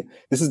الأمريكية.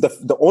 This is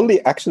the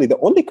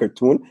only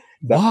cartoon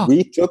that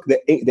we took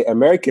the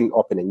American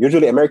opening.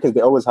 Usually Americans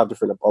they always have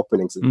different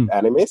openings in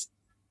animes.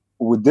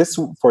 With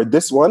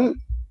this one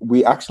we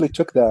actually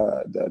took the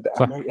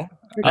American.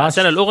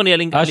 عشان الأغنية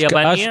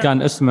اليابانية. آش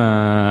كان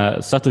اسمه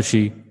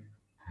ساتوشي.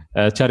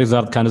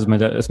 تشاريزارد كان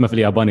اسمه في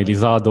الياباني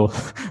ليزادو.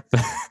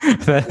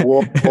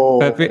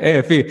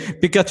 في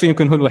بيكاتشو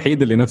يمكن هو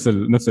الوحيد اللي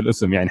نفس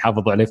الاسم يعني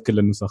حافظوا عليه في كل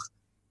النسخ.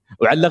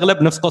 وعلى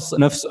الاغلب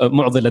نفس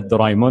معضله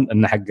دورايمون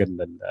انه حق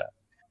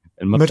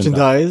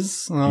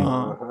المرشندايز.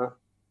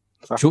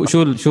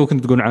 شو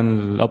كنت تقول عن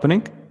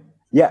الاوبننج؟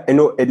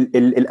 انه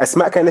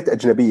الاسماء كانت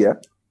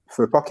اجنبيه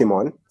في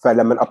بوكيمون.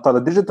 فلما ابطال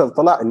الديجيتال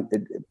طلع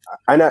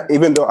انا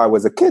even though I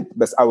was a kid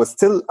بس I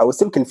was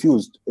still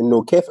confused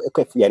انه كيف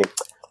يعني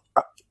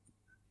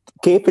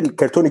كيف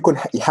الكرتون يكون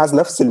has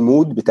نفس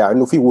المود بتاع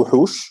انه في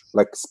وحوش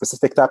like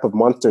specific type of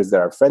monsters that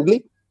are friendly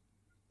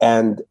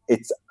and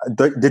it's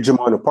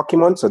Digimon و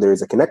Pokemon so there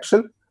is a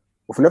connection.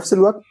 وفي نفس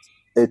الوقت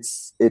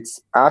it's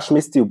Ash,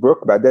 Misty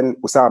وبروك بعدين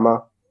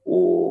أسامة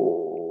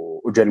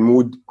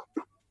وجلمود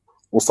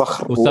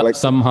وصخر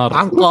وسمهر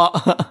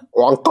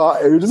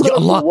وعنقاء. يا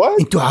الله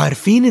انتوا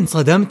عارفين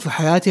انصدمت في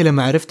حياتي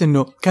لما عرفت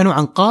انه كانوا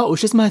عنقاء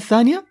وش اسمها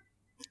الثانية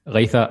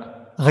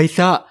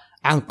غيثاء.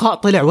 عنقاء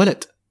طلع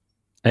ولد.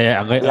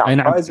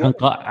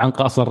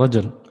 عنقاء صار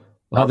رجل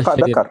وهذا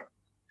الشيء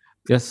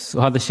يس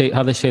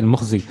وهذا الشيء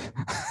المخزي.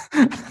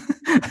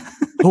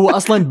 هو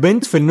اصلا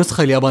بنت في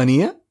النسخه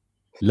اليابانيه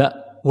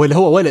لا ولا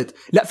هو ولد؟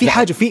 لا في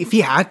حاجه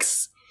في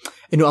عكس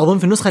انه اظن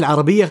في النسخه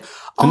العربيه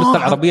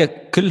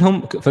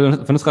كلهم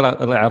في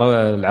النسخه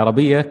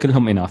العربيه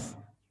كلهم اناث.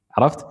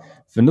 عرفت؟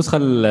 في النسخه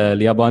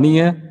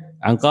اليابانيه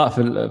عنقاء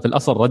في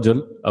الاصل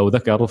رجل او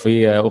ذكر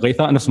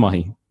وغيثاء نفس ما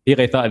هي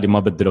غيثاء اللي ما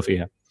بدلوا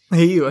فيها.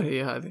 ايوه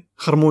هي هذه.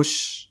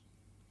 خرموش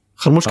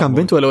كان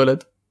بنت ولا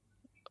ولد؟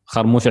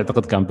 خرموش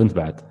اعتقد كان بنت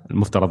بعد.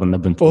 المفترض انه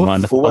بنت.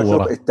 ما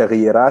هو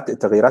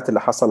التغييرات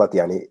اللي حصلت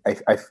يعني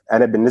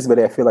انا بالنسبه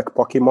لي I feel like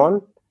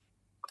بوكيمون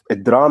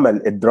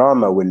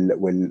الدراما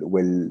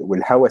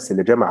والهوس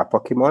اللي جمع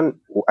بوكيمون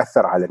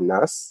واثر على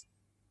الناس.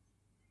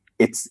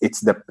 it's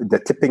the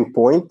tipping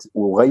point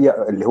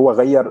وغير اللي هو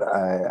غير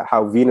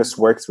how Venus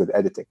works with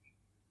editing.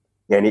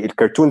 يعني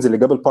الكرتونز اللي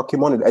قبل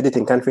بوكيمون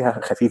الاديتنج كان فيها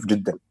خفيف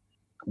جدا.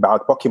 بعد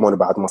بوكيمون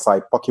وبعد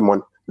مصايب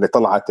بوكيمون اللي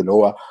طلعت اللي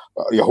هو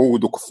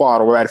يهود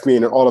وكفار وما عارف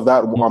مين and all of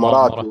that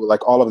ومؤامرات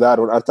like all of that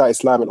والانتي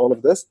اسلام and all of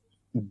this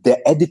the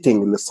editing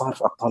اللي صار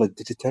في ابطال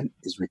الديجيتال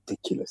is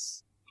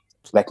ridiculous.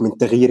 like من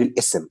تغيير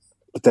الاسم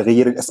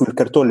لتغيير الاسم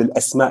الكرتون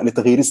للاسماء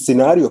لتغيير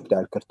السيناريو بتاع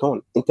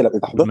الكرتون. انت لو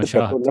حضرت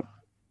الكرتون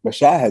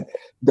مشاهد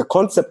the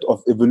concept of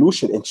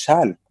evolution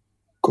انشال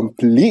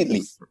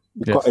completely.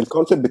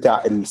 الكونسبت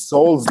بتاع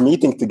السولز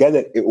meeting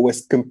together it was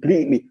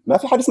completely ما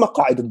في حاجه اسمها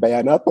قاعده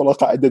بيانات ولا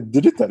قاعده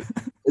ديجيتال.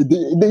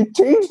 they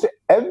changed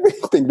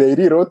everything. they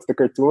rewrote the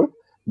cartoon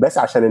بس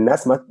عشان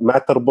الناس ما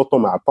تربطوا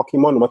مع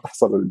بوكيمون وما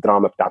تحصل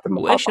الدراما بتاعت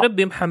المقاطعه. وايش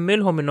ربي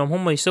محملهم انهم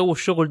هم يسووا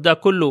الشغل ده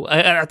كله؟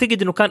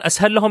 اعتقد انه كان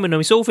اسهل لهم انهم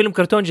يسووا فيلم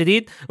كرتون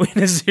جديد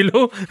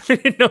وينزلوه من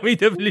انهم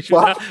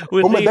يدبلجوا ده.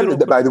 هم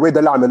ده by the way ده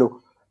اللي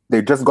عملوه.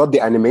 they just got the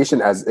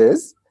animation as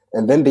is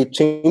and then they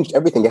changed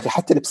everything. يا اخي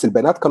حتى لبس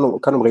البنات كانوا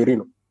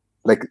مغيرينه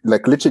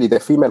like literally the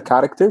female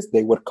characters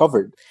they were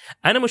covered.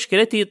 انا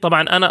مشكلتي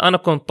طبعا انا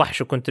كنت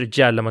طحش وكنت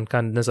رجال لما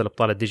كان نزل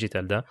ابطال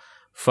الديجيتال ده.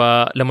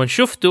 فلما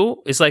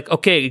شفته it's like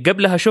اوكي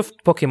قبلها شفت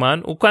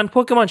بوكيمون وكان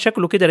بوكيمون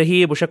شكله كده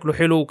رهيب وشكله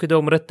حلو وكده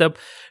ومرتب.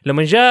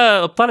 لما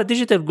جاء ابطال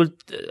الديجيتال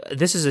قلت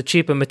this is a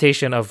cheap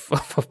imitation of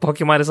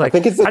Pokemon. It's like I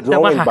think it's the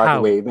drawing by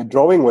the way. The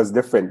drawing was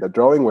different. The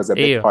drawing was a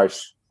bit harsh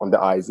on the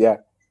eyes. Yeah,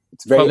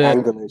 it's very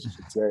angular.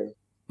 It's very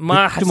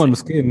ما حسيت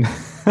مسكين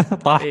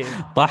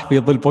طاح في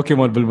ظل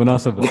بوكيمون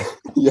بالمناسبة.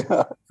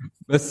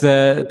 بس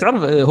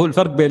تعرف هو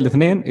الفرق بين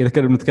الاثنين إذا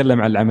كنا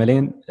بنتكلم عن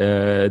العملين.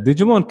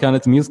 ديجيمون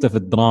كانت ميزته في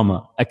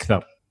الدراما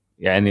أكثر.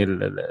 يعني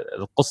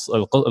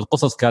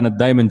القصص كانت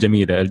دائما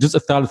جميلة. الجزء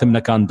الثالث منه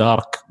كان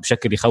دارك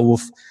بشكل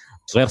يخوف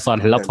غير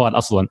صالح للأطفال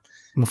أصلاً.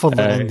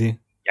 مفضل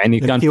عندي يعني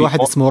كان في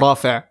واحد اسمه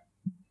رافع.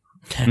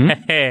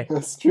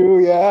 That's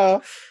true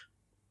yeah.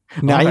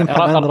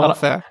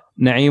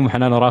 نعيم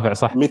وحنان ورافع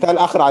صح. مثال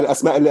آخر على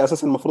الأسماء اللي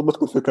أساساً المفروض ما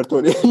تكون في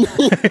الكرتون.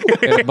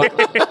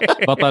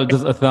 بطل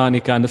الجزء الثاني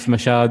كان اسمه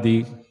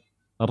شادي.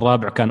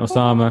 الرابع كان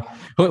أسامة.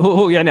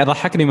 هو يعني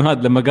ضحكني من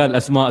هذا لما قال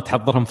أسماء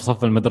تحضرهم في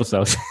صف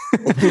المدرسة.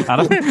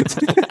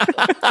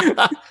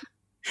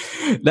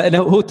 لا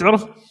هو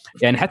تعرف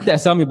يعني حتى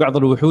أسامي بعض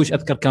الوحوش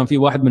أذكر كان في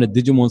واحد من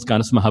الديجيمونز كان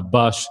اسمه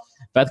هباش.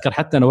 فاذكر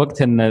حتى انا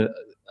وقتها ان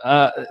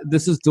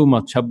this is too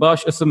much.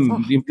 هباش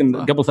اسم يمكن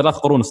قبل 3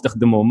 قرون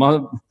استخدموه،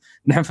 ما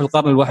نحن في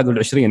القرن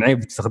ال21 عيب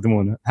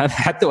تستخدمونه. هذا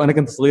حتى وانا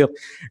كنت صغير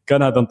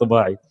كان هذا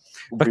انطباعي.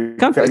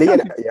 فكان فعليا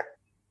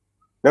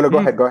لا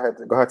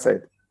go ahead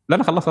سعيد.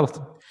 لا خلص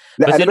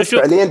لا انا بس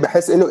فعليا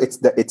بحس انه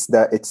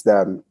it's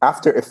the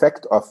after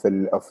effect of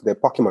the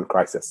Pokemon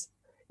crisis.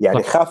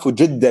 يعني خافوا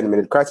جدا من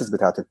الكرايسيس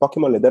بتاعت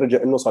البوكيمون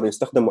لدرجه انه صاروا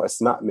يستخدموا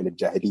اسماء من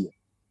الجاهليه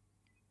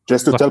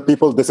just to tell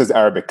people this is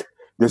Arabic,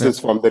 this is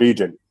from the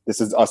region, this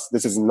is us,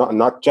 this is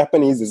not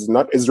Japanese, this is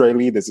not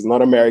Israeli, this is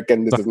not American,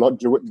 this is not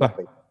Jewish,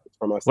 nothing.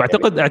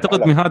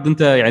 واعتقد مهاد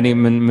انت يعني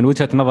من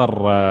وجهة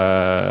نظر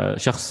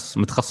شخص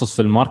متخصص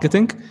في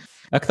الماركتينج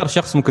اكثر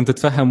شخص ممكن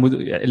تتفهم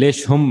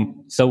ليش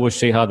هم سووا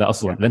الشيء هذا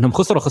اصلا، لانهم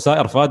خسروا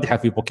خسائر فادحه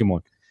في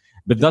بوكيمون،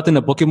 بالذات ان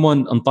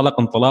بوكيمون انطلق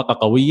انطلاقه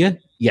قويه،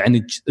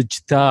 يعني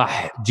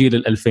اجتاح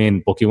جيل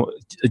ال2000 بوكيمون،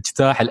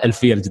 اجتاح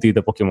الالفيه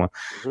الجديده بوكيمون.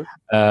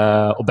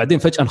 وبعدين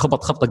فجاه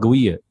انخبط خبطه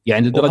قويه،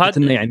 يعني لدرجه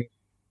انه يعني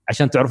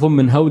عشان تعرفون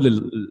من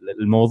هول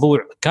الموضوع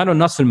كانوا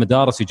الناس في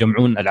المدارس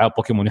يجمعون العاب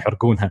بوكيمون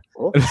يحرقونها.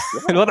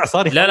 الوضع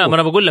صار لا ما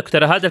انا بقول لك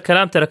ترى هذا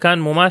الكلام ترى كان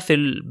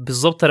مماثل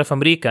بالضبط ترى في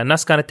امريكا.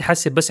 الناس كانت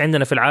تحسب بس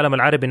عندنا في العالم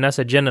العربي الناس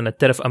اتجننت،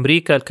 ترى في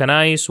امريكا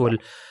الكنايس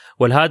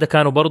والهذا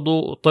كانوا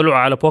برضو طلعوا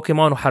على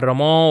بوكيمون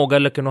وحرموه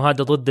وقال لك انه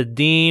هذا ضد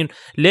الدين.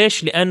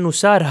 ليش؟ لانه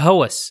صار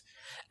هوس.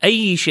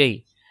 اي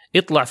شيء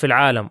يطلع في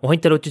العالم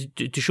وانت لو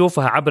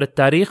تشوفها عبر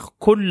التاريخ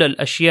كل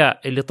الاشياء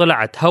اللي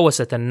طلعت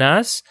هوست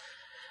الناس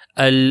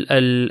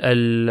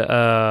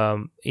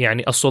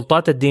يعني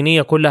السلطات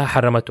الدينية كلها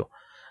حرمته.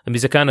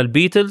 إذا كان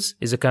البيتلز،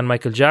 إذا كان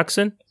مايكل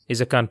جاكسون،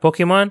 إذا كان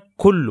بوكيمون،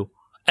 كله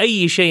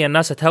أي شيء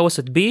الناس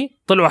تهوست به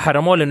طلعوا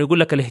حرموه، لأنه يقول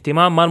لك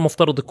الاهتمام ما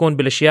المفترض يكون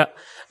بالأشياء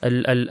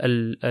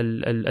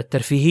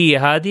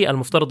الترفيهية هذه،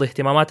 المفترض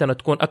اهتماماتنا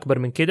تكون أكبر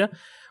من كده.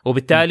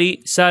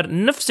 وبالتالي صار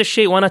نفس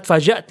الشيء. وأنا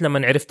تفاجأت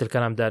لما عرفت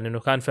الكلام ده، لأنه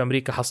كان في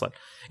أمريكا حصل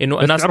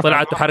إنه الناس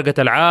طلعت وحرقت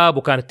ألعاب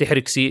وكانت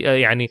تحرق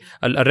يعني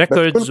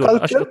الريكوردز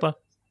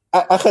والأشرطة.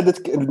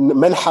 اخذت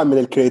منحى من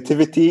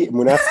الكرياتيفيتي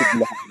مناسب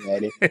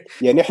لها.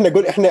 يعني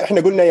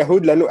احنا قلنا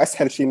يهود لانه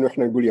اسهل شيء انه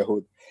احنا نقول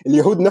يهود.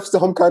 اليهود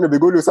نفسهم كانوا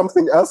بيقولوا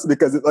something else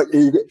because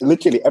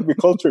literally every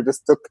culture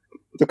just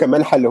took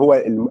منحى اللي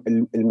هو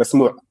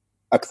المسموع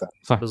اكثر.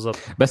 صح بالضبط.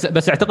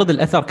 بس اعتقد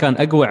الاثر كان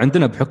اقوى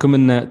عندنا بحكم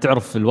ان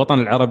تعرف في الوطن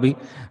العربي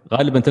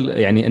غالبا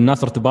يعني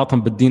الناس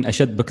ارتباطهم بالدين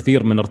اشد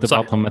بكثير من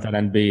ارتباطهم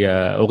مثلا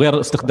وغير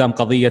استخدام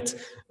قضيه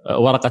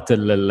ورقه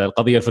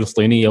القضيه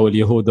الفلسطينيه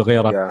واليهود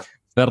وغيرها.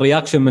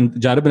 فالرياكشن من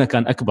جانبنا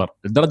كان اكبر،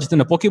 لدرجه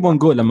ان بوكيمون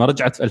جو لما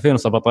رجعت في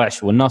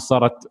 2017 والناس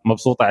صارت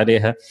مبسوطه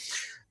عليها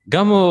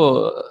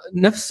قاموا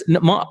نفس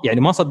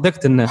ما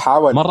صدقت انه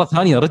مره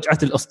ثانيه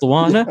رجعت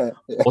الاسطوانه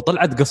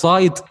وطلعت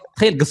قصايد.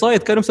 تخيل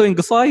قصايد كانوا مسوين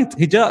قصايد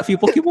هجاء في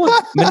بوكيمون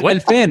من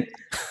 2000.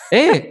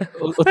 ايه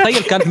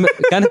وتخيل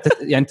كانت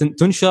يعني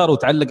تنشر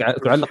وتعلق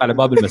على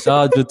باب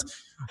المساجد،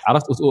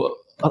 عرفت؟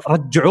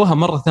 رجعوها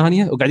مره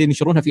ثانيه وقاعدين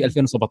ينشرونها في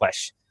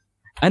 2017.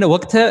 أنا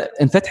وقتها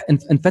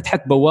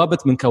انفتحت بوابة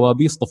من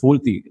كوابيس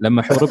طفولتي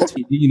لما حربت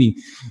في ديني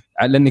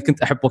لأني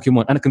كنت أحب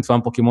بوكيمون. أنا كنت فان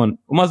بوكيمون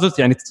وما زلت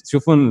يعني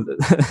تشوفون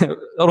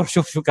أروح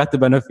شوف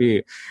كاتب أنا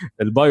في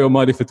البايو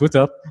مالي في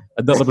تويتر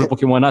أدرب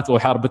البوكيمونات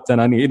وحارب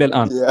التنانين إلى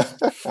الآن.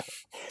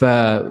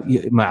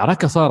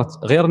 فمعركة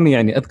صارت غيرني.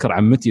 يعني أذكر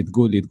عمتي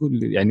تقول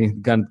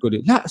يعني كانت تقول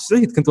لي لا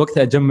سعيد، كنت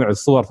وقتها أجمع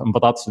الصور في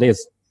بطاطس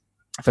ليز،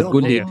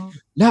 فتقول لي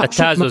لا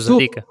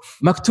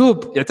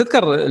مكتوب يعني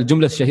تذكر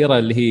الجملة الشهيرة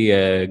اللي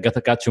هي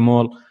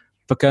جاتاكاتشمول،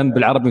 فكان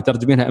بالعربي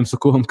مترجمينها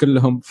امسكوهم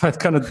كلهم.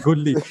 فكانت تقول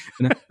لي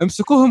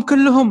امسكوهم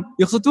كلهم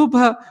يقصدوا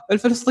بها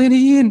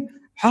الفلسطينيين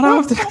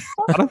حرام.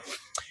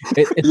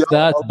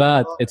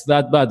 it's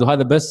that bad.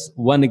 وهذا بس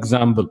one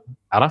example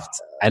عرفت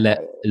على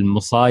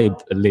المصايب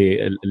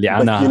اللي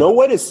عاناها. But you know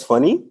what is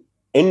funny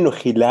إنه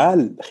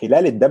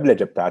خلال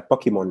الدبلجة بتاعت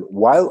بوكيمون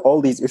while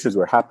all these issues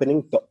were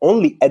happening the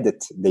only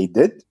edit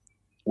they did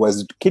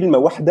was كلمة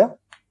واحدة،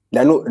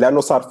 لأنه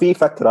صار في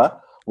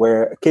فترة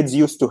where kids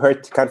used to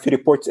hurt. كان في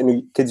reports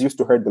إنه kids used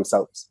to hurt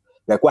themselves.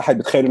 like واحد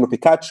بتخيل إنه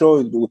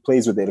بيكاتشو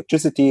plays with the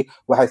electricity،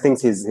 واحد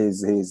thinks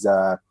he's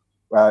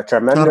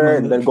Charmander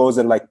and then goes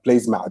and like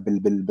plays مع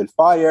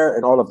بالfire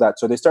and all of that.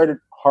 So they started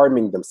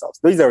harming themselves.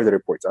 These are the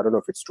reports. I don't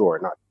know if it's true or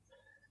not.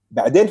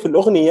 بعدين في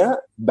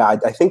الأغنية بعد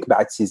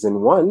بعد season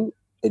 1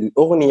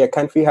 الأغنية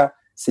كان فيها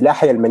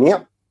سلاحي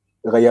المنيع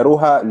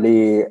غيروها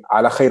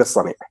على خير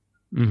الصنيع.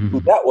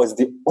 That was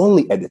the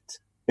only edit.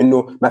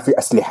 إنه ما في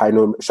أسلحة،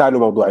 إنه شالوا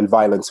موضوع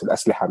الفايلنس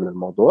والأسلحة من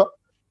الموضوع.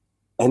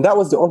 And that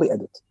was the only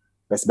edit.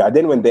 بس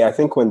بعدين when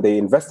they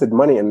invested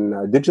money in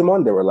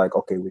Digimon they were like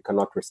okay we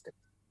cannot risk it.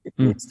 It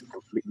needs to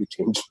completely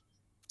change.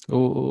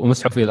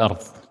 ومسحوا في الأرض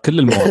كل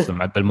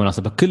المواسم.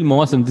 بالمناسبة كل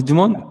مواسم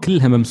ديجيمون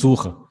كلها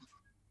ممسوخة.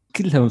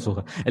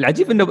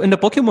 العجيب إنه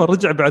بوكيمون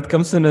رجع بعد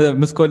كم سنة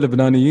مسكوا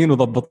اللبنانيين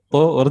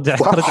وضبطوه ورجع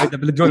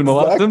يدبلجون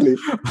المواسم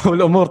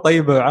والأمور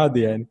طيبة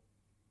وعادي يعني.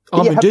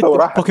 من جد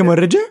بوكيمون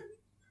رجع؟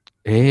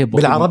 إيه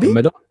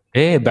بالعربي؟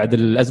 إيه بعد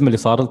الأزمة اللي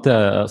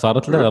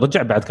صارت له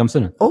رجع بعد كم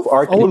سنة.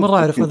 أول مرة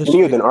أعرف هذا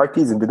الشيء.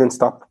 Arties and didn't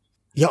stop.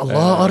 يا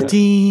الله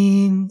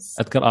ارتينز.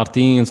 اذكر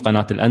ارتينز،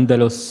 قناه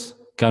الاندلس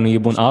كانوا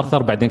يجيبون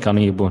ارثر، بعدين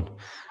كانوا يجيبون،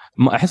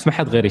 ما احس ما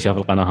حد غيري شاف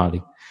القناه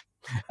هذه.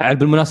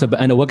 بالمناسبه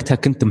انا وقتها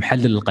كنت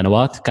محلل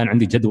القنوات، كان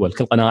عندي جدول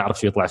كل قناه اعرف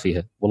شو يطلع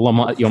فيها، والله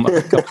ما يوم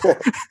افكر.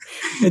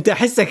 انت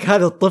احسك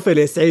هذا الطفل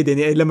يا سعيد،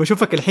 يعني لما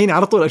اشوفك الحين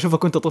على طول اشوفك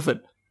كنت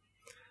طفل،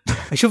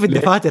 اشوف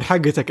الدفاتر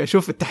حقتك،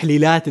 اشوف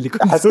التحليلات اللي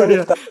كنت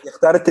تسويها.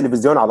 يختار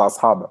التلفزيون على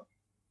اصحابه،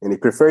 يعني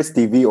prefers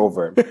TV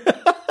over.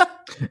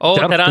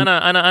 ترى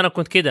انا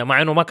كنت كده،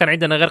 مع انه ما كان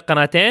عندنا غير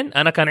قناتين،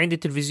 انا كان عندي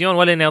تلفزيون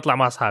ولا اني اطلع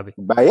مع اصحابي.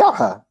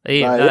 بايعها.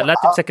 لا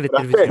تمسك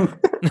التلفزيون.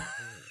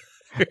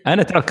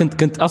 انا تعرف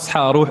كنت اصحى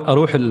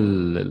اروح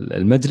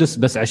المجلس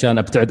بس عشان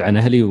ابتعد عن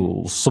اهلي،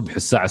 والصبح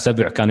الساعه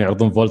 7 كانوا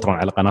يعرضون فولترون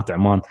على قناه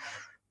عمان،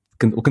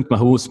 وكنت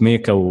مهووس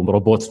ميكا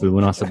وروبوتس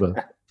بالمناسبه.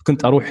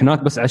 كنت اروح هناك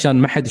بس عشان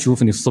ما حد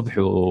يشوفني الصبح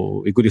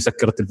ويقول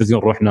يسكر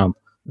التلفزيون روح نام.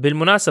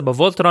 بالمناسبه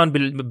فولترون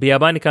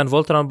بياباني كان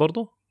فولترون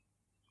برضو.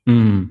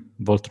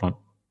 فولترون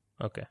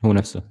اوكي هو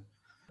نفسه.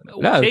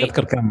 لا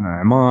اذكر كان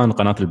عمان،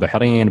 قناه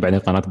البحرين، بعدين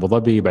قناه ابو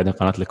ظبي، بعدين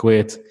قناه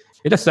الكويت،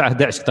 الى الساعه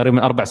 11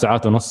 تقريبا 4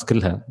 ساعات ونص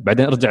كلها،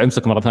 بعدين ارجع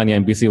يمسك مره ثانيه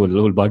MBC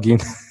والباقيين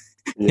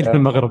الى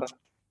المغرب.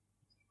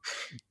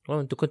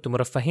 انتم كنتوا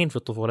مرفهين في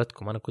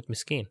طفولتكم، انا كنت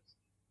مسكين.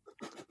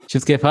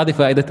 شفت كيف؟ هذه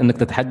فائده انك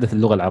تتحدث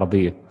اللغه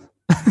العربيه.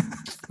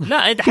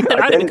 لا انت حتى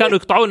العربي كانوا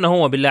يقطعونا،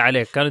 هو بالله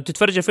عليك كانوا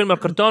تتفرج الفيلم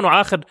الكرتون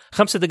وآخر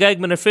 5 دقائق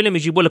من الفيلم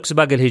يجيبوا لك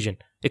سباق الهجن،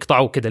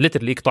 يقطعوه كده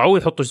ليترلي، يقطعوه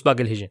ويحطوا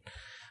سباق الهجن،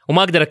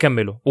 وما اقدر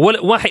اكمله.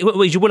 واحد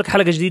يجيبوا لك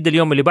حلقه جديده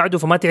اليوم اللي بعده،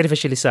 فما تعرف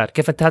ايش اللي صار،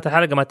 كيف انتهت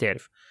الحلقه ما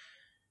تعرف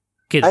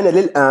كده. انا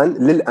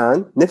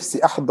للان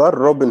نفسي احضر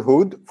روبن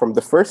هود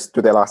from the first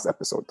to the last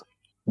episode.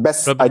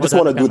 بس I just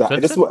want to do that.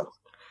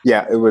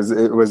 Yeah, it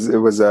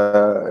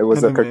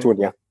was a cartoon,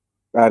 yeah,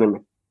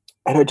 anime.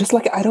 أنا just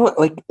like I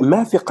don't like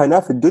ما في قناة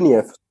في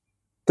الدنيا في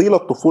طيلة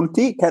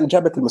طفولتي كان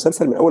جابت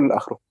المسلسل من أول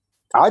لآخره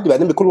عادي.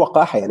 بعدين بكل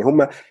وقاحة، يعني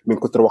هم من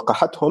كتر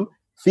وقاحتهم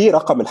في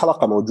رقم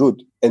الحلقة موجود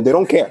and they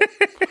don't care.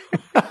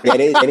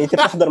 يعني أنت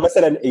بتحضر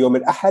مثلا يوم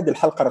الأحد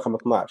الحلقة رقم 12،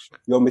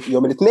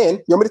 يوم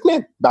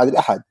الاثنين بعد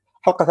الأحد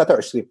حلقة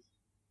 23.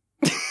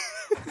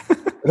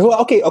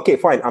 هو okay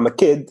fine, I'm a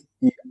kid,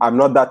 I'm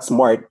not that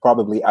smart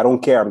probably, I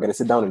don't care, I'm gonna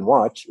sit down and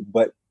watch,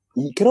 but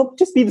you cannot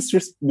just be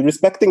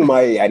respecting my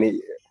يعني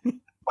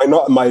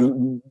my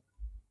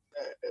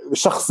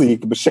شخصي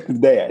بالشكل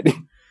ده يعني.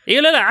 ايه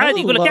لا عادي،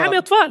 يقول لك يا عمي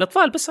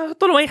اطفال بس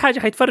حطوا لهم اي حاجه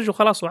حيتفرجوا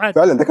خلاص وعادي.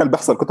 فعلا ده كان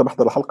بيحصل، كنت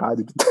بحضر الحلقه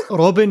عادي.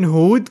 روبن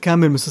هود كان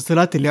من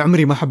المسلسلات اللي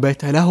عمري ما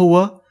حبيتها، لا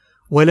هو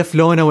ولا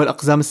فلونا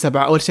والأقزام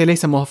السبعة. اول شيء ليه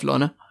سموها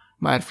فلونا؟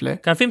 ما اعرف ليه.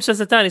 كان في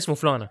مسلسل ثاني اسمه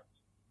فلونا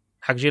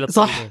حق جيل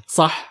الطفولين.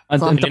 صح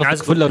انت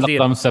قصدك فله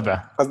والأقزام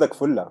السبعة؟ قصدك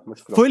فله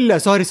مش فلونا.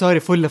 سوري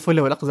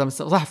فله والأقزام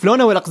السبعة. صح،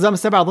 فلونا والأقزام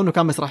السبعة اظنه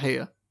كان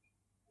مسرحيه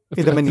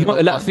اذا مني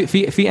لا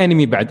في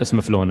انمي بعد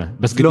اسمه فلونا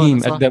بس قديم،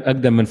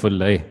 اقدم من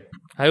فله. ايه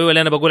هو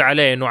اللي انا بقول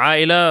عليه، انه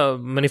عائله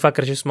ماني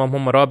فاكر ايش اسمهم،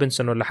 هم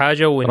روبنسون ولا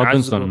حاجه،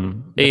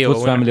 روبنسون. ايوه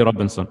فاميلي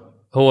روبنسون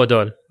هو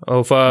دول.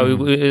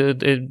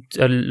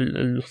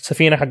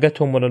 السفينه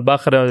حقتهم ولا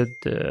الباخره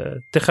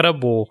تخرب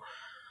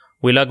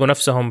ويلاقوا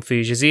نفسهم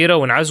في جزيره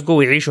وينعزقوا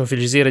ويعيشوا في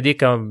الجزيره دي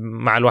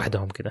مع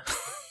لوحدهم كده.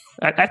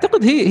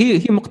 اعتقد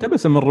هي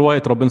مقتبسه من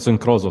روايه روبنسون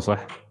كروزو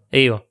صح؟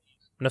 ايوه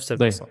نفس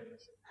القصه.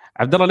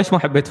 عبد الله ليش ما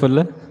حبيت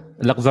فله؟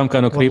 الاقزام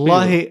كانوا كريبي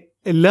والله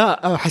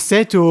لا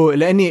حسيته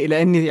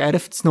لاني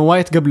عرفت سنو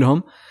وايت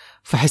قبلهم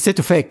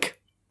فحسيته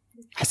فيك.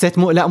 حسيت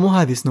مو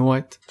هذه سنو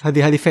وايت،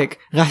 هذه فيك.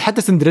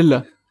 حتى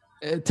سندريلا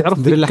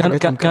تعرف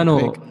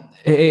كانوا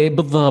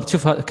بالضبط.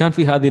 شوف كان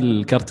في هذه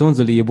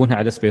الكرتونز اللي يجيبونها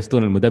على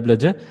سبيستون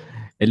المدبلجه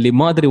اللي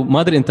ما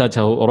ادري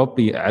انتاجها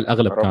اوروبي على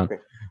الاغلب كان،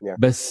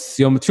 بس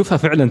يوم تشوفها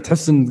فعلا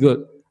تحس ان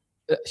تقول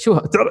شو،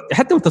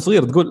 حتى وانت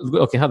صغير تقول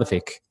اوكي هذا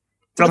فيك.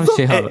 تعرف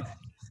الشيء هذا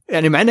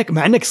يعني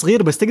مع انك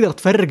صغير بس تقدر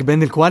تفرق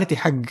بين الكواليتي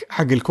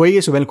حق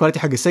الكويس وبين الكواليتي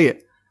حق السيء.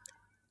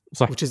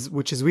 صح.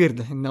 which is weird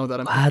now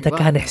that هذا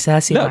كان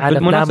احساسي مع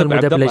الافلام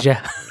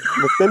المدبلجه.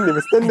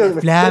 مستني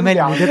الافلام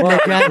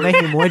المدبلجه ما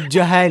هي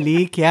موجهه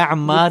ليك يا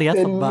عمار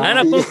يا صباح.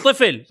 انا كنت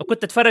طفل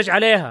وكنت اتفرج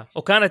عليها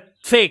وكانت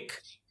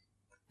فيك،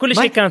 كل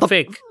شيء كان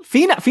فيك.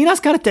 في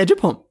ناس كانت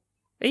تعجبهم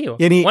ايوه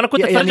يعني وانا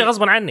كنت اتفرج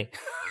غصبا عني.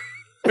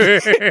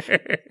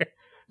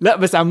 لا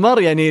بس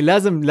عمار يعني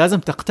لازم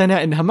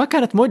تقتنع انها ما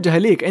كانت موجهه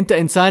ليك، انت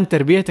انسان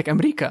تربيتك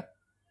امريكا.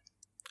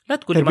 لا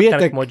تقول لي ما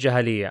كانت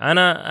موجهه لي.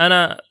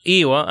 انا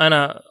ايوه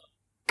انا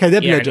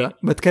كدبلجه يعني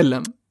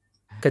بتكلم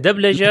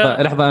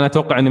كدبلجه. لحظه انا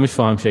اتوقع اني مش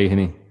فاهم شيء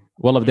هنا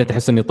والله. بديت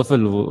احس اني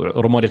طفل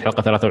ورمولي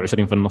الحلقه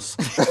 23 في النص.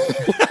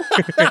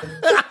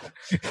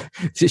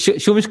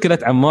 شو مشكله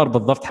عمار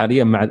بالضبط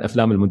حاليا مع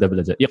الافلام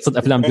المدبلجه؟ يقصد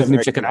افلام ديزني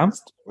بشكل عام؟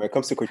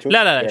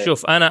 لا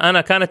شوف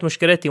انا كانت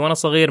مشكلتي وانا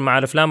صغير مع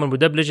الافلام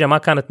المدبلجه ما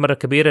كانت مره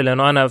كبيره،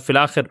 لانه انا في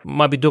الاخر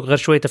ما بيدوك غير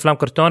شويه افلام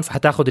كرتون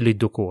فحتاخذ اللي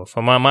يدوك هو،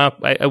 فما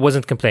I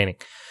wasn't complaining.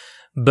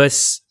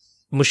 بس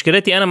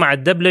مشكلتي انا مع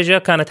الدبلجه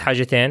كانت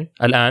حاجتين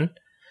الان،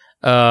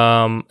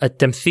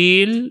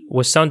 التمثيل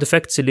والساوند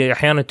افكتس اللي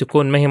احيانا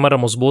تكون ما هي مره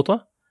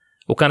مزبوطه،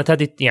 وكانت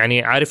هذه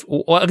يعني عارف،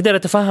 واقدر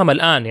اتفهم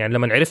الان يعني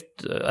لما عرفت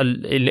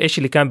ايش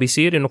اللي كان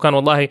بيصير، انه كان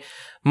والله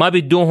ما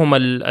بيدوهم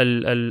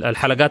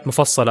الحلقات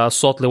مفصله،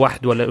 الصوت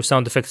لوحده ولا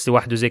الساوند افكتس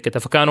لوحده زي كده،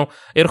 فكانوا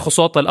يرخوا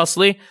صوت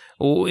الاصلي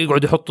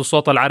ويقعدوا يحطوا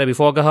الصوت العربي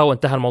فوقها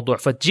وانتهى الموضوع،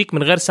 فتجيك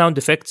من غير ساوند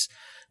افكتس،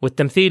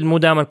 والتمثيل مو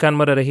دائما كان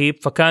مره رهيب،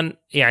 فكان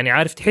يعني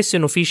عارف تحس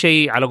انه في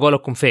شيء على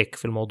قولكم فيك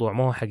في الموضوع،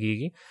 ما هو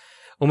حقيقي.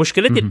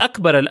 ومشكلتي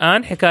الاكبر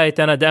الان حكايه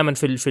انا دائما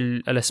في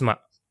الاسماء،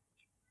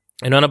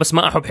 انه انا بس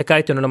ما احب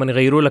حكايه انه لما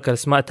يغيروا لك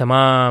الاسماء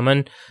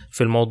تماما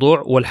في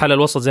الموضوع. والحل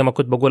الوسط زي ما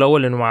كنت بقول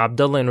اول انه مع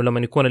عبد الله، انه لما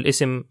يكون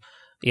الاسم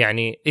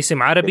يعني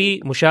اسم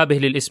عربي مشابه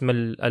للاسم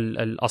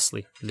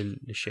الاصلي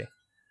للشيء.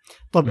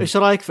 طب ايش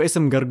رايك في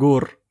اسم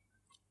قرقور؟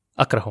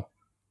 اكرهه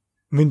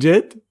من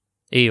جد.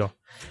 ايوه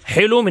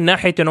حلو من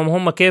ناحيه انهم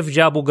هم كيف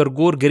جابوا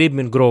قرقور قريب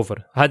من جروفر،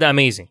 هذا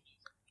اميزنج.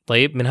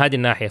 طيب من هذه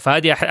الناحيه،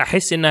 فهذه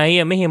احس انها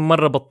هي ما هي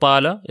مره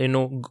بطاله،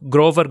 لانه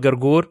جروفر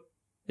قرقور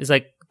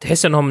زي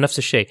تحس انهم نفس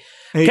الشيء.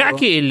 أيوة.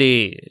 كعكي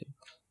اللي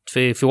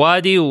في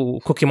وادي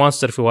وكوكي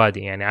مونستر في وادي،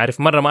 يعني عارف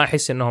مره ما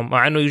احس انهم،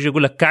 مع انه يجي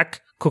يقول لك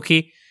كعك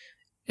كوكي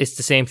it's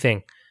the same thing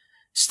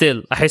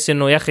still، احس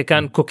انه يا اخي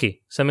كان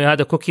كوكي سمي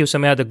هذا كوكي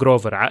وسمي هذا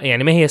جروفر،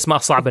 يعني ما هي اسماء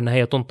صعبه انها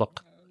هي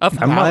تنطق.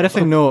 افهم.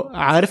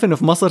 عارف انه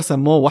في مصر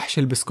سموه وحش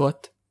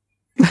البسكوت.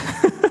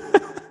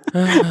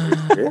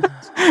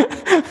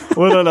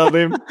 والله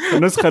العظيم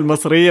النسخة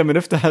المصرية من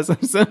افتح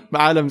سمسم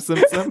بعالم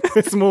سمسم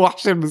اسمه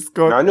وحش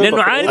البسكوت،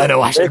 لأنه عارف أنا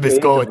وحش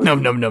البسكوت نم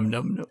نم نم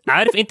نم.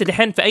 عارف أنت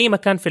دحين في أي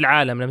مكان في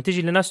العالم لما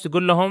تيجي للناس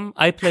تقول لهم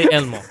I play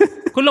إلمو،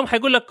 كلهم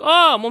حيقول لك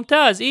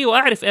ممتاز إيوه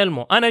أعرف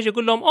إلمو. أنا أجي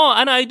أقول لهم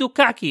أنا I do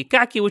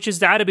كعكي which is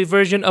the Arabic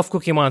version of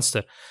Cookie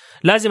Monster.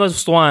 لازم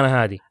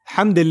الأسطوانة هذه.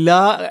 الحمد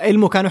لله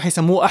إلمو كانوا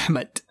حيسموه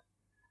أحمد.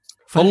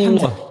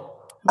 الله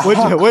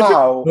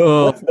وجه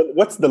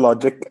what's the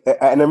logic؟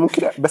 أنا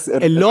ممكن بس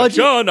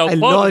عشان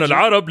أطفالنا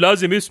العرب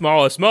لازم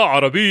يسمعوا أسماء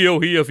عربية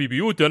وهي في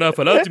بيوتنا،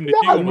 فلازم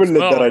نديهم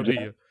أسماء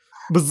عربية.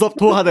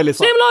 بالضبط، هو هذا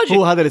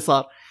اللي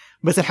صار.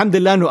 بس الحمد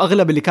لله إنه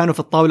أغلب اللي كانوا في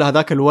الطاولة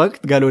هذاك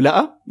الوقت قالوا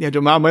لا يا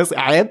جماعة ما يصير،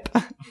 عيب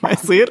ما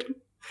يصير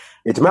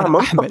يا جماعة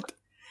أحمد،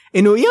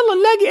 إنه يلا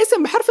نلاقي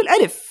اسم بحرف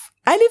الألف،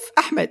 ألف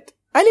أحمد،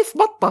 ألف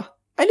بطة،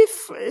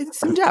 ألف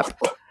سنجاب.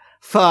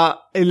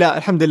 فلا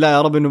الحمد لله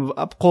يا رب انه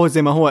ابقوا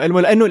زي ما هو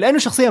لانه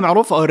شخصيه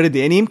معروفه اوريدي.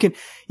 يعني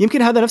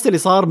يمكن هذا نفس اللي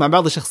صار مع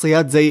بعض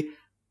الشخصيات زي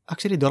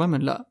اكشلي دورايمون،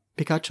 لا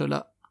بيكاتشو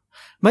لا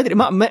ما ادري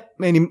ما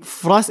يعني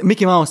فراس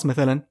ميكي ماوس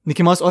مثلا،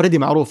 ميكي ماوس اوريدي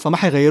معروف، فما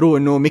حيغيروه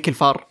انه ميكي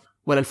الفار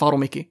ولا الفار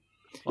وميكي.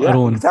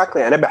 exactly.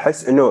 انا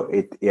بحس انه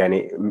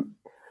يعني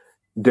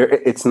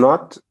it's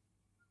not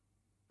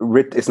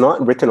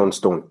written on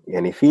stone.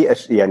 يعني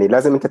يعني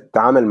لازم انت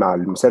تتعامل مع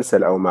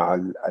المسلسل او مع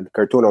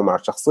الكرتون او مع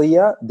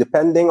الشخصيه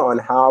depending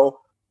on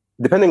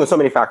so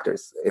many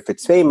factors. If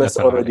it's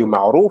famous already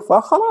معروفه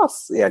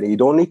خلاص يعني you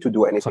don't need to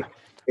do anything.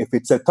 If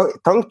it's a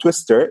tongue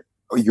twister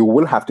you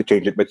will have to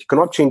change it, but you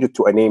cannot change it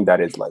to a name that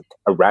is like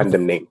a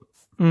random name.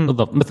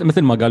 بالضبط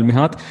مثل ما قال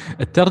مهات.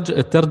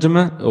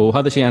 الترجمه،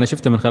 وهذا شيء انا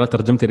شفته من خلال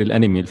ترجمتي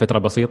للانمي لفتره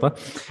بسيطه،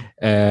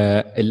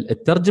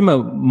 الترجمه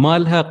ما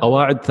لها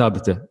قواعد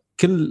ثابته،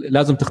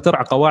 لازم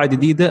تخترع قواعد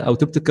جديدة أو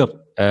تبتكر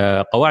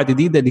قواعد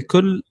جديدة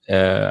لكل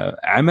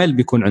عمل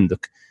بيكون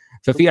عندك.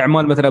 ففي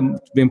أعمال مثلا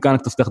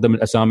بإمكانك تستخدم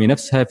الأسامي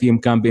نفسها،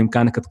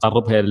 بإمكانك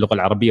تقربها اللغة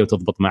العربية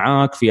وتضبط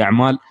معاك. في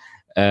أعمال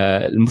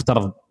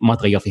المفترض ما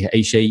تغير فيها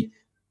أي شيء،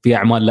 في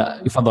أعمال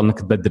لا يفضل أنك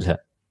تبدلها،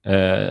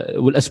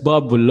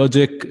 والأسباب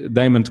واللوجيك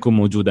دائما تكون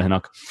موجودة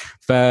هناك.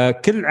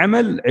 فكل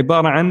عمل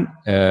عبارة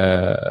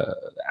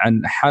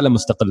عن حالة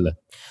مستقلة.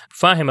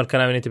 فاهم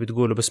الكلام اللي انت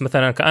بتقوله، بس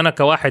مثلا انا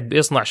كواحد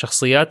بيصنع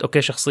شخصيات،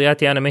 اوكي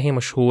شخصياتي انا ما هي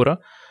مشهوره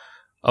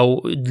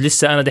او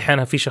لسه انا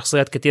دحين في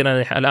شخصيات كثيره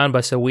انا الان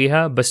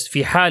بسويها، بس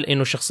في حال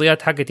انه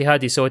الشخصيات حقتي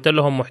هذه سويت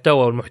لهم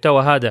محتوى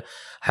والمحتوى هذا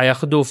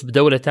حياخذوه في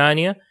دوله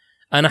تانية،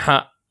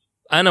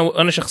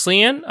 انا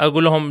شخصيا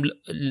اقول لهم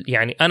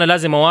يعني انا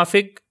لازم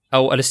اوافق،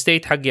 او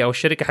الستيت حقي او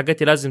الشركه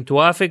حقتي لازم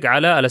توافق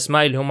على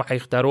الاسماء اللي هم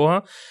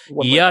حيختاروها.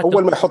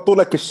 اول ما يحطوا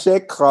لك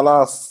الشيك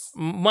خلاص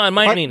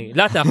ما يعنيني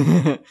لا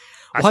تاخذ.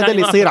 وهذا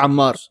اللي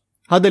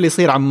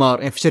يصير عمار،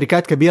 يعني في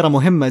شركات كبيرة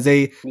مهمة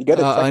زي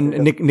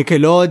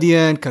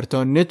نيكلوديان،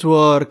 كارتون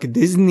نتورك،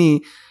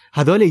 ديزني،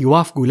 هذول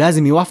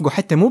لازم يوافقوا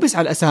حتى مو بس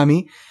على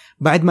الأسامي،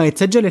 بعد ما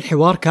يتسجل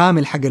الحوار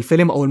كامل حق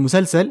الفيلم أو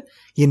المسلسل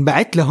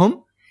ينبعت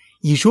لهم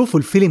يشوفوا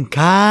الفيلم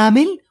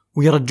كامل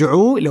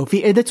ويرجعوه لو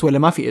في إيديتس ولا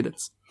ما في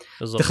إيديتس.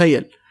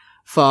 تخيل.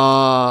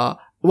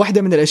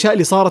 واحدة من الأشياء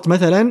اللي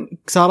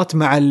صارت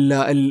مع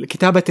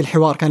كتابة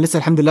الحوار، كان لسه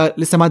الحمد لله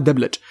لسه ما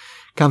تدبلج،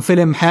 كان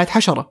فيلم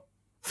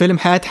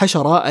حياة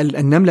حشرة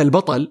النملة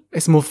البطل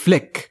اسمه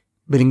فليك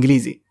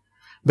بالإنجليزي،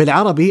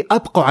 بالعربي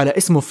أبقوا على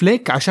اسمه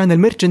فليك عشان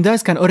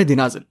الميرشندايز كان أوريدي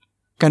نازل،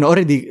 كانوا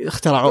أوريدي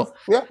اخترعوه،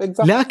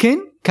 لكن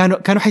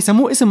كانوا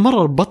حيسموه اسم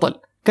مرة البطل،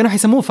 كانوا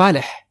حيسموه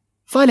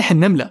فالح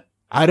النملة،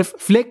 عارف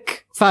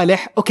فليك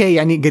فالح أوكي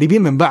يعني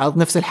قريبين من بعض،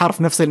 نفس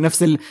الحرف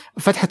نفس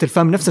فتحة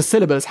الفم نفس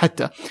السيلابلز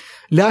حتى،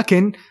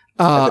 لكن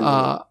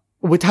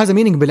it has a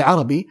meaning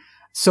بالعربي.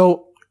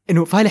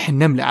 انه فالح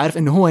النمله، عارف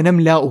انه هو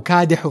نمله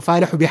وكادح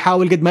وفالح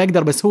وبيحاول قد ما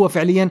يقدر، بس هو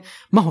فعليا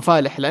ما هو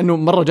فالح لانه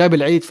مره جايب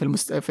العيد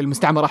في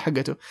المستعمره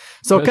حقته.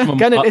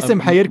 كان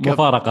الاسم حيركب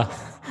مفارقه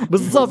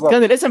بالضبط،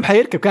 كان الاسم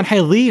حيركب، كان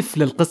حيضيف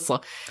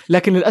للقصه،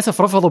 لكن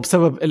للاسف رفضوا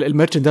بسبب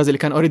الميرشندايز اللي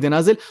كان اوريدي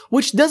نازل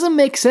which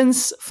doesn't make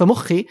sense في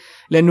مخي،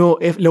 لانه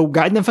لو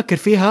قاعدنا نفكر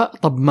فيها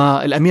طب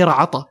ما الاميره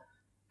عطا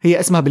هي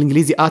اسمها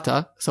بالانجليزي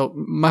آتا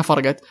ما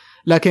فرقت،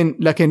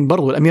 لكن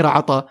برضو الاميره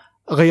عطا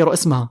غيروا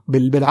اسمها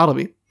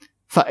بالعربي،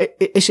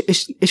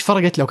 فايش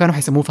فرقت لو كانوا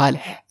حيسموه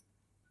فالح؟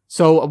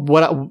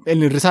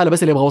 الرساله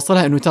بس اللي ابغى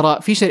اوصلها انه ترى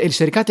في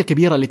الشركات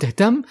الكبيره اللي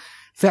تهتم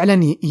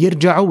فعلا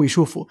يرجعوا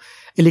ويشوفوا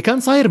اللي كان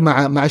صاير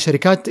مع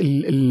شركات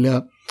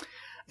اللي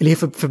هي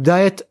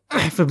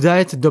في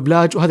بدايه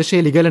الدوبلاج. وهذا الشيء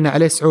اللي قال لنا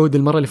عليه سعود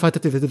المره اللي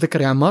فاتت اذا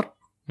تتذكر يا عمار.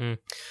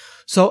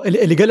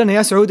 اللي قال لنا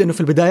يا سعود انه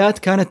في البدايات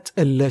كانت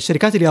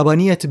الشركات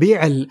اليابانيه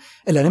تبيع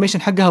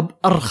الانيميشن حقها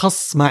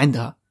بارخص ما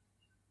عندها،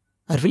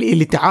 عارف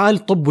اللي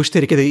تعال طب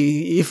واشتري كذا،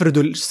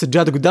 يفردوا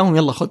السجاده قدامهم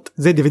يلا خد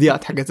زي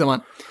الديفيديات حقت زمان،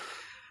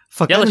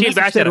 يلا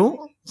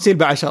شيل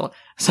ب10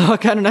 سواء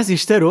كانوا الناس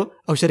يشتروا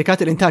او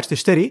شركات الانتاج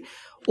تشتري،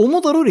 ومو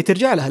ضروري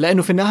ترجع لها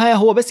لانه في النهايه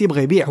هو بس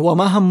يبغى يبيع، هو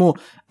ما همه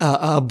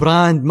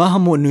براند، ما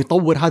همه انه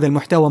يطور هذا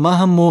المحتوى،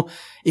 ما همه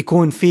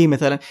يكون فيه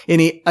مثلا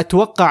يعني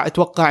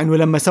اتوقع انه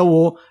لما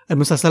سووا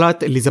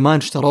المسلسلات اللي زمان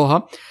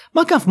اشتروها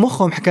ما كان في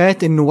مخهم حكايه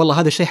انه والله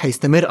هذا الشيء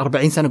حيستمر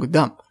 40 سنه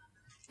قدام،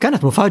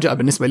 كانت مفاجاه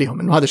بالنسبه لهم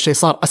انه هذا الشيء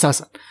صار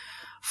اساسا،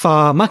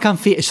 فما كان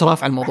في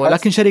اشراف على الموضوع.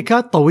 لكن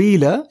شركات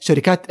طويله،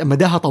 شركات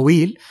مداها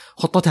طويل،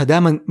 خطتها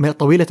دائما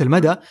طويله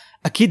المدى،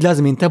 اكيد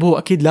لازم ينتبهوا،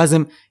 اكيد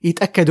لازم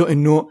يتاكدوا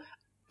انه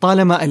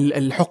طالما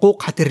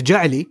الحقوق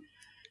حترجع لي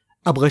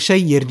ابغى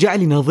شيء يرجع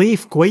لي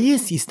نظيف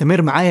كويس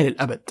يستمر معايا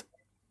للابد.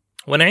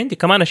 وانا عندي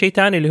كمان شيء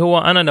تاني اللي هو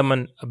انا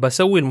لما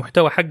بسوي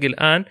المحتوى حقي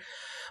الان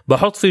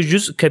بحط فيه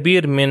جزء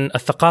كبير من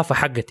الثقافه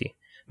حقتي،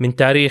 من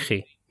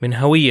تاريخي، من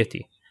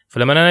هويتي.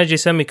 فلما انا اجي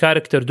اسمي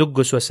كاركتر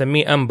دقس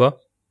واسميه انبا،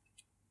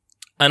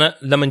 انا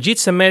لما جيت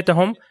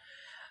سميتهم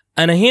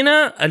انا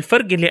هنا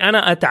الفرق اللي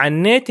انا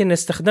اتعنيت ان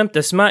استخدمت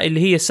اسماء اللي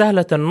هي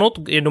سهله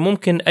النطق، انه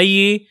ممكن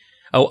اي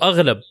او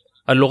اغلب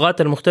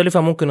اللغات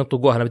المختلفه ممكن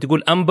ينطقوها. لما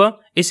تقول انبا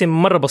اسم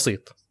مره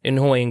بسيط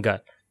انه هو ينقال.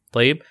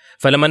 طيب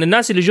فلما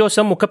الناس اللي جو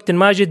سموا كابتن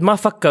ماجد ما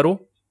فكروا،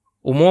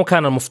 ومو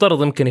كان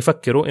المفترض يمكن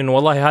يفكروا انه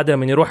والله هذا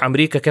لما يروح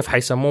امريكا كيف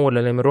حيسموه، ولا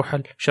لما يروح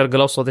الشرق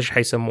الاوسط ايش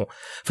حيسموه،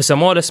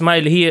 فسموه الاسماء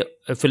اللي هي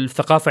في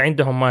الثقافه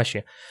عندهم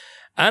ماشيه.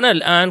 انا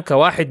الان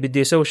كواحد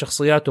بدي اسوي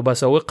شخصيات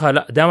وبسوقها،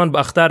 لا دائما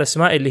باختار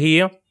اسماء اللي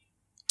هي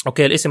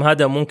اوكي الاسم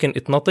هذا ممكن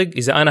يتنطق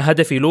اذا انا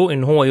هدفي له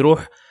انه هو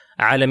يروح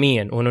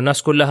عالميا وانه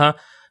الناس كلها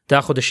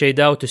تاخذ الشيء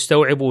ده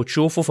وتستوعبه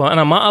وتشوفه.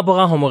 فانا ما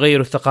ابغاهم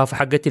يغيروا الثقافه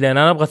حقتي، لان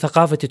انا ابغى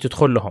ثقافتي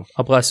تدخل لهم،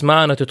 ابغى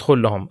اسماءنا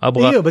تدخل لهم،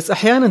 ابغى ايوه. بس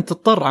احيانا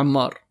تضطر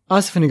عمار،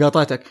 اسف اني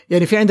قاطعتك،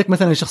 يعني في عندك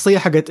مثلا الشخصيه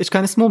حقت ايش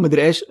كان اسمه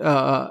مدري ايش،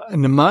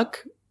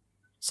 النماك،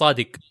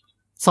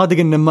 صادق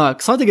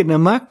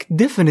النماك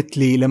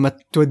ديفينتلي لما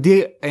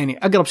توديه يعني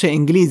اقرب شيء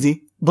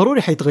انجليزي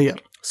ضروري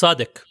حيتغير.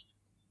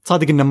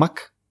 صادق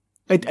النماك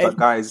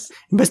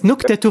بس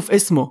نكتته في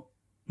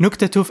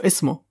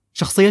اسمه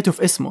شخصيته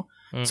في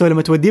اسمه. سو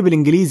لما توديه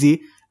بالانجليزي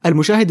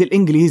المشاهد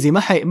الانجليزي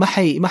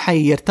ما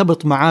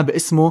حيرتبط معاه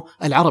باسمه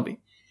العربي،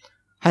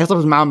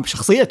 حيرتبط معاه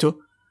بشخصيته.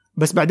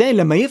 بس بعدين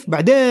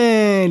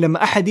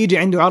لما احد يجي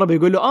عنده عربي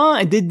يقول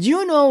له did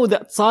you know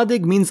that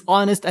صادق means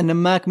honest and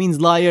نماك means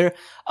liar.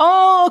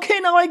 Okay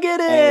now I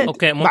get it.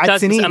 اوكي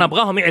ممتاز. بس انا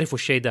ابغاهم يعرفوا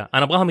الشيء ده،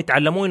 انا ابغاهم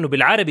يتعلموا انه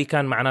بالعربي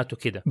كان معناته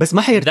كده، بس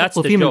ما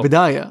حيرتبطوا فيه من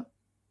البدايه.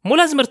 مو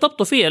لازم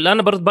يرتبطوا فيه، لأن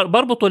انا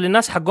بربطه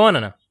للناس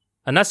حقوننا،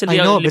 الناس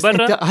اللي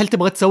برا. هل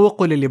تبغى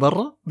تسوقه للي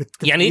برا؟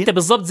 يعني انت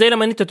بالضبط زي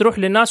لما انت تروح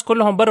للناس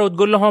كلهم برا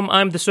وتقول لهم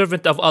I'm the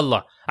servant of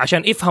Allah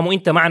عشان يفهموا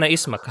انت معنى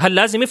اسمك. هل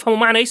لازم يفهموا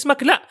معنى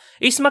اسمك؟ لا،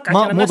 اسمك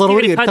عشان الناس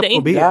تعرف هذا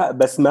انت. لا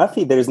بس ما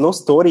في there is no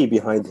story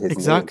behind his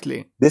exactly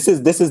name.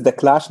 This is the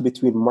clash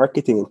between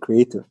marketing and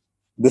creative.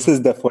 This is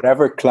the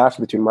forever clash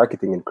between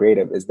marketing and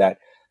creative, is that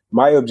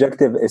my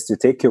objective is to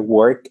take your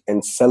work and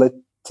sell it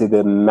to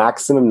the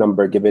maximum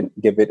number,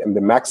 give it and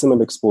the maximum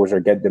exposure,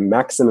 get the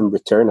maximum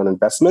return on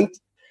investment,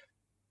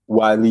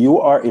 while you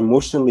are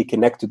emotionally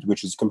connected,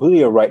 which is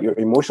completely right.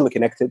 You're emotionally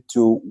connected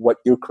to what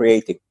you're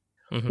creating,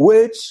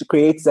 which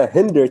creates a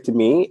hinder to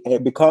me.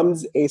 It becomes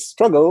a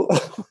struggle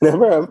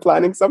whenever I'm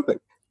planning something.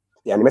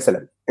 يعني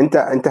مثلا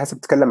انت حسب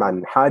تتكلم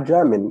عن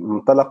حاجة من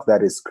منطلق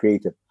that is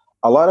creative.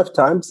 A lot of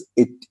times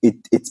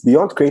it's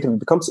beyond creative. It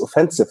becomes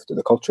offensive to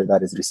the culture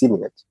that is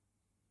receiving it.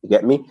 You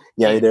get me?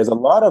 Yeah, there's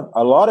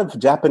a lot of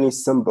Japanese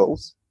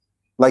symbols,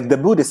 like the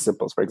Buddhist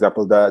symbols, for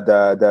example,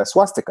 the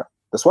swastika.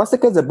 The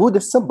swastika is a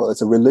Buddhist symbol.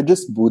 It's a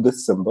religious Buddhist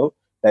symbol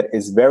that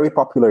is very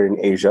popular in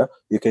Asia.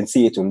 You can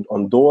see it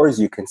on doors.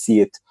 You can see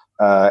it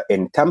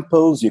in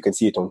temples. You can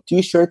see it on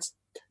T-shirts.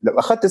 لو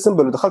أخذت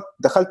السيمبل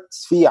ودخلت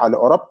فيه على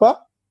أوروبا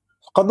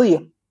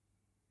قضية.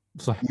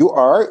 صح.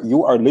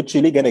 You are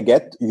literally gonna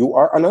get. You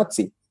are a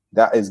Nazi.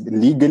 That is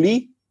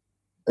legally,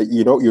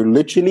 you're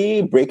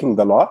literally breaking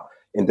the law.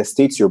 In the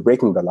States, you're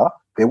breaking the law.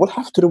 They will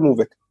have to remove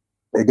it.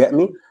 You get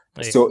me?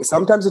 So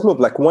sometimes it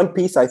moves like One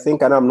Piece. I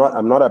think, and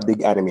I'm not a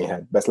big anime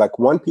head, but like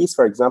One Piece,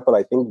 for example,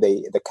 I think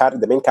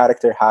the main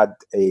character had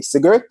a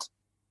cigarette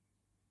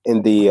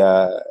in the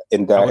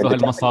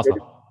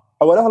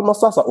حولوها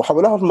المصاصة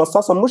وحولوها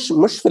المصاصة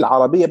مش في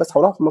العربية بس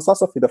حولوها في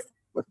المصاصة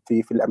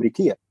في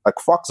الأمريكية. Like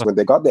Fox, when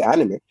they got the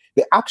anime,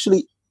 they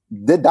actually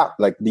did that.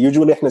 Like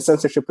usually احنا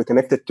censorship we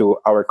connected to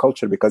our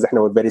culture because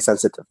احنا we're very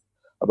sensitive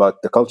about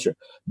the culture.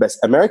 But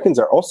Americans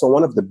are also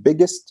one of the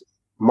biggest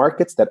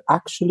markets that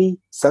actually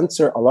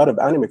censor a lot of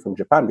anime from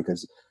Japan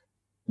because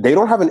they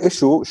don't have an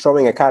issue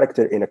showing a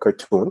character in a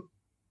cartoon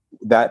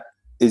that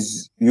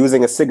is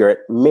using a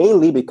cigarette,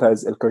 mainly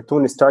because the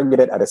cartoon is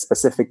targeted at a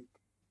specific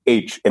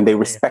age and they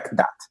respect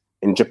that.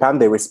 In Japan,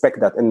 they respect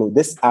that. And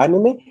this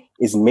anime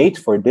is made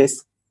for this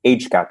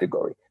age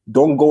category.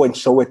 Don't go and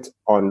show it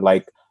on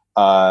like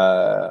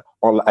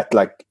at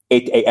like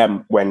 8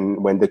 a.m.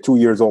 when the 2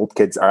 years old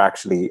kids are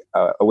actually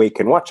awake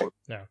and watching.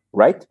 Yeah.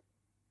 Right?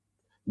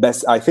 But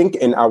I think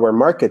in our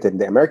market, in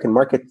the American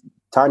market,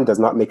 time does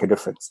not make a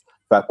difference.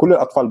 فكل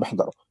الأطفال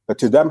بيحضروا. But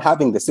to them,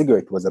 having the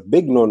cigarette was a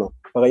big no-no.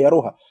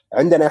 فغيروها.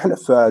 عندنا إحنا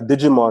في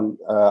ديجيمون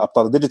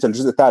أبطال ديجيتال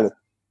الجزء الثالث.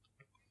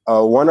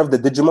 One of the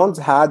Digimons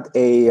had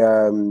a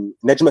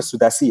نجمة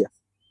سداسية.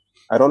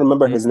 I don't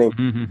remember his name.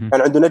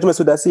 كان عنده نجمة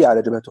سداسية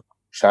على جبهته.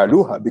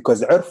 شالوها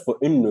because عرفوا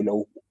إنه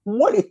لو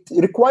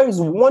it requires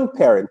one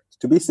parent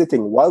to be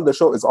sitting while the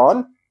show is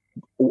on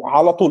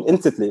وعلى طول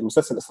instantly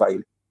مسلسل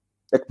إسرائيلي.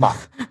 اقطع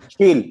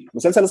شيل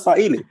مسلسل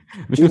إسرائيلي.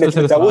 مش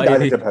مسلسل إسرائيلي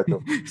على جبهته.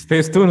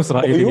 سبيس تون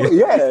إسرائيلي.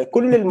 يا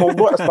كل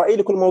الموضوع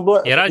إسرائيلي كل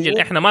موضوع. يا راجل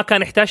إحنا ما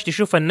كان يحتاج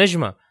تشوف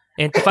النجمة.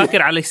 أنت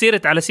فاكر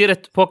على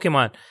سيرة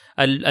بوكيمون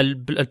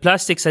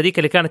البلاستيكس هذيك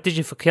اللي كانت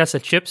تجي في أكياس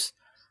الشيبس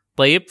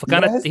طيب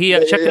فكانت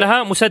هي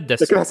شكلها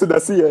مسدس شكلها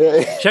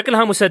سداسية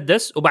شكلها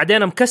مسدس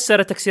وبعدين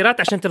مكسرة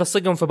تكسيرات عشان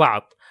تلصقهم في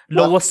بعض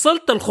لو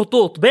وصلت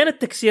الخطوط بين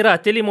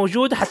التكسيرات اللي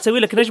موجودة حتسوي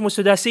لك نجمة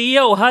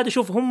سداسية وهذا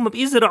شوف هم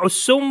بيزرعوا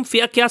السم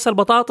في أكياس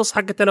البطاطس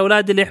حقت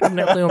الأولاد اللي إحنا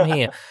بنعطيهم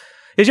هي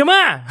يا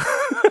جماعة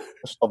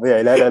مش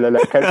طبيعي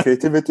لا كان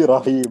كريتيفيتي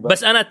رهيبة.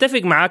 بس أنا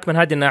أتفق معاك من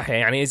هذه الناحية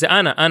يعني إذا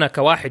أنا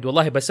كواحد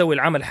والله بسوي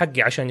العمل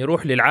حقي عشان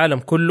يروح للعالم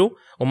كله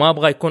وما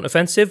أبغى يكون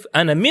أوفنسيف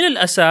أنا من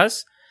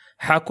الأساس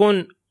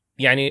حكون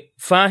يعني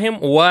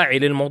فاهم وواعي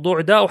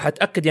للموضوع ده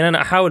وحتأكد إن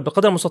أنا أحاول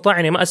بقدر المستطاع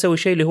إني ما أسوي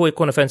شيء اللي هو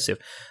يكون أوفنسيف.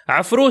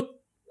 عفروت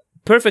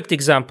perfect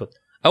example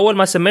أول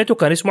ما سميته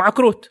كان اسمه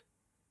عكروت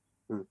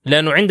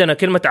لأنه عندنا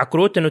كلمة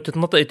عكروت إنه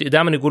تتنطق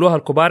دائما يقولوها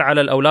الكبار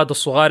على الأولاد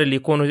الصغار اللي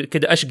يكونوا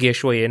كده أشقية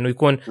شوية إنه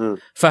يكون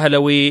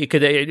فهلوي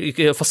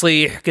كده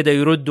فصيح كده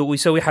يرد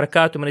ويسوي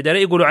حركات ومن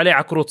يدري يقولوا عليه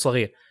عكروت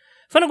صغير.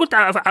 فأنا قلت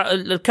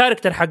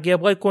الكاركتر حقي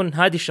أبغى يكون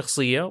هذه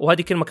الشخصية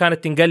وهذه كلمة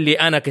كانت تنقل لي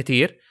أنا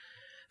كتير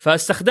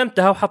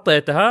فاستخدمتها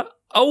وحطيتها.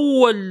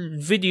 أول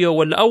فيديو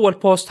ولا أول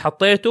بوست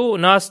حطيته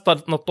ناس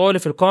نطولي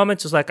في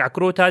الكومنتس like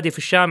عكروت هذه في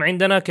الشام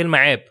عندنا كلمة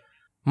عيب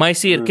ما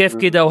يصير كيف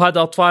كده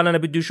وهذا أطفال أنا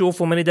بدي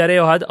أشوفه من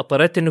إدارية وهذا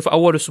اضطريت إنه في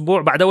أول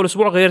أسبوع بعد أول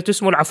أسبوع غيرت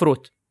اسمه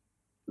العفروت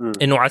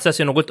إنه على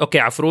أساس إنه قلت أوكي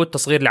عفروت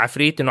تصغير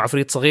لعفريت إنه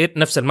عفريت صغير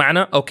نفس المعنى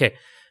أوكي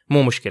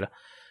مو مشكلة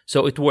so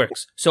it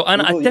works so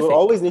أنا أتفق you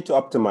always need to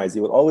optimize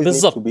you will always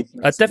بالضبط need to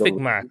be أتفق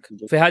معك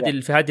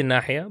في هذه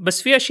الناحية.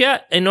 بس في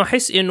أشياء إنه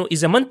أحس إنه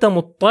إذا ما أنت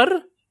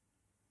مضطر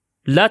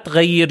لا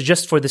تغير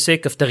just for the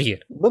sake of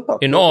تغيير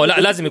إنه لا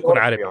لازم يكون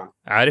عربي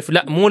عارف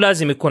لا مو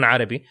لازم يكون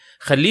عربي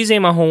خليه زي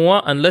ما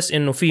هو unless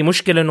إنه في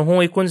مشكلة إنه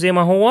هو يكون زي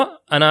ما هو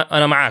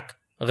أنا معاك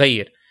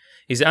غير.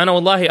 إذا أنا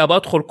والله أبى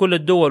أدخل كل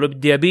الدول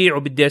وبدي أبيع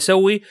وبدي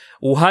أسوي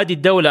وهذه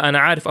الدولة أنا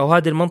عارف أو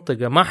هذه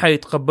المنطقة ما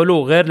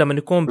حيتقبلوه غير لما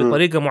يكون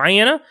بطريقة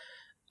معينة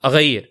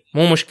أغير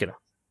مو مشكلة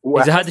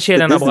إذا هذا الشيء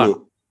اللي أنا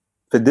أبغاه.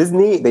 في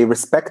Disney they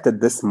respected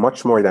this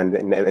much more than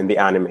in the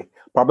anime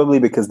probably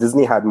because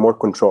Disney had more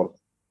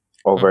control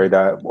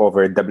over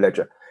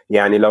الدبلجة.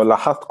 يعني لو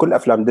لاحظت كل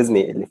أفلام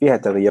ديزني اللي فيها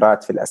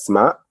تغييرات في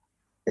الأسماء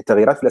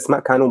التغييرات في الأسماء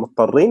كانوا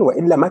مضطرين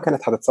وإلا ما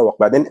كانت حتتسوق.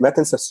 بعدين ما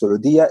تنسى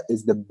السعودية is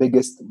the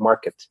biggest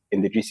market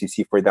in the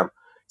GCC for them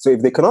so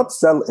if they cannot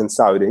sell in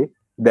Saudi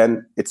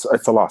then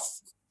it's a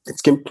loss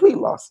it's complete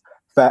loss.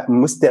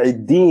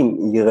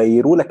 فمستعدين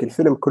يغيروا لك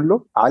الفيلم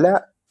كله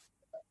على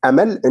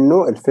أمل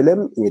إنه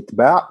الفيلم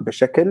يتباع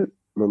بشكل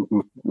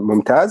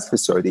ممتاز في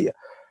السعودية.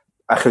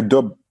 أخي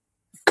الدب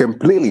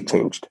completely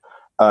changed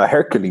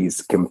Hercules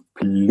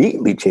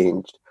completely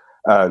changed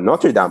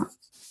Notre Dame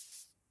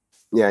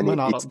يعني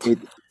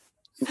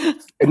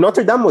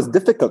Notre Dame was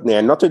difficult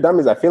يعني Notre Dame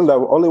is I feel the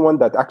only one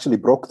that actually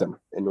broke them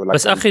إنه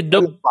بس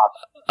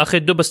أخي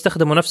الدب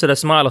استخدموا نفس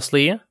الأسماء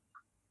الأصلية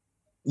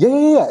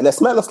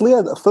الأسماء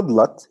الأصلية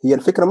فضلت هي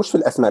الفكرة مش في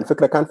الأسماء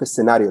الفكرة كان في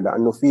السيناريو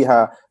لأنه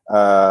فيها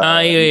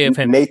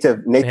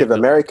native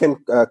American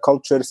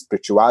culture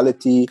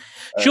spirituality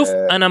شوف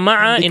أنا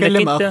مع إنك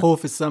أنت أخوه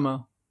في السماء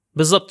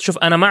بالضبط. شوف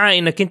أنا مع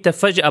إنك أنت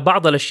فجأة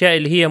بعض الأشياء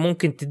اللي هي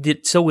ممكن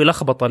تسوي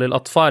لخبطة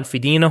للأطفال في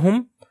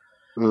دينهم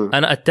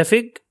أنا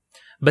أتفق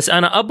بس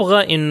أنا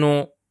أبغى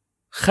إنه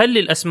خلي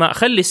الأسماء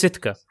خلي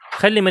ستكة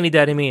خلي من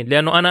يداري مين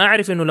لأنه أنا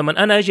أعرف إنه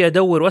لما أنا أجي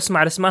أدور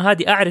وأسمع الأسماء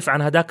هذه أعرف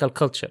عن هذاك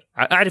الكلتشر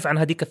أعرف عن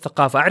هذيك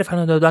الثقافة أعرف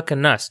عن هذاك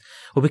الناس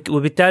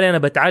وبالتالي أنا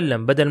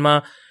بتعلم بدل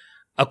ما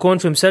اكون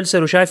في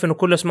مسلسل وشايف انه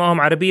كل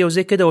اسمائهم عربيه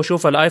وزي كده،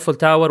 واشوف الايفل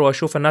تاور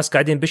واشوف الناس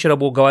قاعدين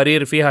بيشربوا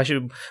قوارير فيها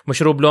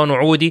مشروب لونه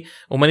عودي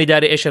وماني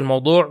داري ايش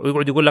الموضوع،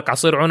 ويقعد يقول لك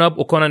عصير عنب،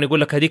 وكونان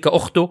يقول لك هذيك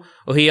اخته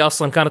وهي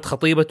اصلا كانت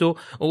خطيبته،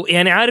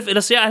 ويعني عارف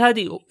الاشياء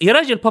هذه. يا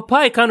راجل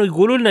باباي كانوا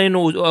يقولوا لنا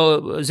انه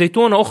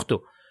زيتونه اخته،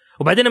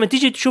 وبعدين لما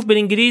تيجي تشوف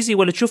بالانجليزي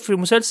ولا تشوف في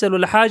مسلسل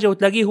ولا حاجه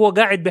وتلاقيه هو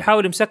قاعد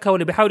بيحاول يمسكها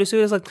ولا بيحاول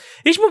يسوي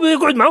ايش مو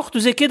بيقعد مع اخته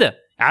زي كده،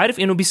 عارف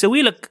انه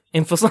بيسوي لك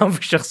انفصام في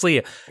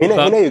الشخصيه.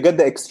 هنا you get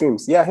the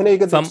extremes. Yeah, هنا you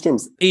get the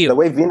extremes.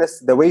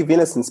 The way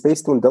Venus and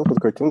Space Tune dealt with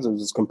cartoons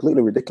was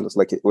completely ridiculous.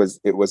 Like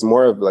it was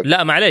more of like.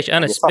 لا معليش،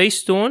 انا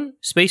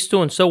سبيس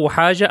تون سووا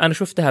حاجه انا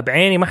شفتها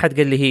بعيني ما حد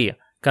قال لي هي.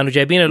 كانوا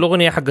جايبين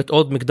الاغنيه حقت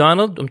اولد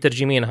ماكدونالد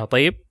ومترجمينها.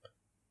 طيب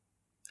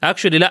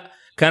اكشولي لا،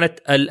 كانت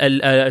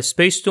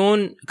السبيس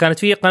تون كانت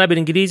في قناه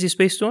بالانجليزي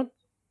سبيس تون.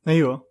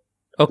 ايوه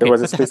اوكي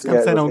فتحت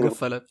كم سنه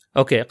وقفلت.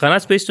 اوكي قناه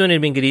سبيس تون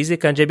بالانجليزي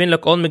كان جايبين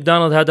لك اولد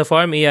ماكدونالد هذا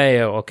فارم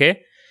اوكي.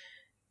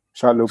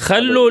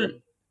 خلوا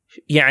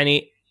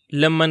يعني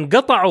لما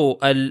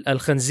انقطعوا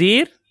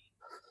الخنزير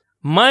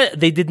ما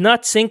they did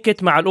not sync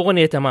it مع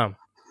الاغنيه تمام،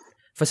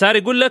 فصار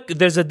يقول لك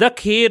there's a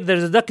duck here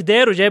there's a duck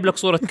there وجايب لك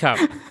صوره كاو،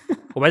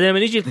 وبعدين لما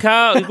يجي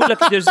الكاو يقول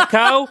لك there's a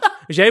cow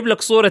جايب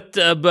لك صوره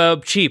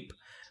بشيب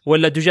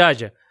ولا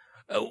دجاجه.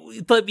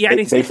 طيب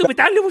يعني انتوا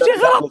بتعلموا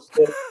شيء غلط.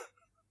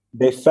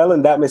 They fell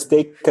in that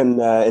mistake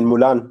in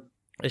Mulan.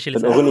 ايش اللي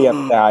في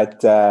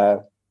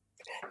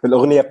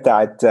الأغنية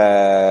بتاعت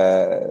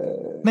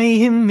ما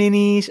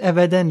يهمنيش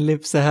أبدا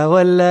لبسها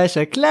ولا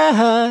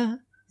شكلها،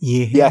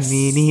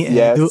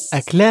 يهمني أدوق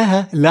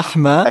أكلها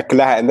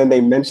and then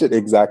they mentioned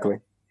exactly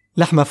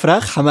لحمة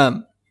فراخ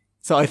حمام.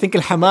 So I think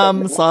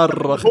الحمام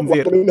صار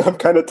خنزير.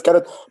 كانت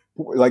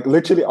like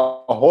literally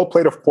a whole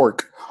plate of pork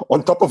on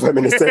top of him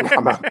and he's saying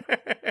حمام.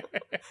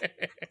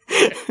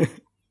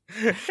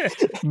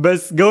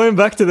 بس going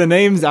back to the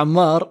names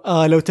عمار،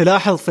 لو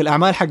تلاحظ في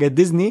الأعمال حق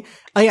ديزني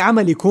أي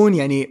عمل يكون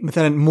يعني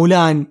مثلا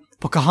مولان،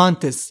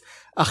 بوكاهانتس،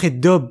 أخي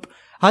الدب،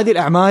 هذه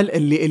الأعمال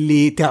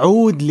اللي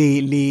تعود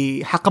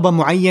لحقبة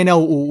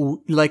معينة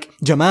like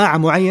جماعة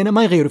معينة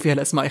ما يغيروا فيها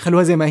الأسماء،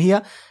 يخلوها زي ما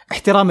هي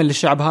احتراما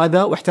للشعب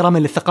هذا واحتراما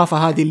للثقافة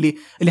هذه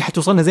اللي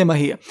حتوصلنا زي ما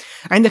هي.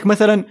 عندك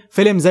مثلا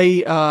فيلم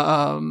زي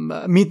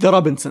ميت ذا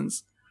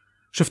روبنسونز،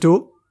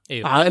 شفتوه؟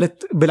 أيوه. عائلة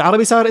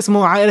بالعربي صار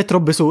اسمه عائلة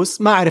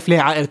ربسوس، ما أعرف ليه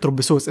عائلة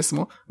ربسوس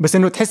اسمه، بس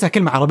إنه تحسها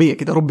كلمة عربية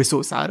كده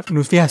ربسوس، عارف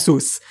إنه فيها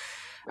سوس.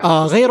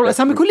 غيروا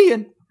الأسامي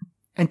كليا.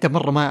 أنت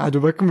مرة ما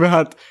عجبك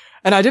بهاد.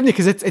 أنا عجبني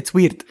كذا it's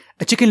weird.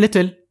 Chicken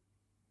Little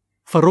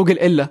فروق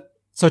الإلا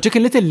so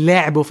Chicken Little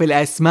لعبوا في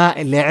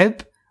الأسماء لعب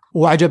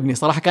وعجبني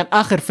صراحة. كان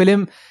آخر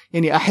فيلم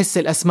يعني أحس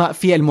الأسماء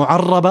فيها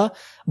المعربة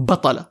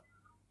بطلة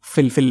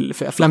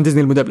في أفلام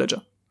ديزني المدبلجة.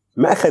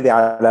 ما أخذي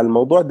على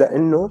الموضوع ده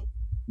إنه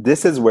this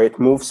is where it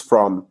moves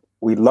from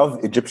we love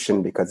Egyptian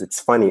because it's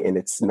funny and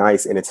it's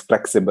nice and it's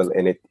flexible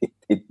and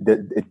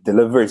it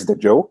delivers the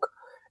joke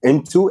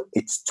into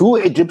it's too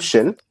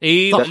Egyptian.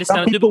 إيه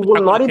لسه people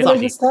will not even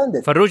understand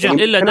it.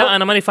 فالرجل إلا ده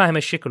أنا ماني فاهم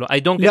الشكله. I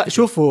don't. لا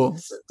شوفوا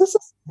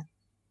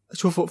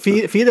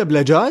في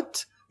دبلجات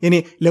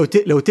يعني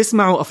لو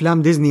تسمعوا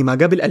أفلام ديزني ما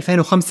قبل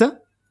 2005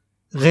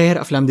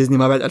 غير أفلام ديزني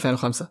ما بعد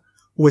 2005،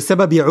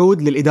 والسبب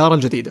يعود للإدارة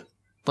الجديدة.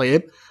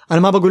 طيب أنا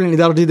ما بقول إن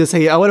الإدارة الجديدة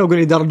سيئة ولا بقول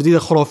الإدارة الجديدة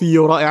خرافية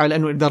ورائعة،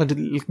 لأنه الإدارة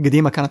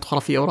القديمة كانت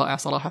خرافية ورائعة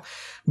صراحة،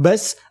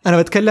 بس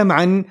أنا بتكلم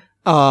عن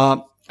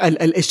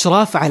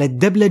الإشراف على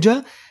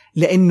الدبلجة،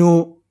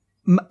 لأنه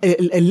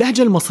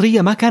اللهجة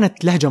المصرية ما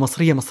كانت لهجة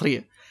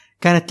مصرية،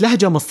 كانت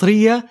لهجة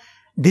مصرية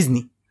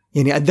ديزني.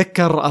 يعني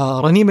أتذكر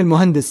رنيم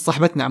المهندس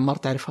صاحبتنا عمار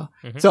تعرفها،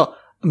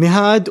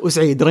 مهاد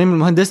وسعيد. رنيم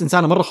المهندس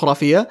إنسانة مرة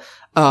خرافية،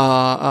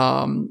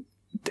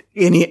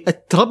 يعني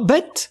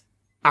اتربت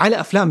على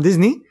أفلام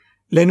ديزني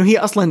لأنه هي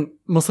أصلا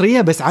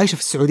مصرية بس عايشة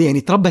في السعودية،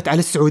 يعني تربت على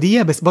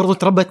السعودية بس برضو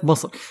تربت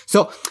مصر.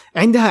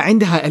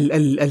 عندها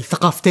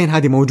الثقافتين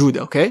هذه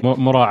موجودة. أوكي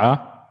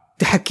مراعاة.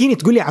 تحكيني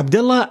تقول لي عبد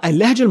الله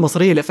اللهجة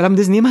المصرية لأفلام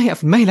ديزني ما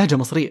هي لهجة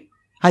مصرية،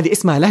 هذه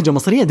اسمها لهجة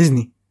مصرية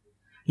ديزني،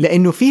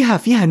 لأنه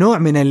فيها نوع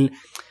من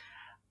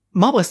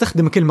ما أبغى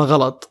أستخدم كلمة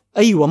غلط.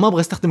 أيوة ما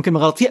أبغى أستخدم كلمة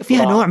غلط.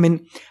 فيها نوع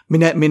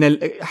من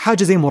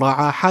حاجة زي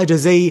مراعاة، حاجة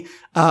زي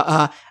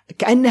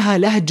كأنها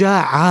لهجة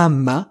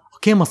عامة.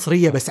 أوكي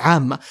مصرية بس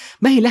عامة،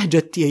 ما هي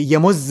لهجة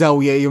يمزة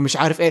ومش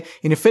عارف إيه.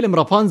 يعني فيلم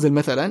رابونزل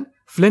مثلا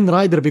فلين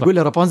رايدر بيقول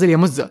لرابونزل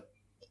يمزة.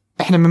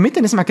 إحنا من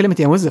متى نسمع كلمة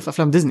يمزة في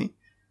أفلام ديزني؟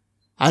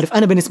 عارف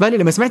أنا بالنسبة لي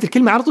لما سمعت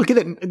الكلمة على طول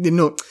كذا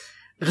إنه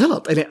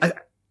غلط،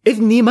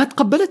 إذني ما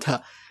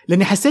تقبلتها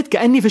لأني حسيت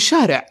كأني في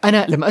الشارع.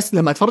 أنا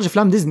لما أتفرج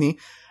أفلام ديزني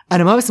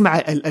أنا ما بسمع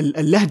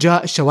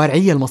اللهجة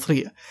الشوارعية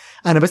المصرية،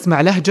 أنا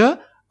بسمع لهجة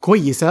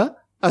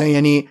كويسة،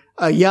 يعني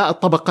يا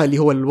الطبقة اللي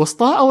هو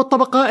الوسطى أو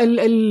الطبقة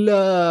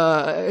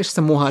إيش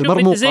سموها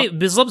المرموقة. زي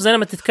بالضبط زي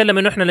لما تتكلم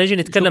إنه إحنا نجي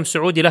نتكلم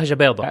سعودي لهجة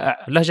بيضاء.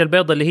 اللهجة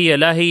البيضاء اللي هي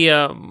لا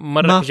هي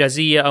مرة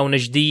حجازية أو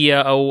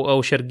نجدية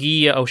أو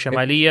شرقية أو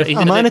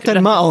شمالية. أمانة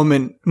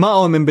ما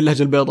أؤمن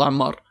باللهجة البيضاء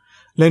عمار،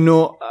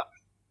 لأنه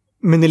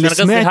من اللي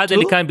سمعته هذا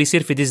اللي كان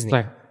بيصير في ديزني.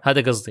 طيب.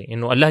 هذا قصدي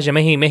إنه اللهجة ما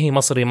هي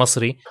مصري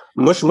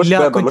مش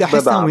لا كنت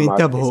أحسهم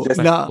ينتبهوا.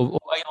 لا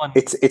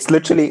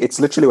it's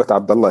literally what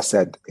عبد الله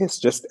said. It's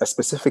just a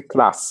specific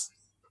class.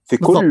 في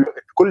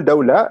كل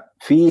دولة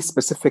في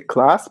specific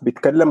class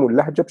بيتكلموا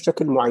اللهجة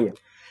بشكل معين.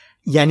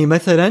 يعني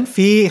مثلا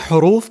في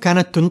حروف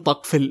كانت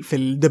تنطق في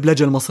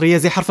الدبلجة المصرية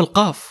زي حرف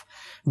القاف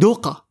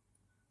دوقة.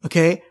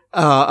 اوكي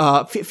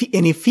في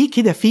يعني في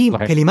كده في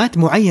صحيح. كلمات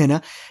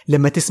معينة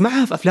لما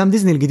تسمعها في افلام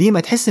ديزني القديمة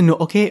تحس انه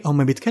اوكي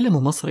هم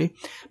بيتكلموا مصري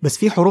بس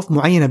في حروف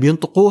معينة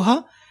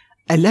بينطقوها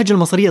اللهجة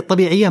المصرية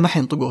الطبيعية ما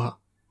حينطقوها.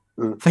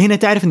 فهنا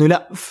تعرف انه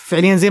لا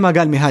فعليا زي ما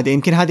قال مهادي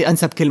يمكن هذه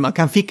انسب كلمة.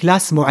 كان في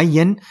كلاس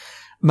معين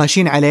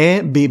ماشيين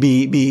عليه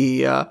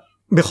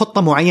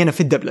بخطة معينة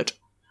في الدبلج.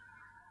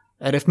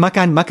 عرفت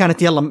ما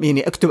كانت يلا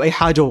يعني اكتب اي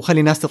حاجة وخلي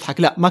الناس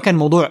تضحك. لا ما كان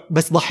الموضوع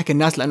بس ضحك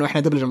الناس لانه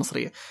احنا دبلجة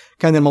مصرية.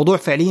 كان الموضوع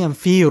فعليا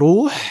في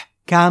روح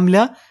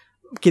كاملة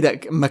كده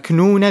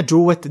مكنونة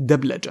جوة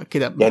الدبلجة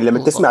كده. يعني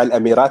لما تسمع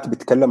الاميرات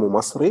بيتكلموا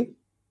مصري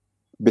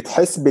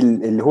بتحس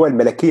اللي هو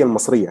الملكية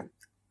المصرية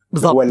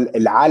بالضبط. هو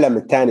العالم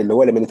الثاني اللي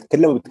هو لما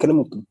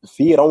بيتكلموا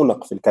في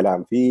رونق في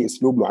الكلام في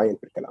اسلوب معين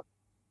في الكلام.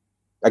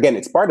 Again,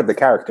 it's part of the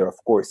character of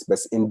course,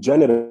 بس in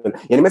general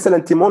يعني مثلا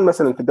تيمون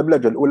مثلا في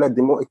الدبلجة الأولى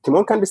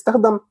تيمون كان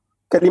بيستخدم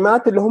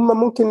كلمات اللي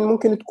هم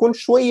ممكن تكون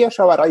شوية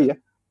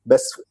شوارعية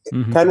بس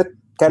كانت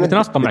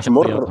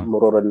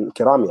مرور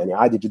الكرام يعني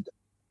عادي جدا.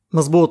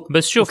 مظبوط.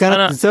 بس شوف كانت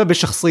أنا بسبب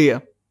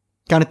الشخصية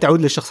كانت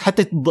تعود للشخص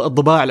حتى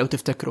الضباع لو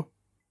تفتكروا.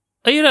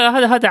 أي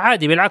لا هذا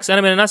عادي بالعكس.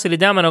 أنا من الناس اللي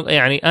دائما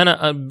يعني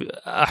أنا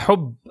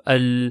أحب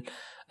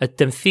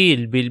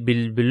التمثيل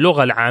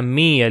باللغة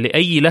العامية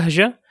لأي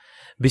لهجة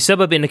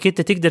بسبب انك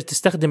انت تقدر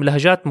تستخدم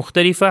لهجات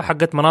مختلفة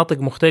حقت مناطق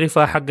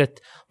مختلفة حقت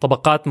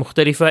طبقات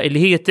مختلفة اللي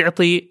هي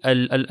تعطي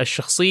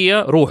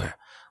الشخصية روح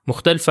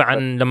مختلفة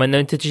عن لما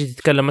انت تيجي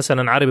تتكلم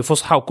مثلا عربي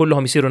فصحى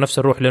وكلهم يصيروا نفس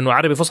الروح لانه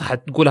عربي فصحى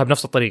تقولها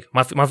بنفس الطريقة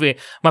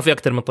ما في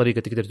اكتر من طريقة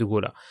تقدر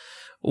تقولها.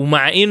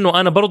 ومع انه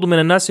انا برضو من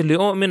الناس اللي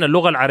اؤمن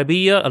اللغة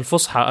العربية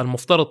الفصحى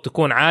المفترض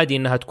تكون عادي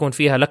انها تكون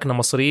فيها لكنة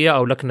مصرية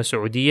او لكنة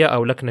سعودية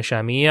او لكنة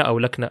شامية او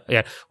لكنة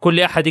يعني كل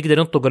احد يقدر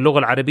ينطق اللغة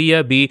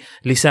العربية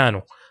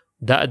بلسانه.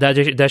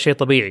 ده شيء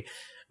طبيعي.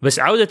 بس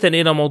عودة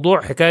إلى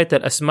موضوع حكاية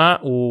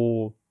الأسماء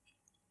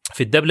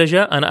وفي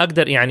الدبلجة أنا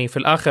أقدر يعني في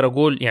الآخر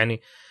أقول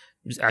يعني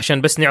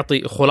عشان بس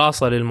نعطي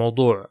خلاصة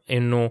للموضوع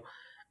إنه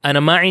أنا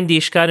ما عندي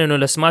إشكال إنه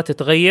الأسماء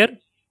تتغير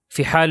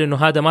في حال إنه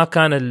هذا ما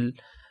كان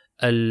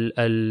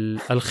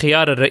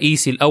الخيار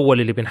الرئيسي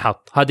الأول اللي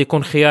بنحط. هذا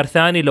يكون خيار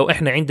ثاني لو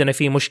إحنا عندنا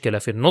فيه مشكلة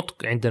في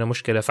النطق عندنا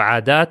مشكلة في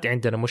عادات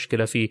عندنا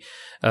مشكلة في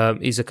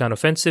إذا كان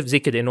offensive زي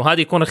كده إنه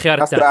هذا يكون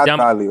الخيار الثاني.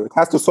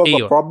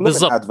 أيوه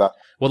بالضبط.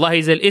 والله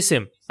إذا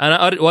الاسم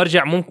أنا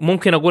وارجع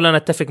ممكن أقول أنا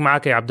أتفق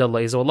معك يا عبد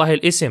الله إذا والله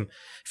الاسم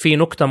في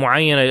نقطة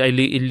معينة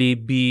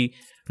اللي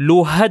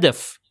له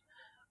هدف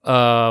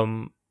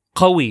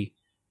قوي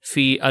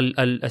في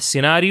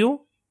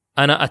السيناريو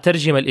أنا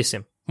أترجم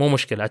الاسم مو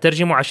مشكلة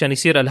أترجمه عشان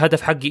يصير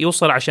الهدف حقي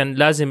يوصل عشان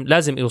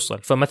لازم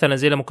يوصل. فمثلا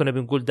زي لما كنا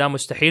بنقول ده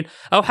مستحيل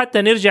أو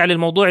حتى نرجع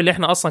للموضوع اللي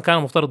إحنا أصلا كان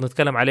مفترض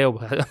نتكلم عليه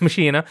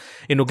ومشينا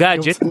إنه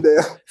جاجت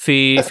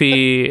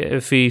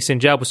في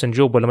سنجاب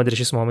وسنجوب ولا ما أدري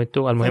إيش اسمهم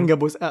أنتوا.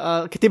 المهم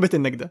كتيبة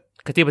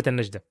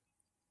النجدة.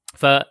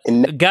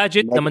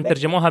 فجاجت لما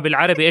ترجموها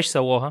بالعربي إيش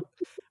سووها؟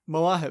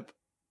 مواهب.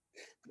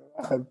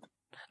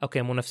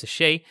 أوكي مو نفس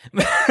الشيء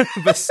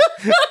بس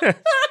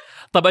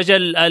طب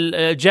أجل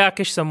الجاك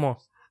إيش سموه؟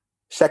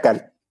 شكل.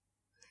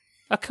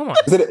 كمان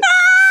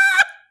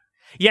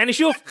يعني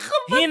شوف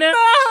هنا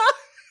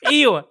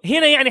ايوه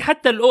هنا يعني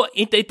حتى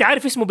انت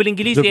عارف اسمه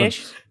بالانجليزي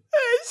ايش؟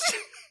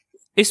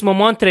 اسمه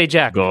مونتري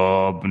جاك.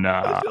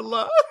 قبنا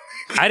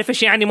عارف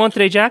ايش يعني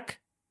مونتري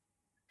جاك؟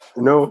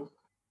 نو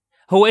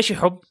هو ايش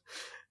يحب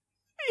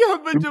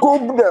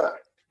الجبنة.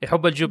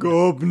 يحب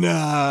الجبنة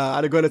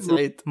على قولة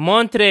سعيد.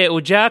 مونتري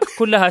وجاك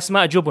كلها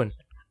اسماء جبن.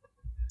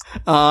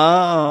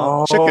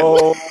 شكل.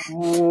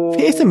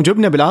 في اسم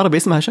جبنة بالعربي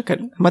اسمها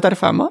شكل ما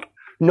تعرف عمار؟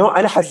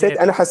 انا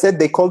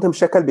حسيت they called him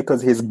شكل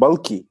because he's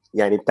bulky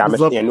يعني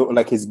بتعمل يعني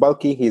like he's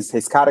bulky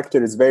his character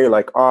is very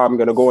like I'm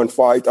gonna go and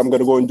fight I'm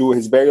gonna go and do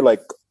he's very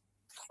like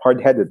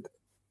hard-headed.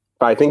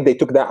 I think they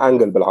took that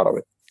angle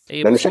بالعربي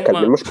لأنه شكل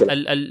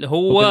المشكلة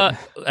هو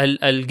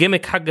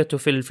الجيمك حقته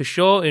في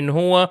الشو إنه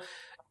هو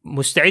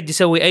مستعد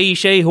يسوي أي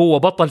شيء هو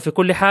بطل في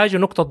كل حاجة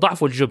نقطة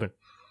ضعف والجبن.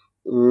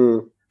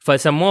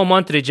 فسموه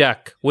مونتري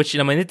جاك which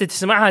لما انت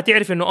تسمعها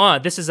تعرف انه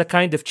this is a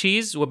kind of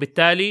cheese.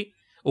 وبالتالي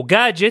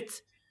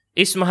وجاجت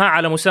اسمها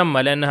على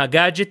مسمى لانها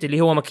جاجت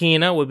اللي هو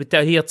ماكينه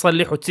وبالتالي هي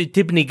تصلح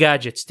وتبني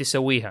جاجتس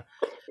تسويها.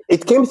 It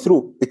came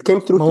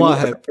through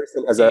مواهب.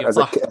 as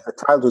a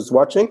child who's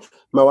watching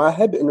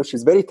مواهب انه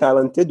she's very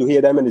talented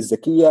وهي دائما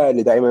الذكيه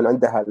اللي دائما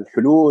عندها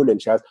الحلول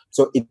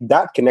so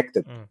that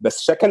connected. بس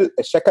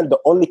الشكل the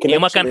only connection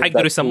ما كان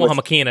حيقدروا يسموها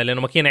ماكينه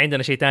لانه ماكينه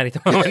عندنا شيء ثاني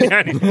تماما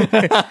يعني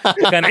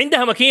كان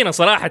عندها ماكينه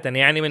صراحه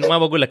يعني من ما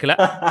بقول لك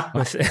لا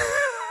بس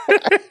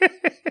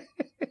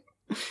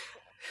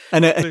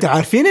انت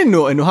عارفين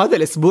انه هذا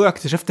الاسبوع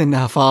اكتشفت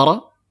انها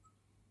فاره.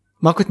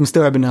 ما كنت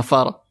مستوعب انها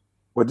فاره.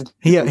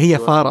 هي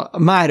فاره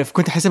ما اعرف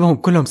كنت حسبهم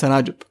كلهم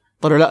سناجب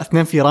طلعوا لا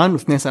 2 فيران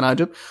و2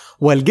 سناجب.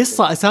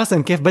 والقصه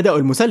اساسا كيف بداوا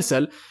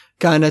المسلسل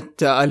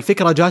كانت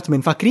الفكرة جات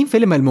من فاكرين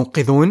فيلم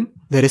المنقذون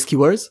The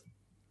Rescuers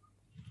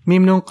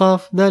ميم نون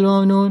قاف دال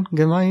نون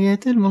جمعية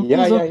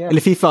المنقذون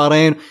اللي فيه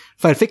فارين.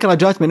 فالفكرة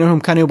جات من انهم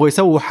كانوا يبغوا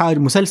يسووا حاجة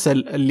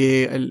مسلسل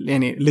اللي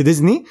يعني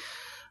لديزني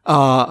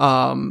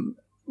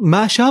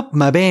ما شاب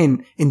ما بين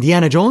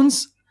إنديانا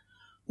جونز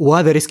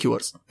وذا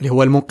ريسكيورز اللي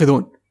هو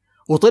المنقذون.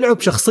 وطلعوا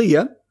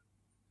بشخصية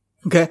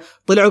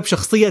طلعوا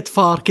بشخصية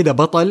فار كده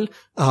بطل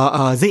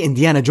زي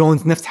إنديانا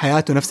جونز نفس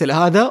حياته نفس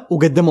هذا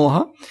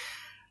وقدموها.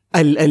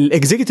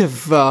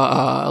 الاكزيكتيف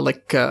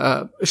لايك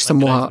ايش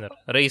سموها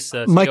رئيس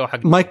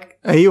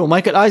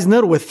مايكل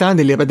ايزنر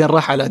والثاني اللي بعدين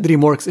راح على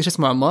دريم ووركس ايش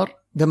اسمه عمار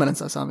دائما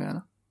انسى اسامي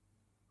انا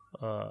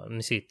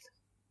نسيت.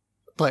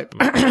 طيب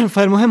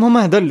فالمهم هم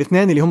هذول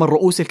الاثنين اللي هم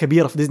الرؤوس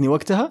الكبيرة في ديزني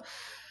وقتها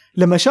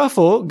لما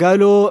شافوا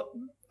قالوا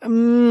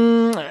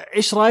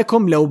ايش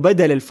رايكم لو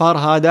بدل الفار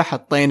هذا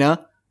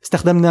حطينا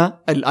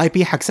استخدمنا الاي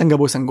بي حق سنجب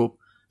وسنجوب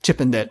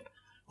تشيب اند ديل.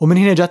 ومن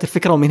هنا جات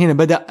الفكرة ومن هنا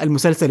بدأ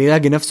المسلسل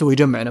يلاقي نفسه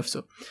ويجمع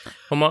نفسه.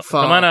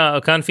 كمان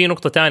كان في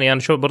نقطة تانية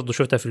أنا برضو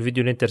شفتها في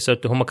الفيديو اللي انت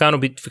رسلته. هم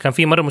كان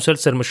في مرة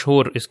مسلسل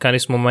مشهور كان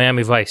اسمه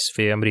ميامي فايس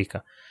في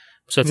أمريكا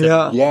مسلسل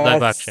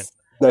لايف أكشن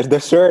the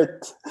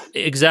shirt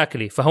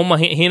exactly. فهم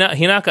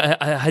هناك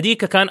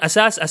هديك كان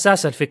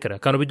أساس الفكرة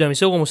كانوا بدهم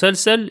يسووا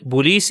مسلسل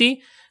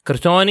بوليسي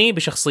كرتوني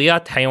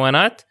بشخصيات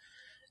حيوانات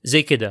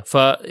زي كده.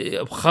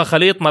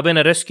 فخليط ما بين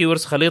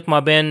الريسكيورز خليط ما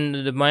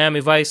بين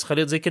ميامي فايس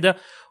خليط زي كده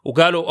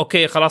وقالوا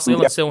اوكي خلاص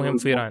يلا نسويهم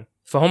فيران.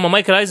 فهم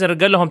مايكل ايزر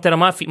قال لهم ترى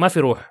ما في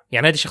روح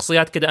يعني هذه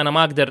شخصيات كده انا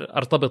ما اقدر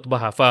ارتبط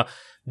بها.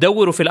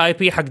 فدوروا في الاي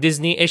بي حق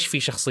ديزني ايش في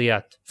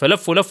شخصيات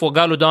فلفوا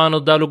قالوا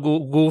دونالد قالوا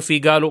جوفي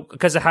قالوا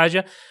كذا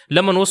حاجه.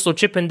 لما وصلوا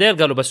تشيب اند ديل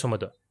قالوا بس هم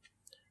دول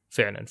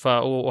فعلا.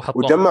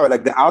 وحطوا وجمعوا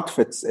لك the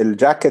outfits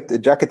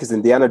الجاكيت is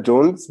Indiana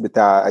Jones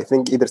بتاع I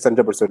think either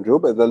سنجب or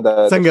سنجوب and then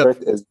the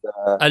shirt is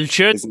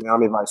الشيرت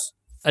Miami Vice.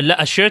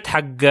 لا الشيرت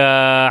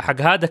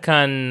حق هذا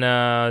كان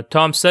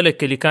توم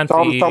سيلك اللي كان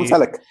في توم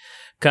سيلك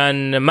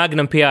كان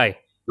ماغنم بي اي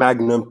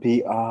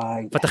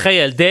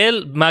فتخيل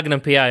ديل ماغنم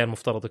بي اي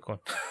المفترض يكون.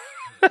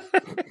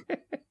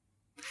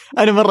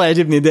 انا مره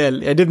يعجبني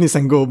ديل يعجبني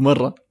سنجوب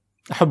مره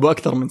احبه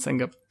اكثر من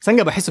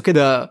سنجب احسه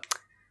كده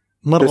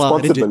مرة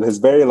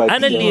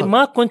أنا اللي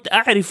ما كنت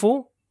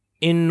أعرفه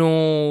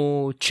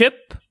إنه تشيب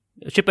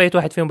أي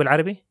واحد فيهم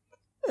بالعربي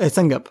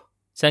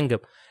سنجب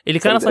اللي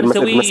كان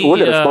أصلا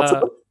يسوي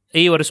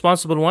أيوة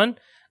responsible one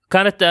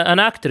كانت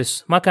أنا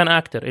أكترس ما كان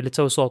أكتر اللي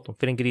تسوي صوته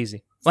في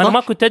الإنجليزي وأنا ما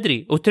كنت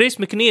أدري.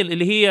 وتريس مكنيل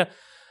اللي هي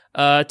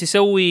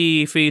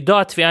تسوي في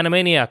دوت في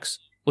أنيمانياكس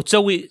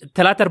وتسوي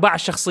 3-4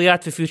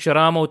 الشخصيات في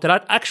فيوتشراما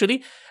actually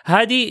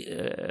هذه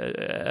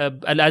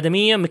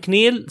الآدمية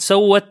مكنيل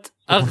سوت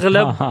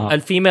أغلب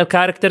الفيميل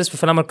كاركترز في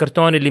فيلم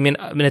الكرتون اللي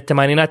من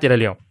الثمانينات إلى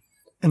اليوم.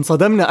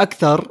 انصدمنا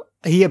أكثر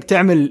هي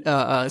بتعمل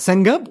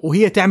سنجب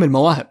وهي تعمل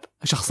مواهب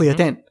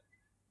شخصيتين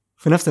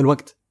في نفس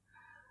الوقت.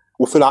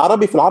 وفي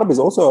العربي is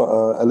also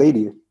a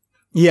lady.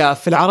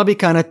 في العربي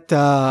كانت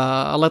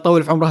الله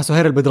يطول في عمرها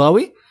سهير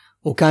البدراوي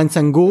وكان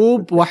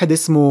سنجوب واحد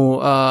اسمه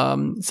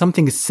something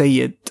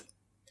السيد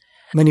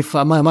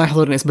ما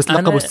يحضرني بس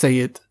لقبه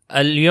السيد.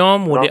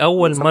 اليوم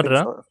ولأول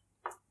مرة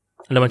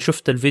لما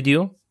شفت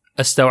الفيديو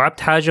استوعبت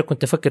حاجة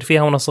كنت أفكر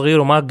فيها وأنا صغير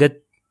وما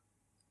قد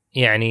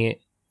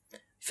يعني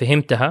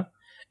فهمتها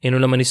إنه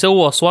لما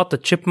يسووا أصوات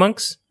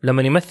التشيبمانكس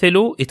لما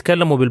يمثلوا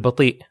يتكلموا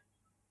بالبطيء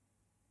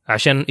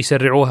عشان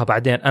يسرعوها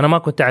بعدين. أنا ما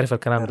كنت أعرف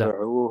الكلام ده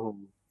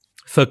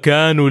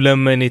فكانوا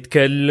لما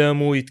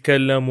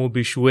يتكلموا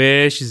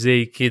بشويش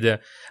زي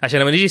كده عشان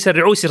لما يجي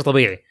يسرعوه يصير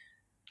طبيعي.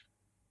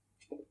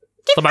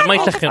 طبعا ما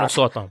يتخنوا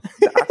صوتهم.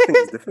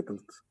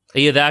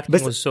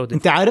 بس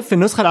أنت عارف في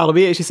النسخة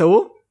العربية إيش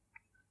يسووا؟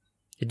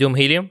 يدوم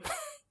هيليوم؟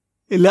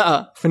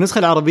 لا في النسخة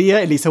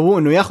العربية اللي يسووه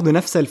إنه ياخذوا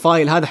نفس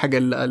الفايل هذا حق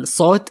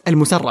الصوت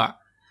المسرع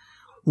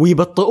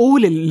ويبطئوه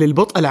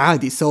للبطء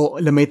العادي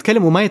لما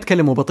يتكلموا ما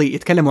يتكلموا بطيء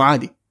يتكلموا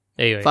عادي.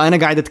 أيوة. فأنا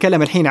قاعد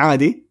أتكلم الحين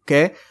عادي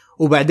أوكي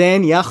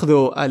وبعدين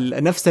ياخذوا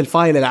نفس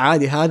الفايل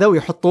العادي هذا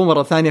ويحطوه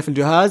مرة ثانية في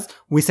الجهاز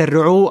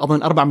ويسرعوه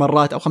أظن 4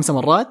 مرات أو 5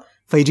 مرات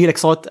فيجي لك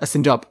صوت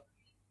السنجاب.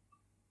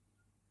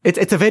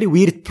 It's a very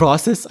weird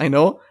process I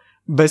know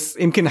بس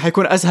يمكن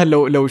حيكون أسهل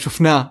لو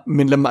شفناه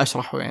من لما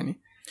أشرحه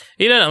يعني.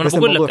 إيه لا أنا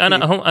بقول لك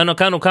أنا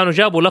كانوا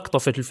جابوا لقطة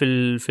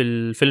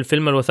في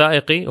الفيلم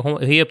الوثائقي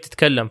هي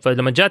بتتكلم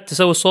فلما جات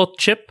تسوي صوت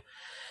تشيب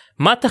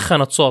ما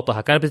تخنت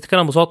صوتها كانت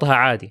بتتكلم بصوتها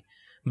عادي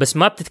بس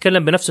ما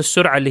بتتكلم بنفس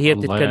السرعة اللي هي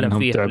بتتكلم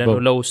فيها لأنه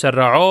لو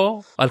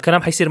سرعوه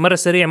الكلام حيصير مرة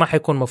سريع ما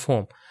حيكون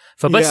مفهوم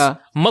فبس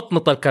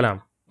مطمط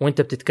الكلام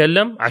وانت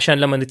بتتكلم عشان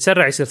لما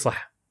نتسرع يصير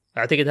صح.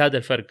 أعتقد هذا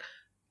الفرق.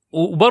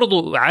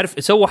 وبرضو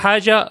عارف سووا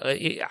حاجة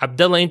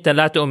عبد الله أنت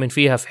لا تؤمن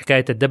فيها في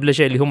حكاية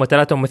الدبلجة اللي هم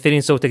 3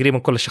 ممثلين سووا تقريبا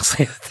كل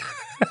الشخصيات.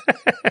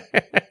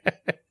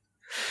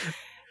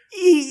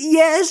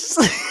 يس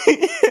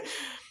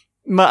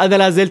ما أنا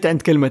لازلت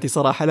عند كلمتي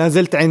صراحة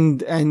لازلت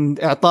عند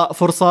إعطاء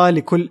فرصة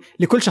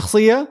لكل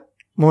شخصية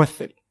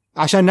ممثل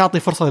عشان نعطي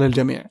فرصة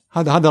للجميع.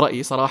 هذا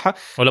رأيي صراحة.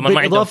 ولما ما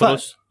عندهم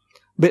فلوس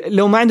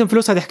لو ما عندهم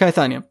فلوس هذه حكاية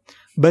ثانية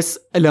بس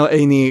لو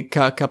يعني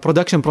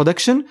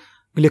كبرودكشن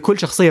لكل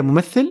شخصية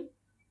ممثل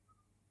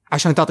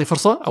عشان تعطي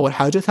فرصة أول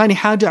حاجة. ثاني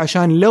حاجة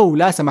عشان لو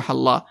لا سمح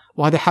الله،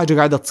 وهذه حاجة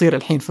قاعدة تصير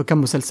الحين في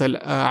كم مسلسل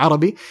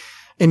عربي،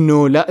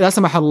 إنه لا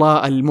سمح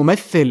الله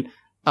الممثل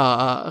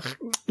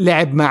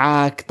لعب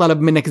معك،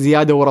 طلب منك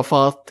زيادة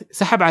ورفضت،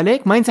 سحب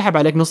عليك، ما ينسحب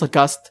عليك نص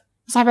الكاست،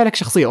 يسحب عليك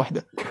شخصية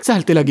واحدة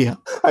سهل تلاقيها.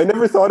 I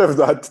never thought of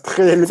that.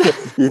 تخيل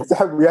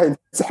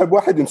ينسحب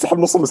واحد ينسحب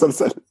نص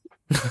المسلسل.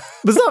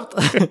 بالضبط.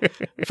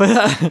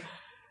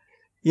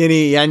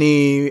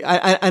 يعني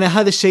أنا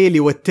هذا الشيء اللي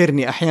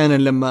يوترني أحيانا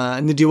لما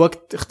نجي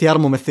وقت اختيار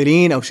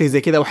ممثلين أو شيء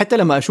زي كذا، وحتى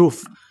لما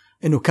أشوف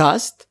إنه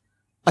كاست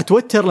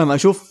أتوتر لما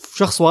أشوف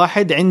شخص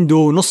واحد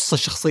عنده نص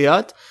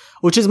الشخصيات،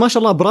 وتشيز ما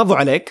شاء الله برافو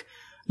عليك،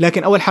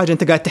 لكن أول حاجة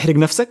أنت قاعد تحرق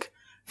نفسك.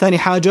 ثاني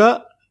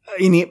حاجة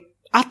يعني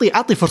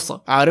أعطي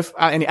فرصة، عارف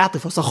يعني أعطي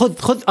فرصة،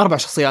 خذ 4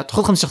 شخصيات،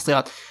 خذ 5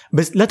 شخصيات،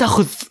 بس لا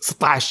تأخذ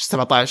 16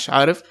 17.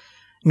 عارف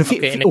إنه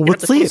في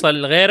وتصير فرصة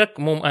لغيرك.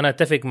 مو أنا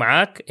أتفق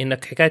معاك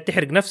إنك حكاية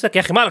تحرق نفسك،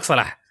 يا أخي مالك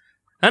صلاح،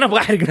 أنا أبغى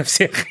أحرق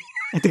نفسي يا أخي.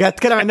 أنت قاعد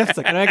تتكلم عن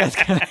نفسك، أنا قاعد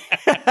أتكلم.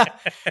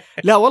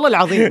 لا والله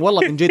العظيم،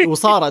 والله من جد.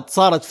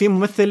 وصارت في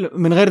ممثل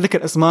من غير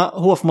ذكر أسماء،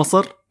 هو في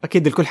مصر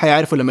أكيد الكل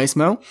حيعرفه لما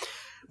يسمعوا،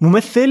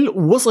 ممثل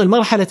وصل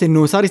مرحلة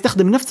إنه صار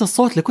يستخدم نفس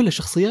الصوت لكل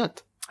الشخصيات.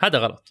 هذا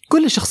غلط،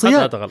 كل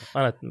الشخصيات هذا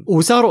غلط.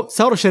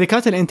 وصاروا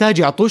شركات الإنتاج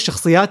يعطوه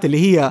الشخصيات اللي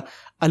هي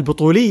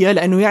البطولية،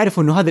 لأنه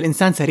يعرفوا إنه هذا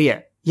الإنسان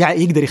سريع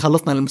يقدر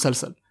يخلصنا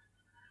للمسلسل،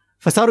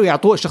 فصاروا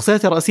يعطوه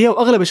الشخصيات الرئيسية،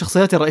 وأغلب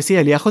الشخصيات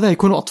الرئيسية اللي يأخذها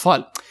يكونوا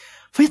أطفال،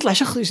 فيطلع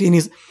شخص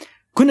يعني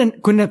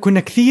كنا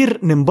كثير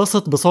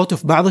ننبسط بصوته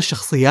في بعض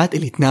الشخصيات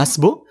اللي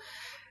تناسبه،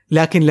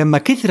 لكن لما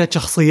كثرت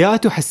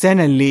شخصياته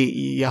حسينا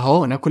اللي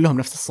ياهو أنا كلهم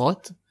نفس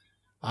الصوت،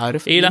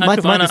 عارف؟ إيه لا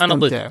أنا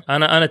ضد،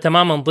 أنا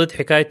تماما ضد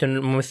حكاية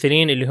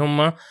الممثلين اللي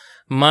هم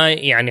ما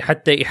يعني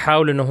حتى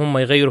يحاولوا إنه هم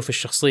يغيروا في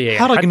الشخصية، يعني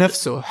حرق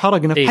نفسه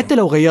إيه؟ حتى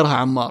لو غيرها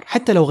عمار،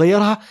 حتى لو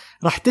غيرها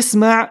راح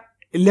تسمع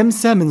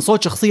لمسة من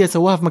صوت شخصية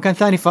سواها في مكان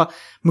ثاني.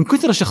 فمن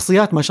كثر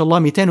الشخصيات ما شاء الله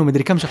 200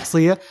 ومدري كم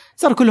شخصية،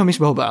 صار كلهم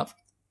يشبهوا بعض.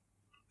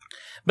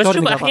 بس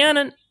شوف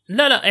أحيانا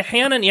لا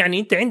أحيانا يعني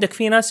أنت عندك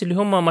في ناس اللي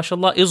هم ما شاء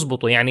الله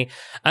يضبطوا. يعني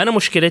أنا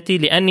مشكلتي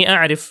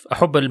لأني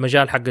أحب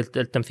المجال حق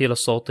التمثيل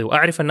الصوتي،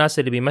 وأعرف الناس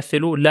اللي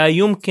بيمثلوا، لا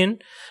يمكن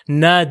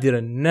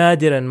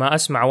نادرا ما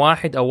أسمع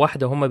واحد أو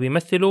واحدة هم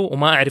بيمثلوا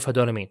وما أعرف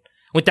هدول مين.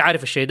 وانت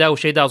عارف الشيء ده،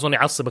 والشيء ده اظن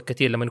يعصبك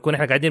كثير لما نكون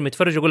احنا قاعدين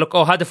نتفرج يقول لك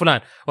اوه هذا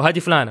فلان وهذه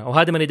فلانه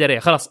وهذا من اداريه،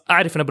 خلاص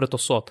اعرف نبره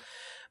الصوت،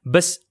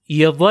 بس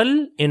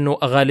يظل انه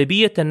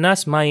غالبيه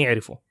الناس ما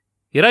يعرفوا.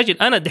 يا راجل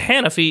انا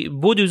دحين في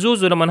بودي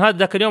زوزو لما هذا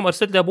ذاك اليوم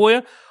ارسلت لي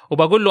ابويا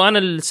وبقول له انا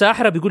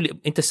الساحره، بيقول لي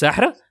انت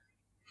الساحره؟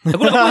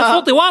 اقول له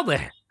صوتي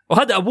واضح،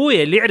 وهذا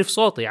ابويا اللي يعرف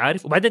صوتي،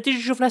 عارف. وبعدين تيجي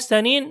تشوف ناس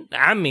ثانيين،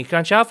 عمي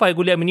كان شافها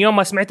يقول لي من يوم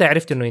ما سمعتها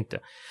عرفت انه انت.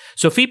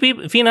 سو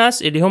في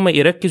ناس اللي هم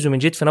يركزوا من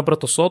جد في نبره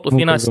الصوت،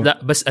 وفي ناس لا،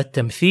 بس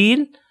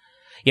التمثيل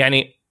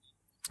يعني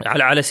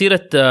على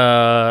سيرة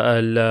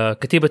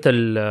كتيبة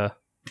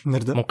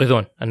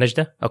المنقذون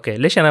النجدة. أوكي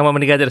ليش أنا ما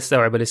ماني قادر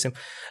أستوعب الاسم.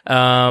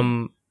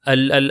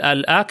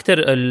 الأكتر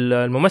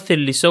الممثل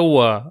اللي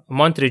سوى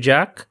مونتري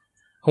جاك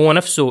هو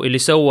نفسه اللي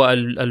سوى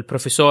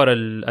البروفيسور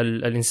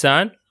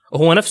الإنسان،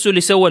 وهو نفسه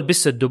اللي سوى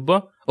البسة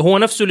الدبة، وهو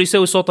نفسه اللي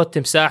يسوي صوت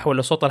التمساح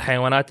ولا صوت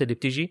الحيوانات اللي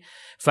بتيجي.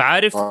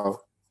 فعارف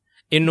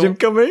إنه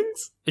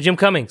جيم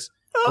كامينجز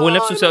هو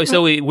نفسه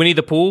يسوي ويني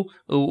ذا بو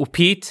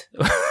وبيت.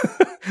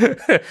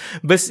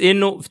 بس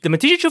انه لما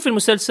تيجي تشوف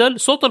المسلسل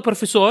صوت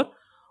البروفيسور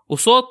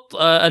وصوت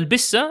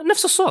البسة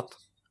نفس الصوت،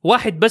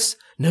 واحد بس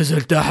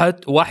نزل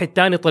تحت وواحد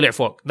تاني طلع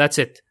فوق،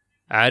 that's it،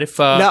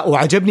 عارف. لا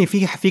وعجبني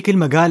في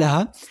كلمة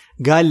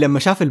قال لما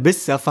شاف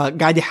البسة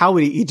فقاعد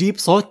يحاول يجيب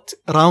صوت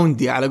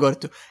راوندي على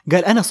قولته،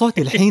 قال أنا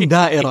صوتي الحين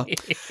دائرة.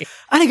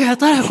 أنا قاعد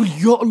طالع أقول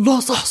يا الله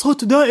صح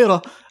صوته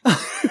دائرة.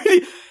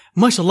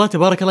 ما شاء الله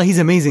تبارك الله، he's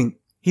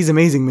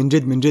amazing من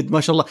جد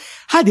ما شاء الله.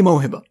 هذه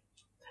موهبة،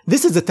 this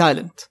is a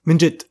talent من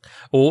جد.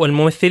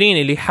 والممثلين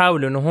اللي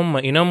يحاولوا إنه هم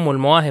ينموا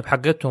المواهب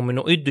حقتهم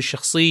إنه يدوا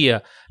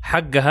الشخصية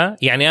حقها.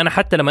 يعني أنا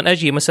حتى لما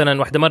أجي مثلا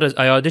واحدة مرة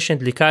I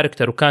auditioned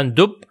لكاركتر وكان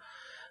دب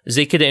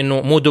زي كده،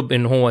 إنه مو دب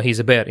إنه هو he's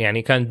a bear،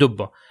 يعني كان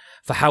دبة.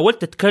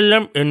 فحاولت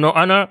أتكلم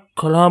إنه أنا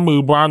كلامي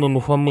يبان إنه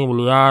فمي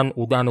مليان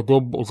ودانا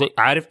دب وزي،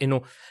 عارف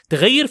إنه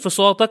تغير في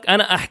صوتك.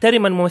 أنا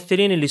أحترم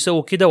الممثلين اللي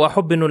يسووا كده،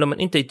 وأحب إنه لما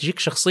أنت تجيك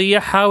شخصية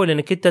حاول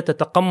إنك أنت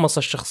تتقمص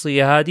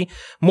الشخصية هذه،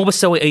 مو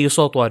بس سوي أي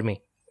صوت وارمي.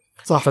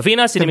 صح. ففي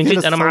ناس اللي من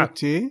جد أنا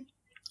معك.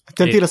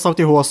 التمثيل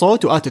الصوتي هو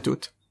صوت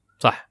واتيتود.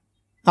 صح.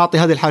 أعطي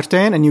هذه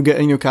الحاجتين and you get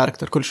a new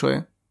character كل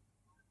شوية.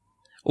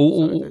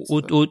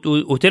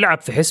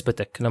 وتلعب في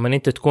حسبتك لما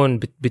أنت تكون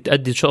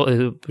بتأدي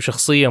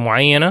شخصية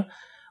معينة،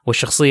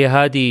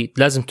 والشخصية هذه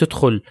لازم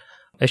تدخل.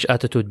 إيش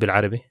اتيتود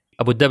بالعربي؟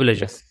 أبو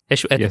الدبلجة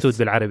إيش اتيتود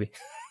بالعربي؟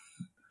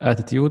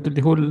 اتيتيود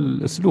اللي هو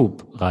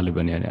الأسلوب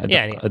غالبا،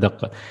 يعني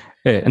أدق.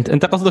 إيه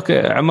أنت قصدك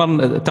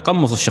عمر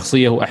تقمص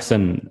الشخصية هو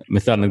أحسن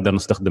مثال نقدر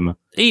نستخدمه.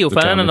 أيوه،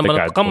 فأنا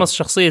لما أتقمص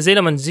الشخصية زي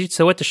لما نزيد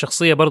سويت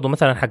الشخصية برضو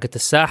مثلا حقت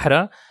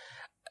الساحرة،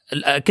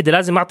 كده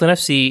لازم اعطي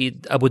نفسي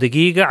ابو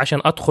دقيقه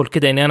عشان ادخل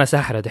كده اني انا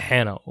ساحره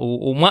دحينه،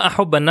 وما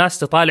احب الناس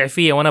تطالع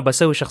فيا وانا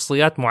بسوي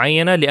شخصيات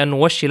معينه، لانه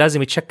وشي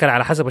لازم يتشكل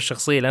على حسب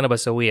الشخصيه اللي انا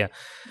بسويها.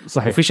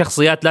 صحيح. وفي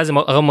شخصيات لازم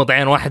اغمض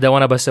عين واحده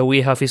وانا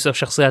بسويها، في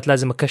شخصيات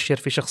لازم اكشر،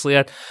 في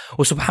شخصيات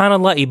وسبحان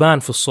الله يبان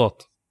في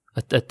الصوت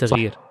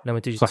التغيير. صح. لما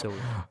تيجي تسوي.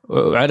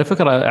 وعلى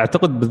فكره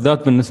اعتقد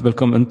بالذات بالنسبه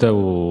لكم انت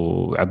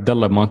وعبد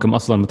الله، ما انكم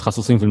اصلا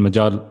متخصصين في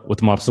المجال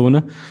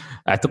وتمارسونه،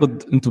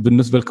 اعتقد انتم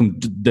بالنسبه لكم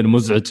جدا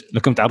مزعج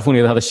لكم تعرفون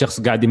اذا هذا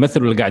الشخص قاعد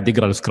يمثل ولا قاعد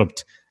يقرا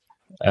السكريبت.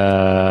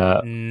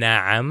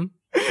 نعم،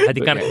 هذه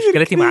كانت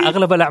مشكلتي مع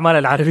اغلب الاعمال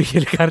العربيه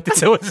اللي كانت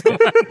تسوى زمان.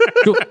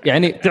 شوف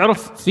يعني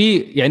تعرف في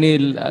يعني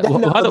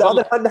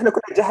وهذا احنا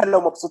كنا جهل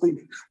لو مبسوطين.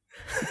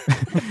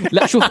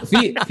 لا شوف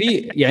في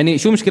يعني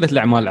شو مشكله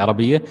الاعمال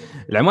العربيه؟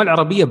 الاعمال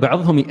العربيه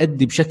بعضهم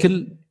يؤدي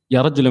بشكل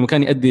يا رجل لما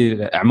كان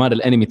يؤدي اعمال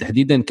الانمي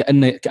تحديدا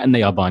كانه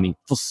ياباني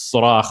في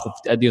الصراخ وفي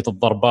تاديه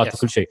الضربات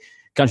وكل شيء،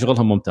 كان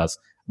شغلهم ممتاز.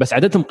 بس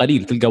عددهم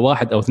قليل، تلقى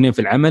واحد او اثنين في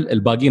العمل،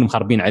 الباقيين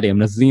مخربين عليه،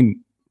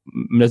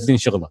 منزلين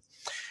شغله.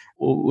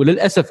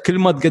 وللاسف كل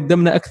ما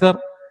تقدمنا اكثر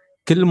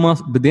كل ما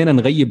بدينا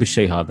نغيب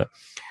الشيء هذا.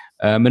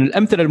 من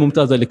الامثله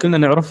الممتازه اللي كلنا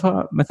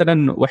نعرفها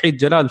مثلا وحيد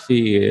جلال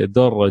في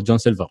دور جون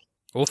سيلفر.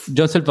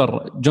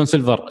 جون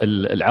سيلفر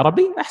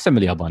العربي احسن من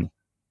الياباني.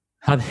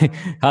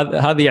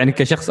 هذه يعني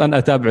كشخص انا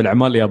اتابع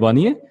الاعمال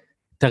اليابانيه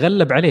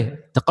تغلب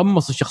عليه،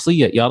 تقمص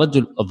الشخصيه يا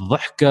رجل،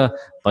 الضحكه،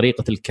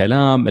 طريقه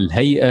الكلام،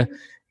 الهيئه،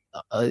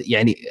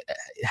 يعني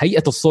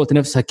هيئه الصوت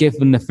نفسها،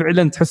 كيف انه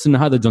فعلا تحس ان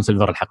هذا جون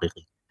سيلفر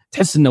الحقيقي،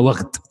 تحس انه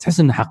وغد، تحس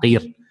انه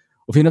حقير.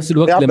 وفي نفس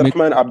الوقت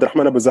عبد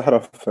الرحمن ابو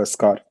زهره في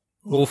سكار.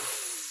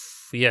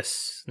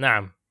 يس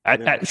نعم.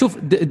 شوف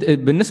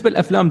بالنسبه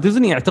لافلام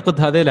ديزني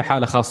اعتقد هذه له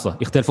حاله خاصه،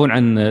 يختلفون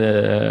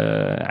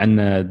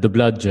عن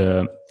دوبلاج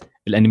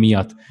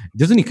الانميات.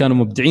 ديزني كانوا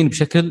مبدعين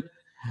بشكل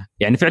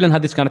يعني فعلا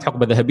هذه كانت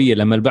حقبه ذهبيه،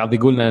 لما البعض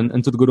يقولنا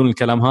انتم تقولون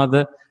الكلام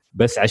هذا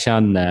بس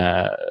عشان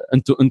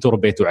انتم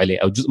ربيتوا عليه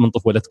او جزء من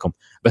طفولتكم،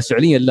 بس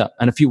فعليا لا.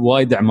 انا في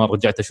وايد اعمال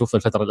رجعت اشوفها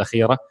الفتره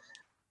الاخيره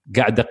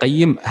قاعد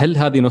اقيم هل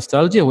هذه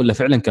نوستالجيا ولا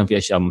فعلا كان في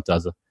اشياء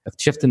ممتازه.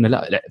 اكتشفت ان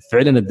لا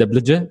فعلا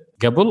الدبلجه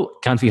قبل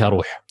كان فيها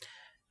روح،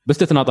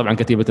 باستثناء طبعا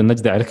كتيبة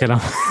النجدة على كلام.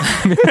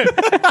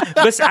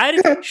 بس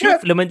عارف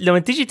شوف لما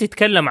تيجي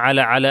تتكلم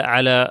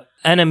على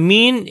انا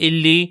مين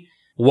اللي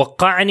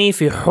وقعني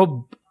في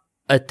حب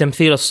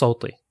التمثيل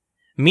الصوتي،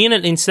 مين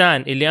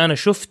الانسان اللي انا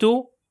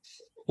شفته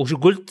وش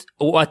قلت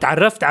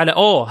واتعرفت على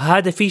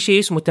هذا في شيء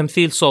اسمه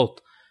تمثيل صوت.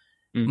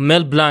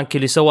 ميل بلانك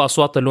اللي سوى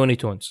اصوات اللوني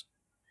تونز.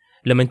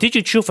 لما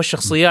تيجي تشوف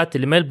الشخصيات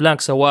اللي ميل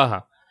بلانك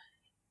سواها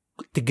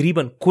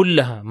تقريبا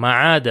كلها ما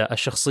عدا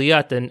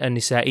الشخصيات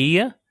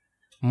النسائيه،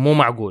 مو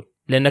معقول.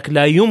 لانك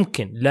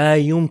لا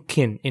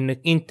يمكن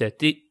انك انت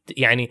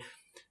يعني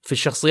في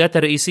الشخصيات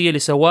الرئيسيه اللي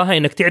سواها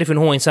انك تعرف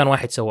انه هو انسان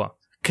واحد سواه.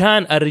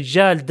 كان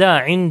الرجال ده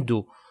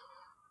عنده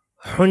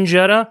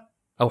حنجره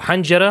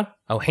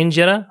او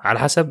حنجره على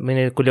حسب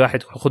من كل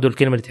واحد، خذوا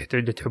الكلمه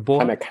اللي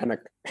تحبوها. حنك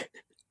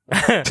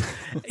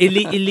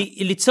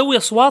اللي تسوي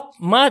اصوات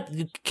ما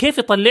كيف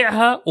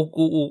يطلعها،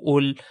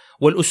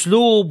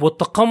 والاسلوب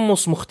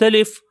والتقمص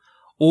مختلف،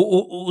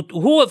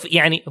 وهو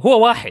يعني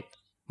هو واحد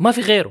ما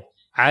في غيره.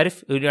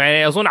 عارف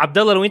يعني اظن عبد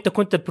الله لو انت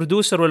كنت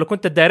البروديوسر ولا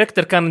كنت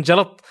الدايركتور كان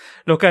انجلط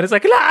لو كان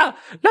يسألك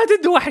لا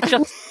تدوا واحد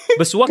شخص.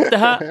 بس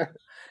وقتها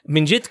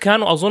من جد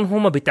كانوا اظن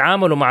هم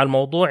بيتعاملوا مع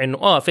الموضوع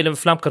انه فيلم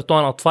افلام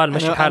كرتون اطفال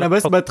ماشي حاله. انا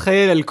بس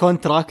بتخيل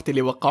الكونتراكت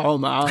اللي وقعوه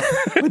معاه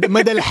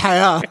مدى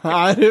الحياه،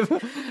 عارف،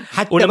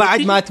 حتى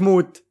بعد ما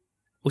تموت.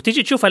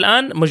 وتيجي تشوف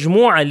الان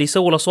مجموعه اللي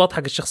يسووا الاصوات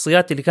حق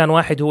الشخصيات اللي كان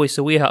واحد هو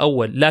يسويها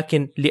اول،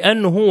 لكن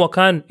لانه هو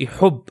كان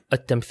يحب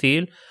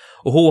التمثيل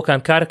وهو كان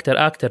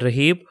كاركتر اكتر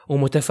رهيب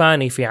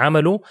ومتفاني في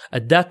عمله،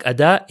 اداك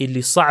اداء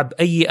اللي صعب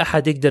اي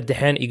احد يقدر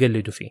دحين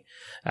يقلده فيه.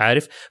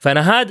 عارف،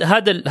 فانا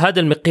هذا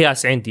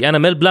المقياس عندي. انا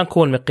ميل بلانك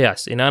هو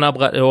المقياس، ان انا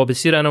ابغى لو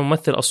بصير انا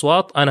ممثل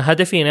اصوات انا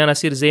هدفي ان انا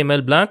اصير زي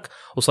ميل بلانك.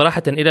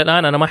 وصراحه الى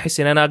الان انا ما احس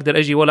ان انا اقدر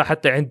اجي ولا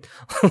حتى عند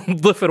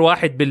ضفر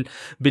واحد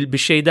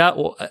بالشيء ده،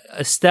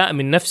 واستاء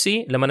من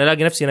نفسي لما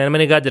الاقي نفسي ان انا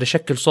ماني قادر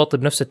اشكل صوتي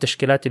بنفس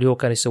التشكيلات اللي هو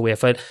كان يسويها.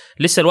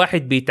 فلسه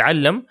الواحد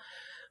بيتعلم.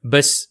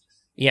 بس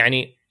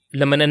يعني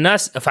لما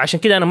الناس، فعشان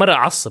كده انا مره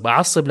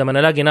اعصب لما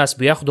الاقي ناس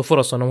بياخذوا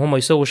فرص انهم هم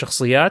يسووا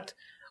شخصيات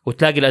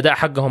وتلاقي الاداء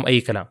حقهم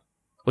اي كلام،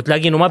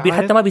 وتلاقي انه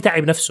حتى ما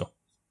بيتعب نفسه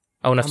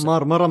او نفسه.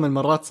 مره من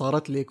المرات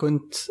صارت لي،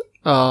 كنت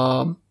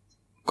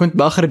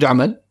باخرج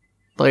عمل،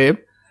 طيب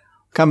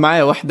كان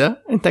معايا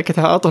واحده، انت كنت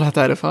اطول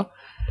هتعرفها.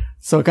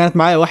 كانت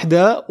معايا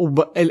واحده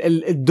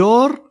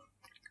الدور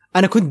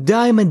انا كنت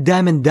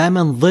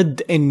دائما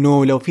ضد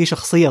انه لو في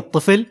شخصيه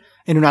طفل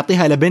انه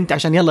نعطيها لبنت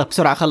عشان يلا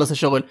بسرعه خلص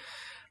الشغل.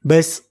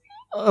 بس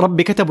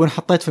ربي كتب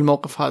ونحطيت في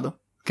الموقف هذا،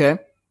 اوكي،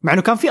 مع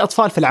انه كان في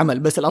اطفال في العمل،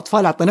 بس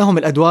الاطفال اعطيناهم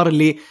الادوار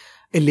اللي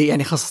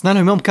يعني خصصنا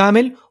لهم يوم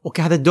كامل،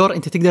 وكهذا الدور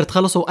انت تقدر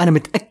تخلصه وانا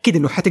متاكد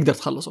انه حتقدر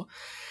تخلصه.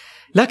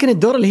 لكن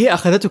الدور اللي هي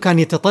اخذته كان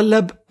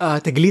يتطلب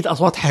تقليد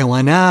اصوات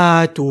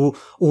حيوانات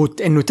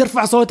وانه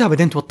ترفع صوتها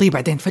بعدين توطيه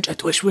بعدين فجاه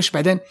توش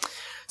بعدين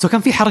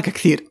كان في حركه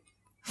كثير.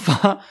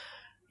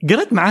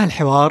 فقرأت معاه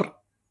الحوار،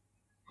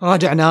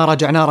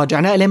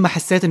 راجعناه لين ما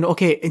حسيت انه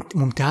اوكي انت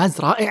ممتاز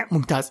رائع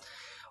ممتاز.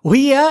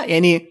 وهي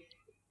يعني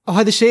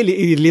وهذا الشيء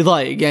اللي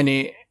ضايق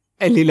يعني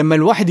اللي لما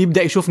الواحد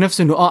يبدا يشوف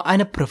نفسه انه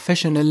انا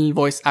بروفيشنال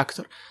فويس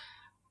اكتور.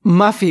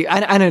 ما في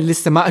انا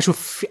لسه ما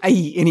اشوف في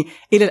اي يعني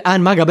الى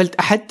الان ما قابلت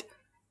احد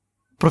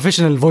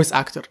بروفيشنال فويس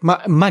اكتور.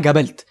 ما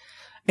قابلت.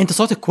 انت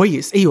صوتك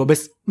كويس ايوه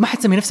بس ما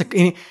حتسمي نفسك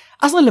يعني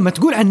اصلا لما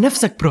تقول عن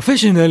نفسك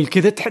بروفيشنال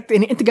كذا تحط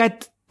يعني انت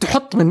قاعد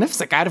تحط من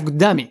نفسك عارف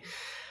قدامي.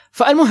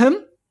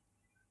 فالمهم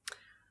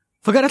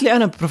فقالت لي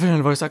انا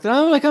بروفيشنال فويس اكتور.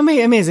 انا لايك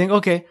اميزنج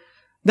اوكي.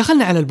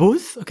 دخلنا على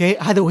البوث اوكي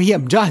هذا وهي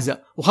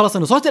مجهزه وخلاص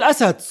انه صوت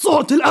الاسد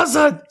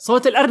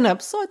صوت الارنب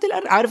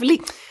عارف لي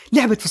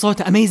لعبت في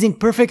صوتها اميزنج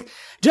بيرفكت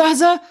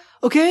جاهزه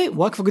اوكي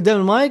واقفه قدام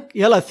المايك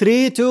يلا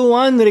 3 2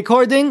 1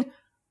 ريكوردينج.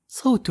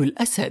 صوت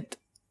الاسد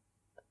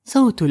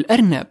صوت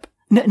الارنب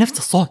نفس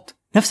الصوت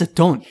نفس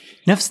التون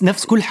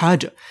نفس كل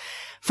حاجه.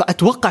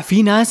 فاتوقع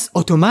في ناس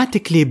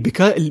اوتوماتيكلي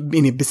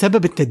يعني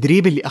بسبب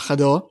التدريب اللي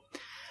اخذوه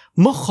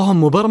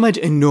مخهم مبرمج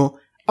انه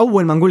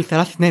اول ما نقول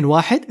 3 2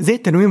 1 زي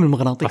التنويم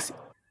المغناطيسي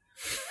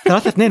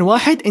 3 2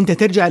 1 انت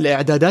ترجع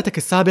لاعداداتك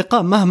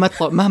السابقه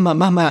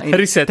مهما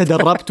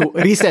تدربت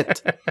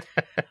ريست.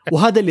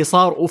 وهذا اللي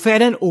صار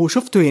وفعلا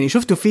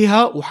شفته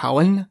فيها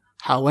وحاولنا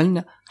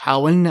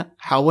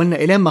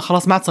الين ما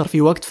خلاص ما عاد صار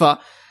في وقت. ف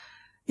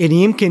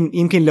يعني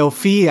يمكن لو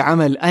في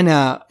عمل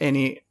انا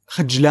يعني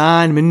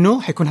خجلان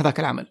منه حيكون هذاك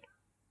العمل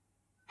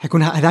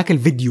حيكون هذاك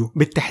الفيديو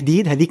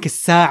بالتحديد هذيك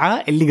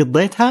الساعة اللي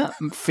قضيتها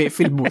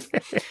في البوث.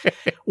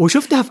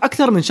 وشفتها في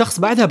أكثر من شخص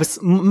بعدها بس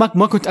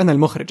ما كنت أنا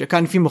المخرجة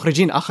كان في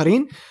مخرجين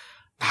آخرين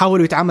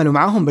حاولوا يتعاملوا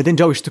معهم بعدين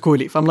جاوا يشتكوا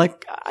لي فأم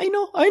لايك I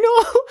know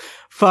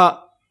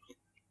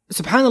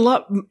فسبحان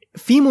الله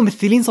في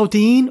ممثلين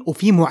صوتيين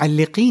وفي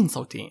معلقين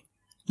صوتيين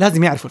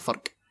لازم يعرفوا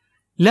الفرق.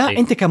 لا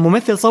أنت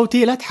كممثل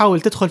صوتي لا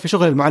تحاول تدخل في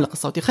شغل المعلق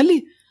الصوتي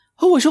خليه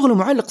هو شغله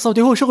معلق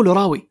صوتي هو شغله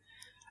راوي.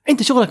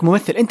 أنت شغلك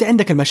ممثل أنت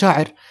عندك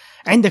المشاعر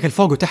عندك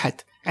الفوق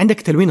وتحت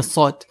عندك تلوين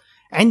الصوت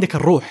عندك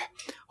الروح.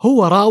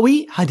 هو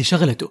راوي هذه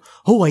شغلته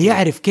هو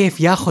يعرف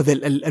كيف ياخذ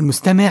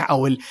المستمع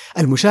أو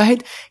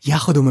المشاهد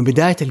ياخذه من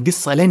بداية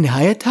القصة لين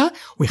نهايتها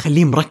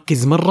ويخليه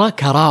مركز مرة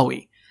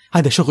كراوي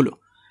هذا شغله.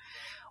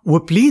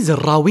 وبليز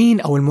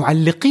الراوين أو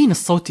المعلقين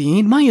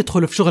الصوتيين ما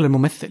يدخلوا في شغل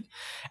الممثل.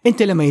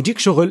 أنت لما يجيك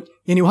شغل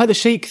يعني وهذا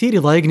الشيء كثير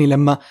يضايقني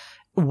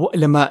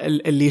لما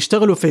اللي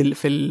يشتغلوا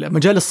في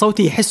المجال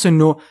الصوتي يحس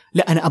إنه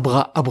لا أنا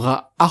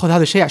أبغى أخذ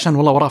هذا الشيء عشان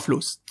والله وراه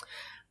فلوس.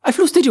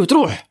 الفلوس تجي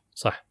وتروح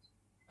صح.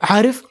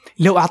 عارف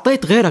لو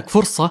أعطيت غيرك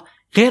فرصة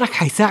غيرك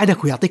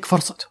حيساعدك ويعطيك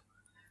فرصته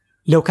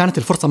لو كانت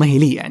الفرصة ما هي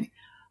لي يعني.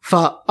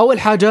 فأول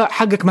حاجة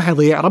حقك ما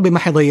حيضيع ربي ما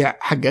حيضيع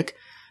حقك.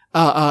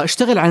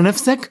 اشتغل على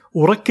نفسك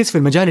وركز في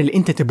المجال اللي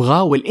انت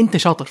تبغاه واللي انت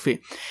شاطر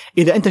فيه.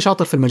 إذا انت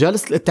شاطر في المجال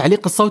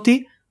التعليق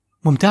الصوتي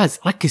ممتاز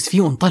ركز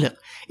فيه وانطلق.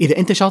 إذا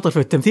انت شاطر في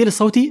التمثيل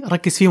الصوتي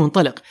ركز فيه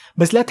وانطلق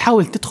بس لا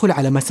تحاول تدخل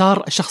على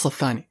مسار الشخص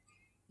الثاني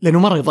لأنه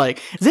مرة يضايق.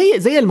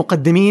 زي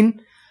المقدمين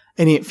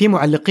يعني في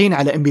معلقين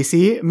على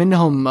MBC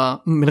منهم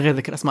من غير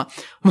ذكر اسماء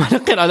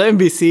معلقين على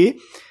MBC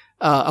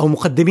او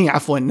مقدمين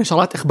عفوا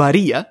نشرات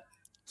اخباريه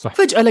صح.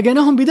 فجاه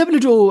لقيناهم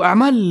بيدبلجوا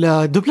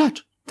اعمال دوبلاج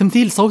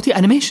تمثيل صوتي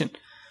انيميشن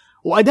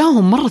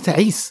وادائهم مره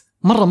تعيس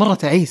مره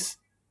تعيس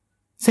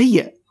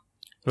سيء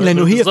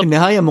لانه هي في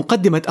النهايه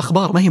مقدمه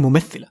اخبار ما هي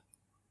ممثله.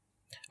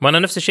 ما انا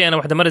نفس الشيء انا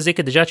واحده مره زي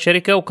كده جات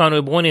شركه وكانوا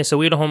يبغوني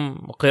اسوي لهم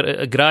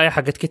قرايه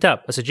حقت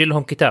كتاب اسجل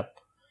لهم كتاب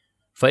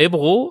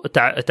فيبغوا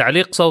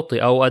تعليق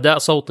صوتي او اداء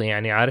صوتي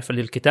يعني عارف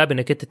اللي الكتاب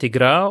انك انت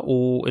تقراه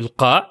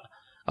والقاء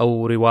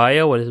او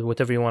روايه ولا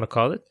whatever you want to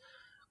call it.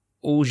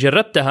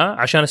 وجربتها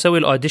عشان اسوي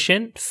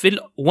الاوديشن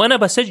وانا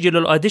بسجل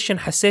الاوديشن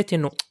حسيت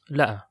انه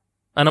لا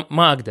انا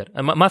ما اقدر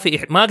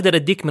ما اقدر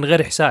اديك من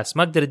غير احساس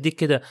ما اقدر اديك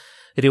كده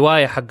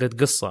روايه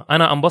حقت قصه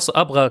انا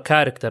ابغى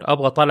كاركتر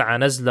ابغى طلعه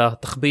نزله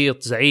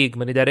تخبيط زعيق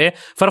من ادري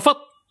فرفضت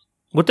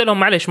قلت لهم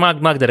معلش ما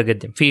اقدر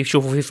اقدم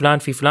شوفوا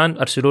في فلان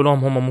ارسلوا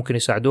لهم هم ممكن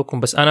يساعدوكم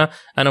بس انا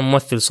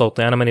ممثل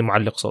صوتي انا ماني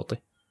معلق صوتي.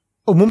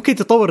 وممكن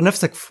تطور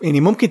نفسك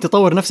يعني ممكن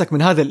تطور نفسك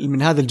من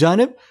هذا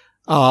الجانب.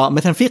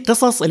 مثلا في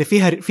قصص اللي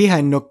فيها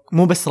انه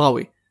مو بس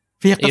راوي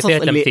فيها قصص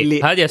اللي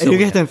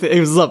فيها تمثيل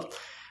بالضبط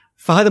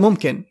فهذا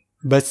ممكن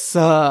بس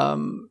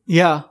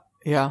يا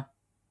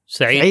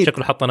سعيد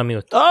شكله حطنا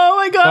ميوت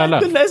ماي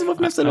جاد كلنا اسمه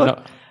في نفس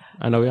الوقت.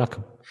 انا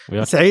وياكم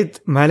سعيد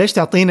معلش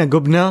تعطينا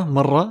قبنة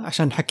مرة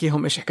عشان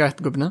نحكيهم إيش حكاية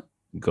قبنة.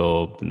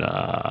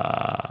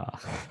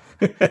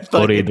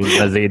 أريد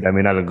المزيد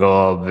من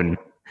القبن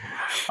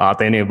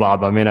أعطيني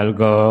بعض من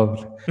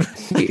القبن.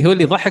 هو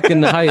اللي ضحك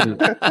إن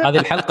هذه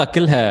الحلقة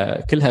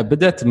كلها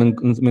بدت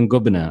من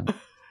قبنة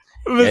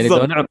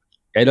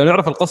يعني لو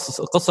نعرف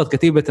قصة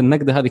كتيبة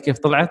النقدة هذه كيف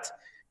طلعت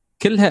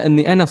كلها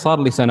إني أنا صار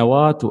لي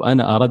سنوات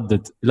وأنا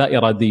أردد لا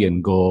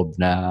إراديا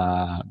قبنة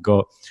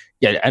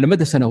يعني على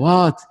مدى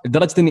سنوات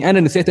لدرجة إني أنا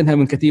نسيت إنها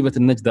من كتيبة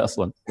النجدة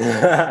أصلاً.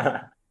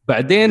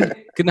 بعدين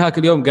كنا هاك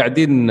اليوم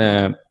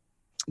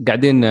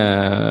قاعدين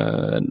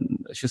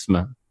شو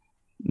اسمه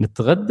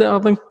نتغدى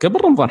أظن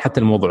قبل رمضان حتى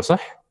الموضوع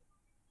صح؟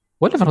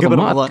 ولا في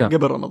رمضان؟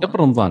 قبل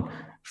رمضان.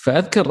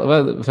 فأذكر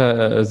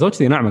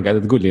فزوجتي نعمة قاعدة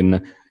تقول لي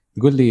إنه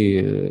تقول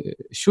لي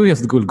شو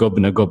تقول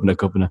قبنا.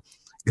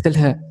 قلت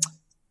لها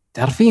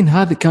تعرفين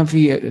هذا كان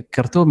في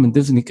كرتون من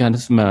ديزني كان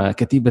اسمه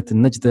كتيبة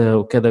النجدة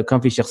وكذا، وكان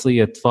في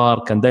شخصية فار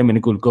كان دائما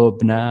يقول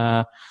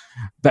قبنا.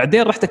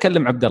 بعدين رحت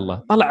أكلم عبد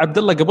الله، طلع عبد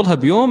الله قبلها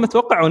بيوم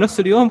أتوقع ونفس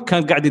اليوم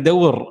كان قاعد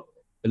يدور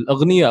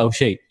الأغنية أو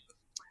شيء.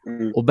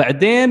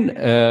 وبعدين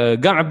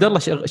قام عبد الله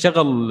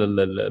شغل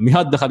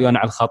مهاد دخل وانا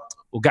على الخط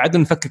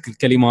وقعدنا نفكك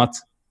الكلمات،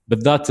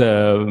 بالذات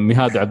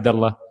مهاد وعبد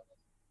الله.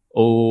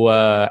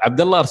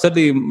 وعبد الله ارسل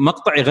لي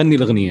مقطع يغني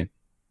الاغنيه،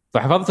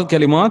 فحفظت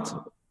الكلمات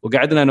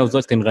وقعدنا انا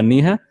وزوجتي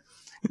نغنيها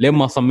لين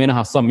ما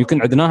صميناها الصم.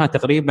 يمكن عدناها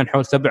تقريبا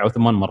حول 7 أو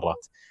 8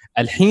 مرات.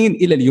 الحين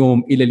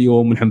الى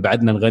اليوم نحن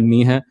بعدنا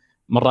نغنيها،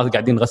 مرات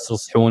قاعدين نغسل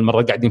الصحون،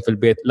 مرات قاعدين في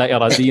البيت لا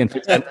اراديا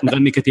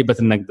نغني كتيبة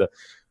النجدة.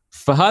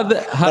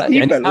 فهذا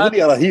يعني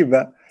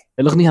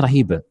الاغنيه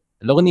رهيبه،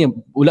 الأغنية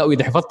ولا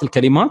وإذا حفظت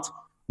الكلمات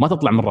ما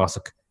تطلع من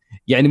راسك.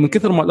 يعني من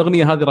كثر ما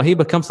الأغنية هذه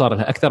رهيبة، كم صار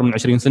لها أكثر من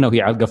 20 سنة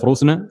وهي عالقة في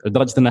روسنا،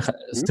 لدرجة أنها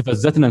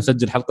استفزتنا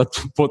نسجل حلقة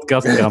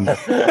بودكاست كامل.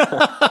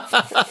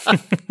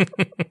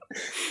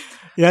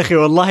 يا أخي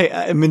والله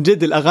من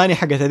جد الأغاني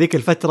حقت هذيك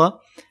الفترة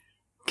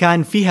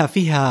كان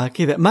فيها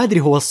كذا، ما أدري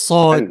هو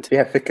الصوت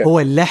فيها فكرة، هو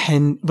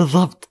اللحن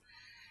بالضبط،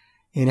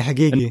 يعني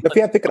حقيقي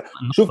فيها فكرة.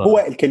 شوف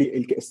هو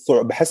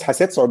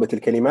حسيت صعوبة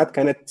الكلمات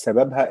كانت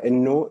سببها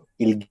إنه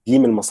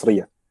الجيم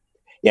المصرية،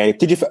 يعني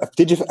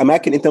بتيجي في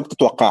أماكن أنت ما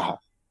بتتوقعها،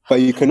 ف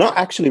you cannot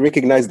actually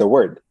recognize the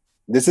word.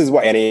 This is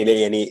what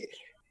يعني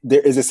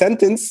there is a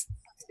sentence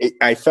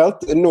I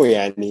felt إنه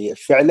يعني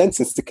فعلا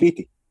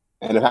سنسكريتي،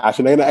 أنا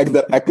عشان أنا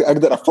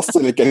أقدر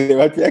أفصل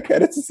الكلمات فيها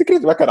كانت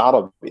سنسكريتي ما كان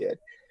عربي يعني.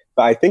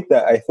 ف I think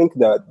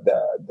the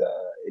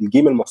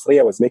الجيم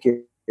المصرية was making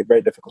it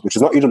very difficult, which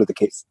is not usually the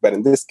case, but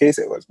in this case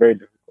it was very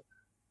difficult.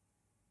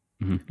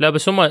 لا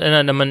بس هم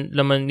أنا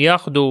لما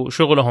ياخدوا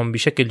شغلهم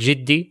بشكل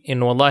جدي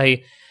إنه والله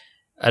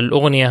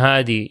الأغنية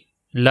هذه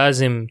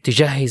لازم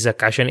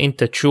تجهزك عشان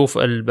أنت تشوف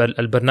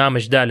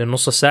البرنامج ده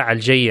للنص ساعة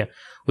الجاية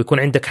ويكون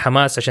عندك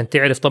حماس عشان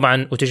تعرف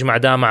طبعا وتجمع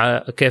ده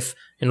مع كيف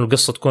إنه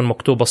القصة تكون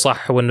مكتوبة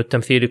صح وإنه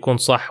التمثيل يكون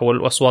صح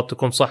والأصوات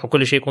تكون صح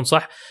وكل شيء يكون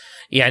صح.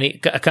 يعني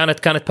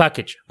كانت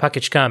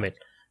باكج كامل.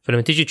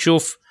 فلما تيجي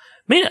تشوف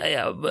مين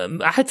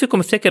أحد فيكم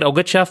يفتكر أو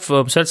قد شاف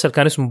مسلسل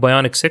كان اسمه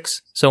بايونيك 6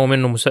 سووا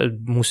منه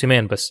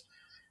موسمين بس،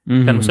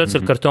 كان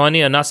مسلسل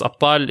كرتوني، الناس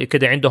أبطال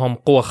كده عندهم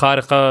قوة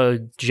خارقة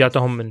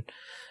جاتهم من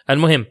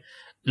المهم.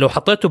 لو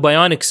حطيتوا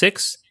بايونيك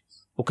 6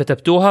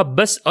 وكتبتوها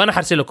بس أنا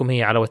حرسل لكم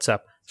هي على واتساب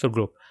في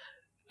الجروب،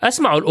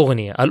 أسمعوا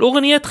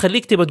الأغنية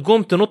تخليك تبى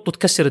تقوم تنط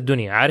وتكسر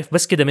الدنيا، عارف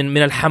بس كده من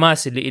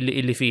الحماس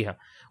اللي فيها،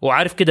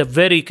 وعارف كده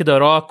فيري كده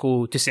روك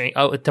و90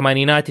 أو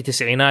الثمانيناتي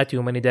تسعيناتي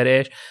وما ندري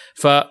إيش.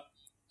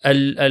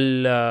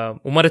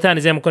 ومرة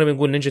تانية زي ما كنا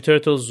بنقول نينجا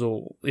تيرتلز،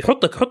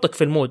 ويحطك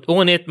في المود.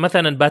 أغنية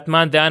مثلا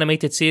باتمان ذا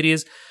أنيميتد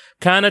سيريز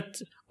كانت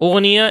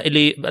أغنية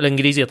اللي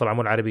الإنجليزية طبعا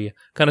مو العربية،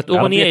 كانت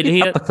أغنية اللي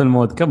هي تحطك في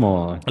المود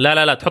كمان.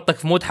 لا تحطك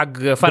في مود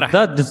حق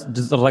فرح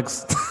جزء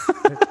الرقص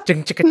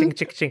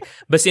تشك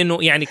بس إنه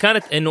يعني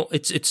كانت إنه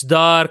it's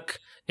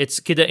dark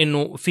كده،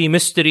 إنه في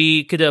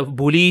ميستري كده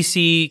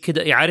بوليسي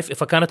كده يعرف.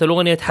 فكانت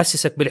الأغنية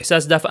تحسسك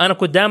بالإحساس ده. فأنا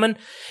كنت دائما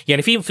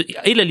يعني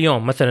إلى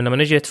اليوم مثلا لما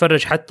نجي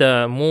أتفرج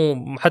حتى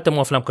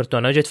مو أفلام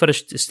كرتون، نجي أتفرج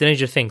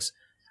Stranger Things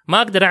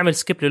ما أقدر أعمل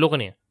سكيب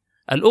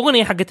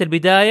الأغنية حقت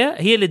البداية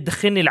هي اللي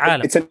تدخلني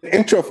العالم. It's an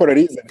intro for a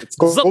reason. It's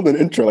called an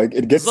intro, like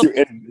it gets you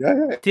in.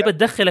 تبى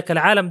تدخلك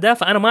العالم ده،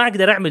 فأنا ما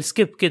أقدر أعمل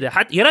سكيب كده.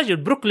 حتى يا راجل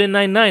بروكلين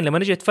 99 لما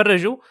نجي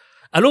أتفرجوا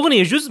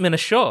الأغنية جزء من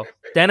الشو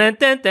تنان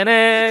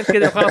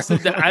كده خلاص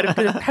عارف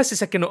كده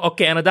تحسسك إنه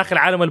أوكي أنا داخل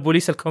عالم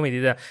البوليس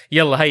الكوميدي ده،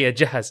 يلا هيا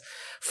جهز.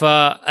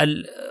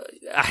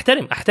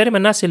 أحترم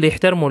الناس اللي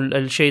يحترموا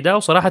الشيء ده.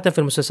 وصراحة في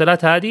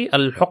المسلسلات هذه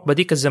الحقبة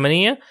ديك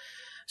الزمنية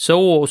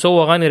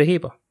سووا أغاني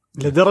رهيبة،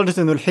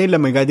 لدرجة إنه الحين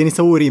لما قاعدين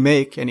يسووا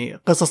ريميك يعني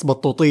قصص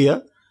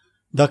بطوطية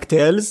داك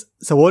تيلز،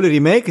 سووا له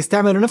ريميك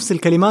استعملوا نفس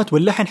الكلمات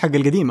واللحن حق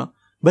القديمة،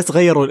 بس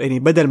غيروا يعني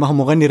بدل ما هو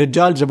مغني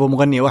رجال جابوا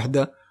مغنية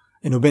واحدة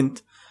إنه بنت.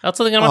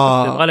 أتصدق أنا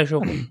ما كنت أبغى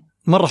أشوفه.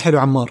 مرة حلو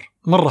عمار،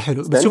 مرة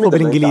حلو، بس شوفه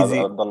بالإنجليزي.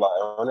 والله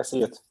أنا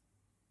نسيت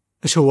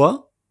إيش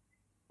هو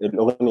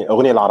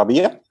الأغنية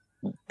العربية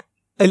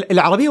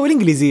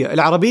والإنجليزية.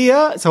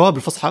 العربية سواها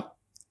بالفصحى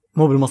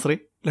مو بالمصري،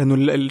 لأنه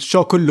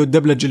الشو كله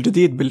الدبلج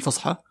الجديد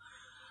بالفصحى.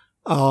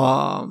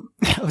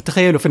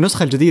 تخيلوا في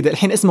النسخة الجديدة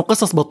الحين اسمه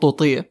قصص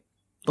بطوطية.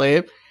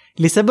 طيب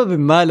لسبب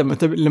ما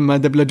لما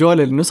دبلجوه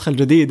للنسخة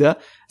الجديدة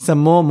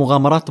سموه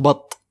مغامرات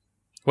بط.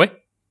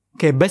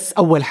 اوكي بس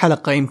اول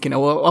حلقة يمكن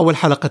او اول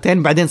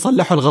حلقتين، بعدين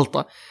صلحوا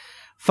الغلطة.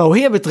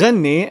 فوهي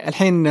بتغني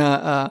الحين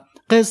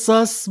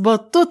قصص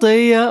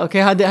بطوطية،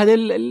 اوكي هذه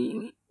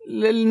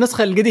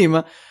النسخة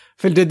القديمة.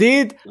 في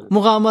الجديد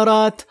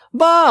مغامرات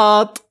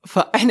باط.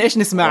 فاحنا ايش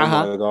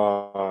نسمعها؟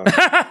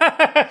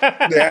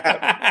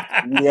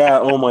 يا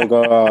او ماي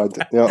جاد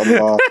يا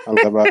الله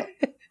الغباء.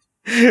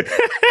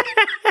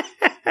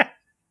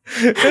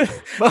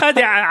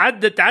 هذه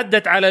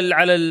عدت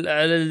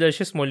على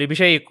شو اسمه اللي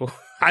بيشيكوا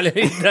على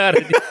الإدارة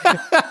دي.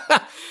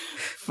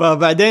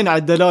 فبعدين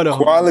عدلوا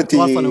لهم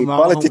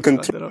quality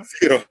control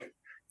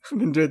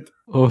من جد.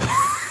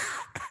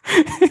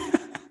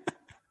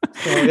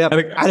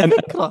 على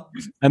فكره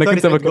انا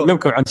كنت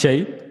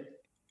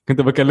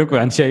بكلمكم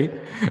عن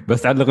شيء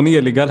بس على الاغنيه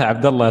اللي قالها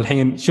عبد الله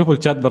الحين. شوفوا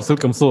الشات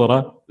برسلكم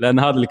صوره لان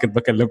هذا اللي كنت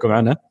بكلمكم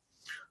عنه.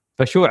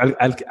 فشو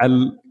على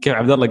كيف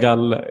عبد الله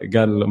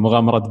قال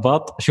مغامره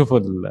باط. شوفوا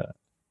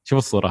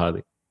الصوره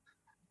هذه.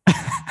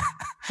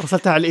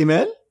 رسلتها على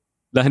الايميل؟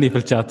 لا هني في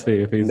الشات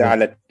في لا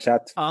على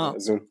الشات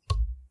زوم.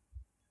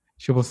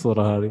 شوفوا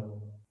الصوره هذه.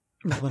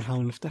 لحظه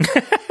نحاول نفتح.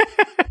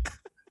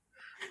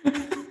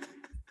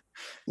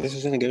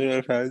 ليش انا قاعد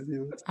اعرف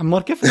هذه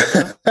عمار كيف؟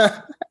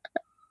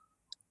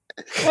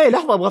 اي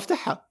لحظه ابغى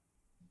افتحها.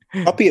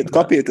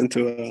 كوبيت انت.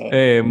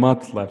 ايه ما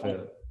تطلع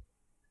فيها.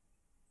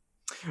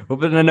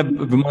 وبما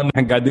بما ان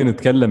احنا قاعدين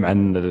نتكلم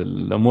عن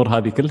الامور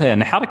هذه كلها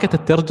يعني حركه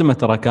الترجمه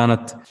ترى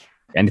كانت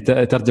يعني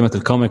ترجمه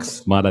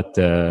الكوميكس مالت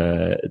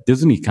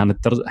ديزني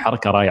كانت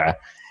حركه رائعه.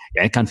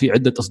 يعني كان في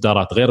عده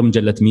اصدارات غير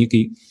مجله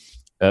ميكي.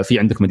 في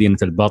عندك مدينه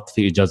البط،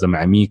 في اجازه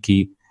مع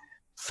ميكي.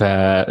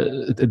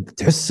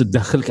 فتحس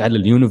تدخلك على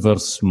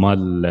اليونيفرس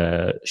مال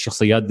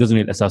شخصيات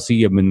ديزني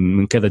الاساسيه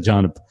من كذا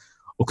جانب،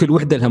 وكل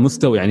وحده لها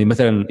مستوى. يعني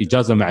مثلا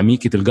اجازه مع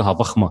ميكي تلقاها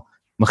ضخمه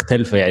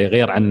مختلفه يعني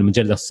غير عن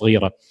المجله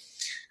الصغيره.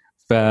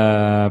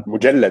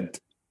 مجلد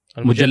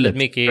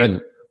ميكي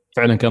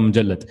فعلا كان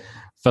مجلد.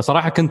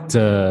 فصراحه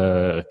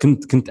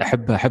كنت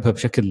احبها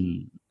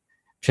بشكل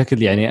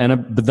يعني انا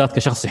بالذات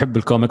كشخص يحب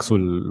الكوميكس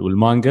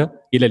والمانجا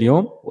الى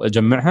اليوم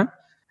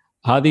واجمعها.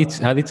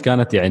 هذه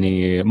كانت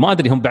يعني ما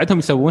ادري هم بعدهم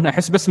يسوونها.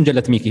 احس بس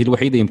مجله ميكي هي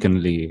الوحيده يمكن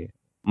اللي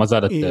ما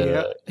زالت.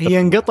 هي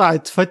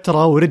انقطعت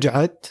فتره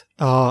ورجعت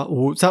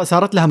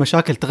وصارت لها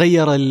مشاكل،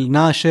 تغير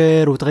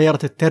الناشر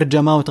وتغيرت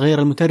الترجمه وتغير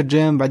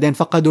المترجم، بعدين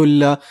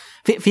فقدوا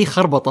في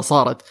خربطه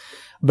صارت.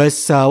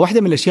 بس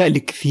واحده من الاشياء اللي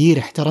كثير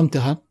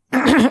احترمتها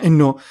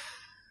انه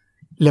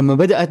لما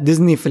بدات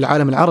ديزني في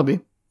العالم العربي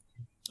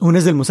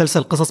ونزل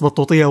مسلسل قصص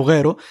بطوطيه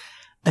وغيره،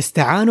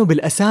 استعانوا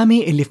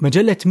بالاسامي اللي في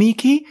مجله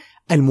ميكي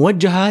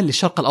الموجهه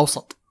للشرق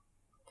الاوسط.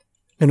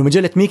 لانه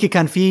مجله ميكي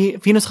كان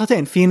في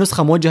نسختين، في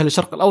نسخه موجهه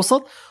للشرق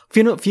الاوسط،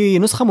 في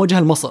نسخه موجهه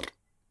لمصر،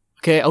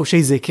 اوكي، او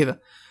شيء زي كذا.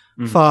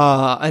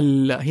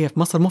 هي في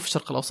مصر مو في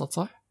الشرق الاوسط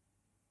صح؟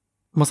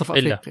 مصر في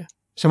افريقيا،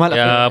 شمال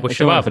افريقيا يا ابو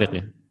الشباب،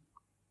 افريقيا،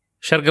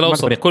 الشرق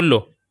الاوسط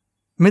كله،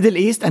 ميدل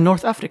ايست اند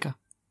نورث افريكا.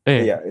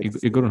 ايه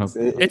يقولونها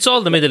it's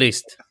all the middle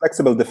east.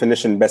 flexible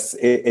definition. بس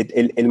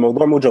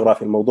الموضوع مو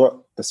جغرافي،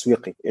 الموضوع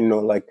تسويقي.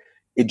 انه like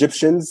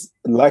Egyptians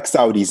like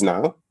Saudis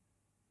now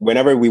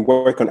whenever we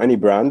work on any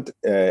brand.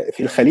 في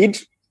الخليج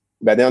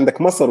بعدين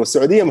عندك مصر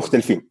والسعوديه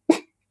مختلفين.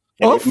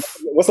 يعني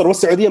مصر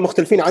والسعوديه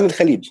مختلفين عن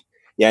الخليج.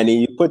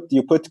 يعني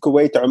you put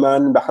كويت،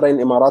 عمان، بحرين،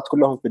 الامارات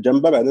كلهم في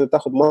جنبه، بعدين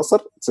تاخذ مصر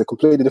it's a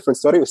completely different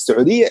story،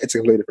 والسعوديه it's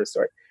a completely different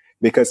story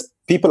because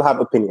people have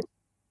opinion.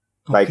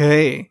 Like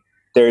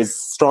there is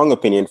strong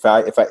opinion.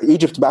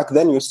 Egypt back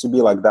then used to be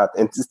like that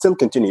and still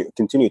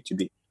continue to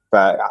be.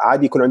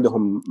 فعادي يكون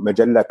عندهم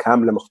مجله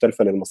كامله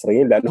مختلفه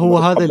للمصريين لانه هو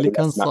هذا اللي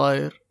كان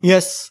صاير.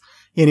 يس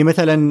يعني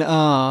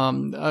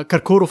مثلا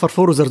كركور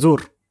وفرفور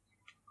وزرزور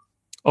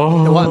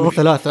توائم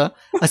الثلاثه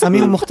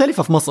اساميهم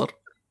مختلفه في مصر،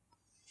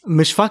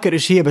 مش فاكر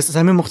ايش هي بس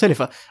اساميهم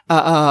مختلفه.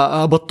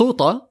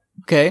 بطوطه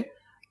اوكي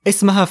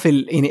اسمها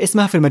يعني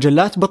اسمها في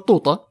المجلات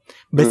بطوطه،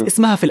 بس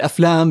اسمها في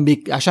الافلام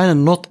عشان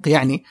النطق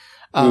يعني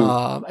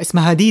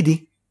اسمها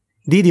ديدي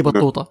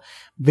بطوطه.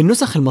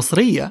 بالنسخ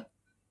المصريه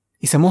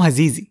يسموها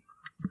زيزي.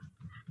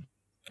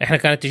 احنا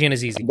كانت تجينا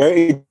زيزي،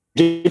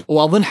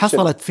 واظن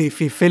حصلت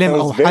في فيلم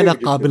او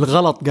حلقه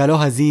بالغلط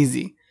قالوها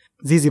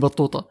زيزي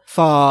بطوطه.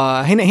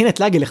 فهنا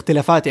تلاقي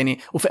الاختلافات يعني.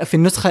 وفي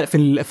النسخه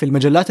في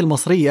المجلات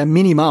المصريه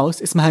ميني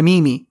ماوس اسمها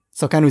ميمي،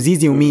 سو كانوا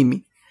زيزي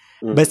وميمي.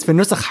 بس في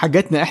النسخ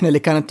حقتنا احنا اللي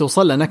كانت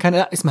توصل لنا كان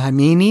اسمها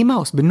ميني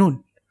ماوس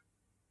بالنون.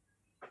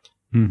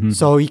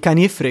 سو كان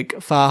يفرق.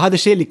 فهذا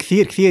الشيء اللي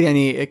كثير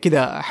يعني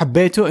كذا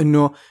حبيته،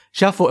 انه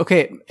شافوا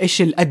اوكي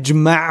ايش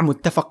الاجمع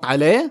متفق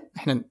عليه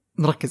احنا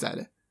نركز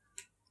عليه.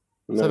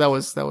 So that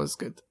was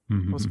good.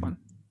 Was fun.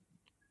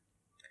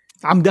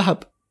 عم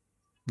دهب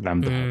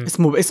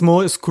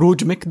اسمه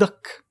سكروج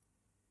مكدك،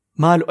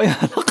 ما له اي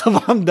علاقه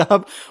بعم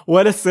دهب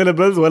ولا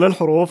السيلابلز ولا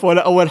الحروف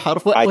ولا اول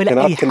حرف ولا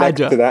اي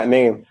حاجه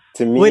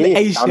ولا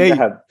اي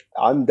شيء.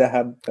 عم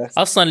دهب بس.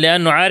 اصلا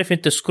لانه عارف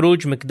انت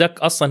سكروج مكدك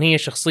اصلا هي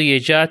شخصيه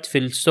جات في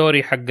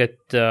الستوري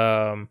حقت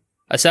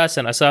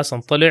اساسا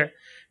طلع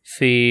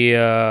في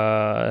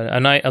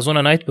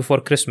اظن نايت بيفور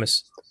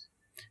كريسمس.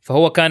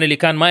 فهو كان اللي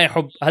كان ما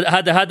يحب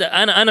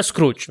هذا انا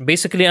سكروج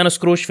بيسكلي، انا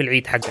سكروج في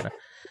العيد حقنا.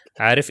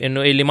 عارف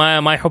انه اللي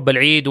ما يحب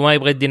العيد وما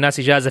يبغى يدي الناس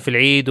اجازه في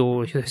العيد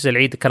ويحس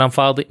العيد كلام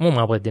فاضي، مو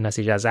ما يبغى يدي الناس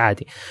اجازه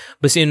عادي،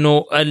 بس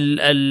انه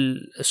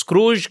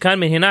السكروج كان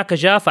من هناك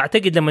جاء.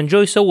 فاعتقد لما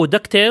جو يسووا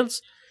دك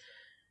تيلز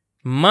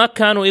ما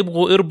كانوا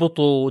يبغوا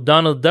يربطوا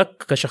دونالد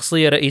دك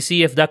كشخصيه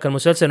رئيسيه في ذاك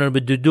المسلسل، انه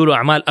بده يدوا له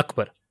اعمال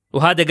اكبر.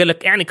 وهذا قال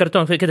لك يعني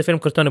كرتون في كده، فيلم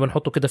كرتوني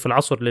بنحطه كده في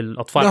العصر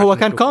للاطفال. هو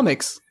كان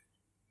كوميكس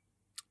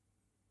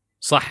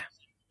صح،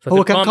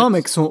 هو كان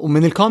كوميكس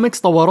ومن الكوميكس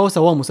طوروه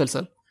سووه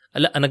مسلسل.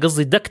 لا انا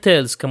قصدي دك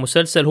تيلز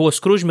كمسلسل، هو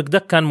سكروج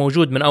مكدك كان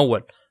موجود من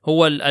اول،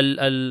 هو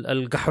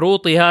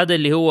القحروطي هذا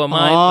اللي هو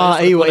ما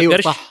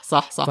ايوه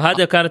صح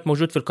فهذا كانت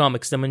موجود في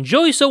الكوميكس. لما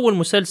جو يسووا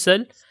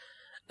المسلسل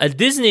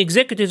الديزني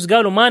اكزيكتيفز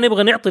قالوا ما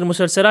نبغى نعطي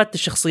المسلسلات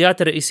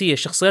الشخصيات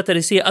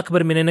الرئيسيه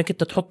اكبر من انك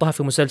انت تحطها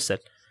في مسلسل،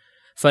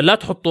 فلا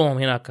تحطوهم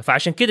هناك.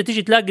 فعشان كده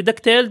تيجي تلاقي دك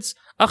تيلز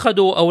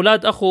اخذوا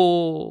اولاد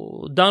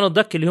اخو دونالد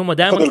دك اللي هم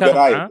دائما كانوا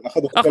معاه،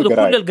 اخذوا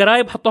كل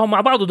القرايب حطوهم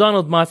مع بعض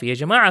ودونالد ما في. يا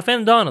جماعه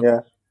فين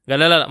دونالد؟ قال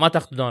لا ما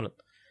تاخذوا دونالد.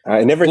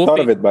 I never thought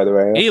of it by the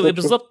way. ايوه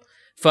بالضبط.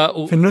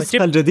 في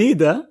النسخه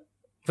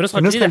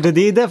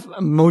الجديده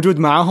موجود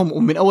معاهم،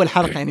 ومن اول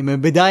حلقه يعني من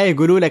البدايه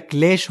يقولوا لك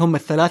ليش هم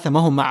الثلاثه ما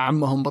هم مع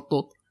عمهم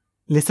بطوط،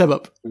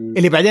 لسبب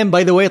اللي بعدين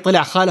باي ذا واي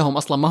طلع خالهم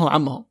اصلا ما هو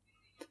عمهم.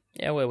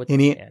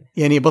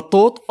 يعني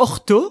بطوط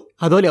اخته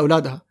هذول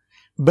اولادها،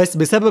 بس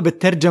بسبب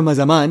الترجمه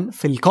زمان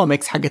في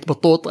الكوميكس حقت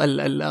بطوط،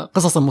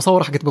 القصص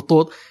المصوره حقت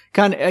بطوط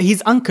كان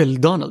هيز انكل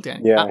دونالد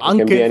يعني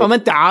انكل، فما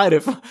انت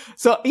عارف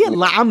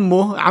يلا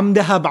عمه، عم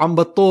دهب، عم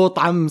بطوط،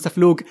 عم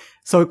سفلوق،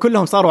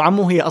 كلهم صاروا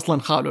عمه، هي اصلا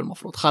خاله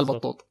المفروض خال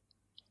بطوط.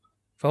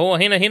 فهو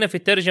هنا في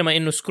الترجمه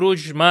انه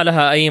سكروج ما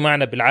لها اي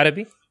معنى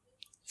بالعربي،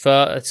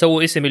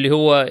 فتسوي اسم اللي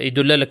هو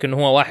يدل لك انه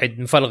هو واحد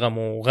مفلغم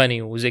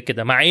وغني وزي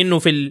كده، مع انه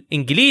في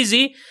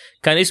الانجليزي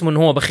كان اسمه انه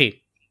هو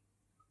بخيل.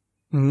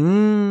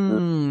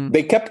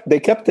 they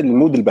kept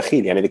المود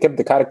البخيل يعني، they kept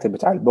the character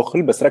بتاع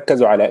البخل، بس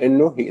ركزوا على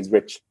انه he is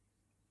rich.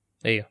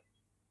 ايوه.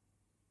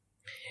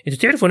 انتوا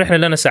تعرفوا نحن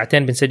لنا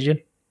ساعتين بنسجل؟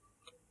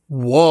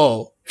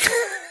 واو.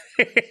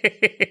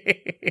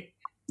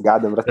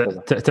 قاعد مركز.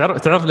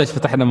 تعرف ليش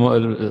فتحنا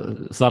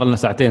صار لنا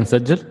ساعتين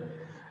نسجل؟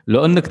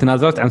 لو انك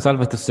تنازلت عن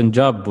سالفه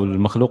السنجاب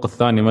والمخلوق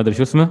الثاني ما ادري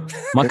شو اسمه،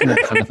 ما كنا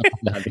دخلنا في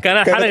الحلقه هذه. كان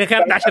الحلقه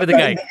كانت 10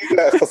 دقائق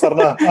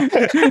اختصرناها.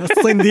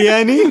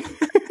 الصندياني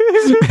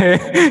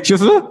شو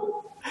اسمه؟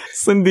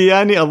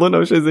 صندياني اظن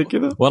او شيء زي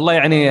كذا. والله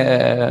يعني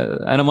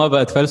انا ما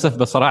بتفلسف،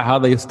 بس صراحه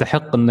هذا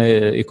يستحق انه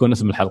يكون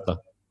اسم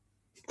الحلقه.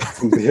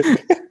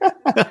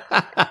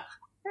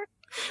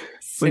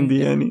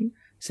 صندياني،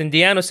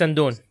 سنديان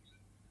وسندون.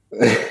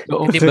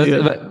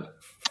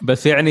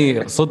 بس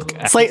يعني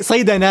صدق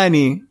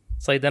صيدناني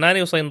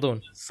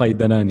وصيندون.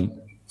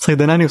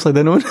 صيدناني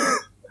وصيدنون.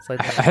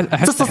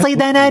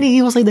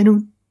 صيدناني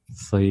وصيدنون.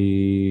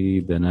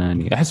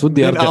 صيدناني. احس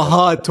ودي ارجع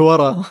اهات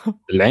ورا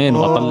العين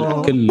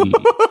واطلع كل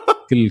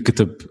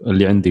الكتب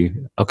اللي عندي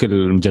او كل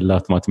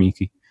المجلات مات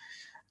ميكي،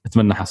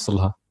 اتمنى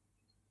احصلها.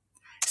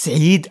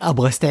 سعيد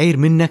ابغى استعير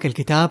منك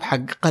الكتاب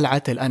حق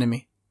قلعة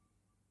الانمي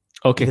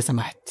اوكي اذا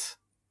سمحت،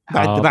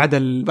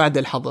 بعد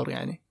الحظر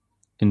يعني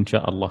ان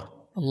شاء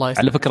الله. الله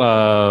على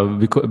فكرة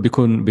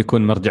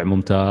بيكون مرجع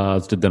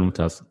ممتاز جدا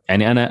ممتاز.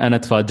 يعني أنا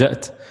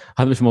تفاجأت،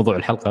 هذا مش موضوع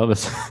الحلقة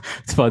بس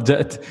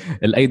تفاجأت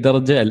لأي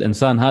درجة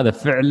الإنسان هذا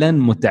فعلا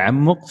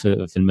متعمق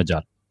في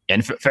المجال،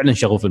 يعني فعلا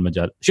شغوف في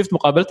المجال. شفت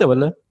مقابلته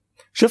ولا؟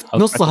 شفت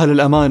نصها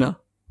للأمانة.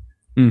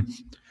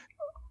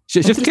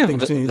 شفت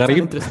كيف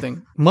غريب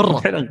مرة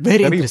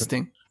very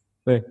interesting.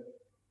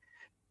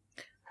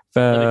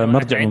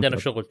 فمرجع عندنا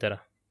ممتاز. شغل ترى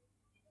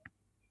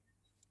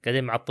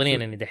قاعدين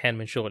معطلين اني دحين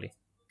من شغلي.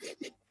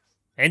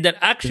 عندنا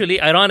actually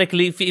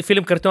ironically في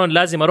فيلم كرتون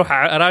لازم اروح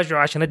اراجعه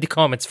عشان ادي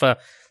كومنتس،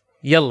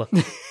 فيلا.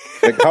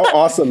 Like how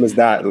awesome is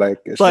that?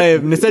 Like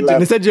طيب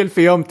نسجل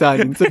في يوم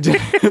تاني نسجل.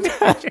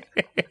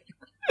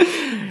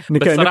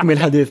 نكمل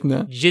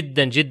حديثنا.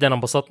 جدا جدا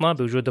انبسطنا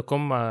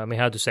بوجودكم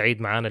مهاد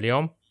وسعيد معانا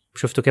اليوم.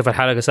 شفتوا كيف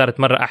الحلقة صارت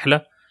مرة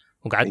أحلى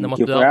وقعدنا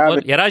مدة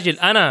أطول. يا راجل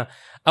أنا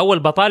أول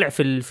بطالع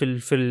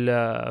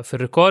في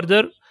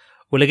الريكوردر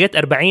ولقيت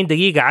 40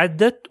 دقيقة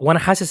عدت وأنا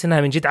حاسس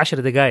إنها من جد 10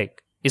 دقائق.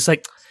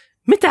 يصير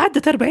متى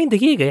عدت 40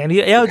 دقيقة يعني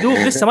يا دوب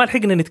لسه ما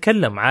لحقنا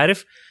نتكلم،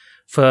 عارف؟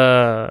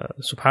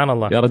 فسبحان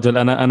الله يا رجل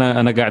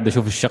أنا قاعد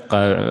أشوف الشقة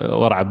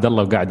ورا عبد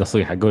الله وقاعد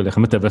أصيح أقول يا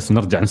أخي متى بس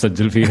نرجع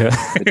نسجل فيها.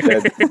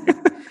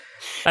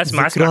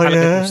 أسمع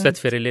حلقة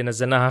مستدفر اللي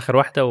نزلناها آخر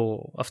واحدة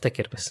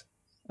وأفتكر بس.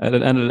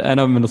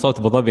 أنا من صوت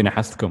أبو ظبي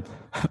نحستكم.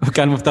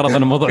 وكان مفترض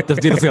أن موضوع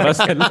التسجيل يصير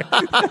أسهل.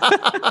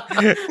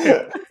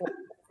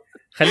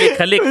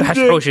 خليك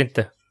تحشحوش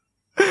أنت.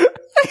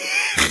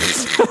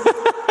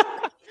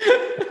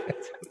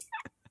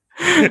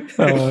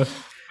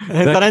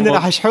 ترى عندنا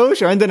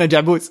حشحوش وعندنا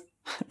جعبوز.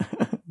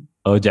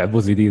 أو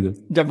جعبوز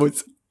جديد.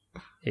 جعبوز.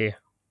 إيه.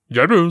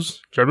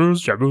 جعبوز.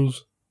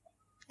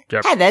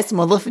 هذا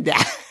اسمه ضفدع.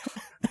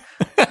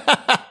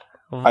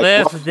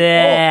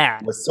 ضفدع.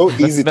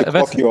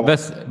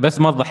 بس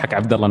ما تضحك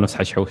عبد الله نفس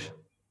حشحوش.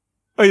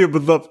 ايوه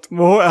بالضبط.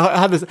 هو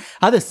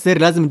هذا السر،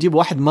 لازم نجيب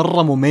واحد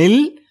مره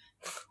ممل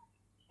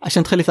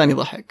عشان تخلي ثاني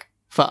يضحك.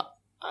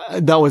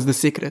 that was the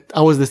secret.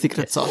 I was the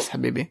secret sauce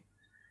حبيبي.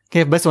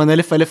 كيف بس وانا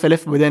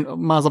الف بعدين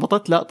ما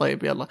زبطت. لا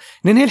طيب يلا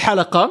ننهي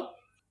الحلقه.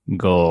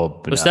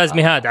 استاذ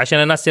مهاد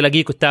عشان الناس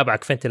تلاقيك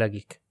وتتابعك، فين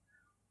تلاقيك؟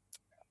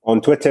 on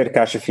Twitter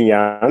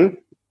كاشفيان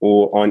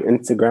و on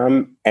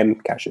Instagram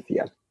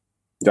 @كاشفيان.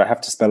 Do I have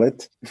to spell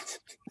it?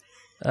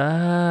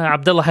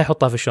 عبد الله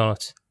حيحطها في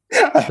الشونوت.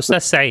 استاذ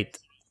سعيد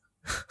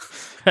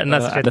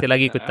الناس عشان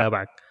تلاقيك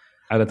وتتابعك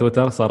على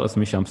تويتر صار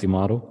اسمي شامسي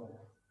مارو،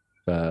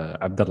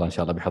 فعبد الله ان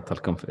شاء الله بيحط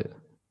لكم في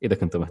اذا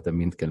كنتم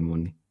مهتمين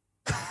تكلموني.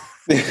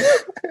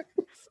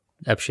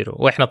 ابشروا.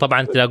 واحنا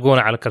طبعا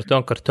تلاقونا على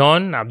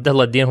كرتون عبد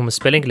الله ادينهم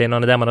سبيلنج لانه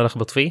انا دائما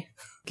الخبط فيه.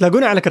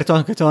 تلاقونا على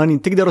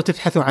كرتون تقدروا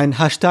تبحثوا عن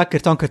هاشتاج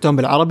كرتون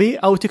بالعربي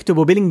او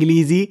تكتبوا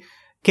بالانجليزي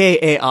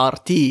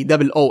KARTON.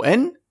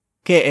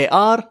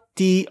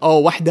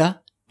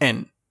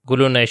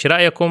 قولوا لنا ايش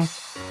رايكم،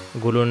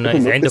 قولوا لنا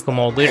اذا عندكم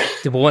مواضيع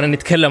تبغونا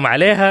نتكلم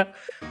عليها،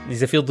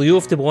 اذا في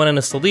ضيوف تبغونا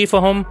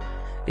نستضيفهم،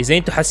 اذا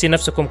انتم حاسين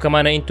نفسكم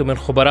كمان انتم من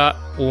خبراء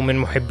ومن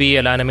محبي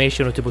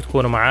الانيميشن وتبغوا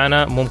تكونوا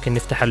معانا، ممكن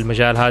نفتح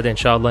المجال هذا ان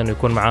شاء الله انه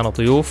يكون معانا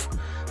ضيوف،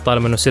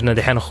 طالما انه صرنا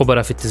دحين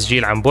خبراء في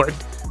التسجيل عن بعد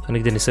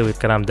فنقدر نسوي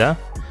الكلام ده.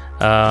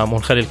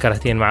 ونخلي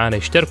الكراتين معانا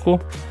يشتركوا،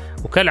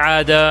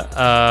 وكالعادة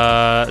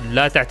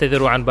لا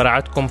تعتذروا عن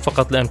براعتكم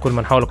فقط لأن كل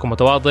من حولكم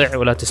متواضع،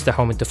 ولا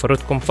تستحوا من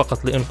تفردكم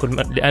فقط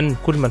لأن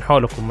كل من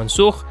حولكم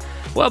منسوخ،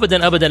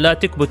 وأبدا أبدا لا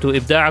تكبتوا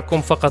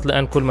إبداعكم فقط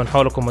لأن كل من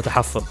حولكم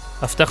متحفظ.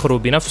 افتخروا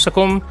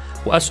بنفسكم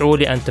وأسعوا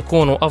لأن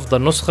تكونوا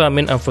أفضل نسخة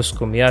من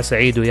أنفسكم. يا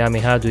سعيد ويا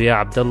مهاد ويا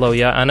عبد الله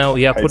ويا أنا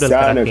ويا كل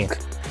الكراتين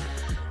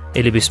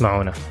اللي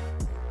بيسمعونا.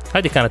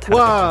 هذه كانت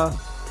حلقة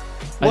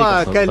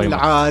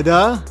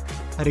وكالعادة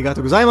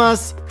أريغاتو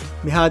غوزايماس.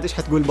 مهاد إيش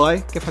حتقول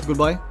باي؟ كيف حتقول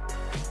باي؟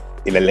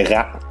 إلى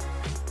اللقاء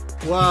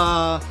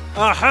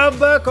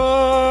وأحبكم.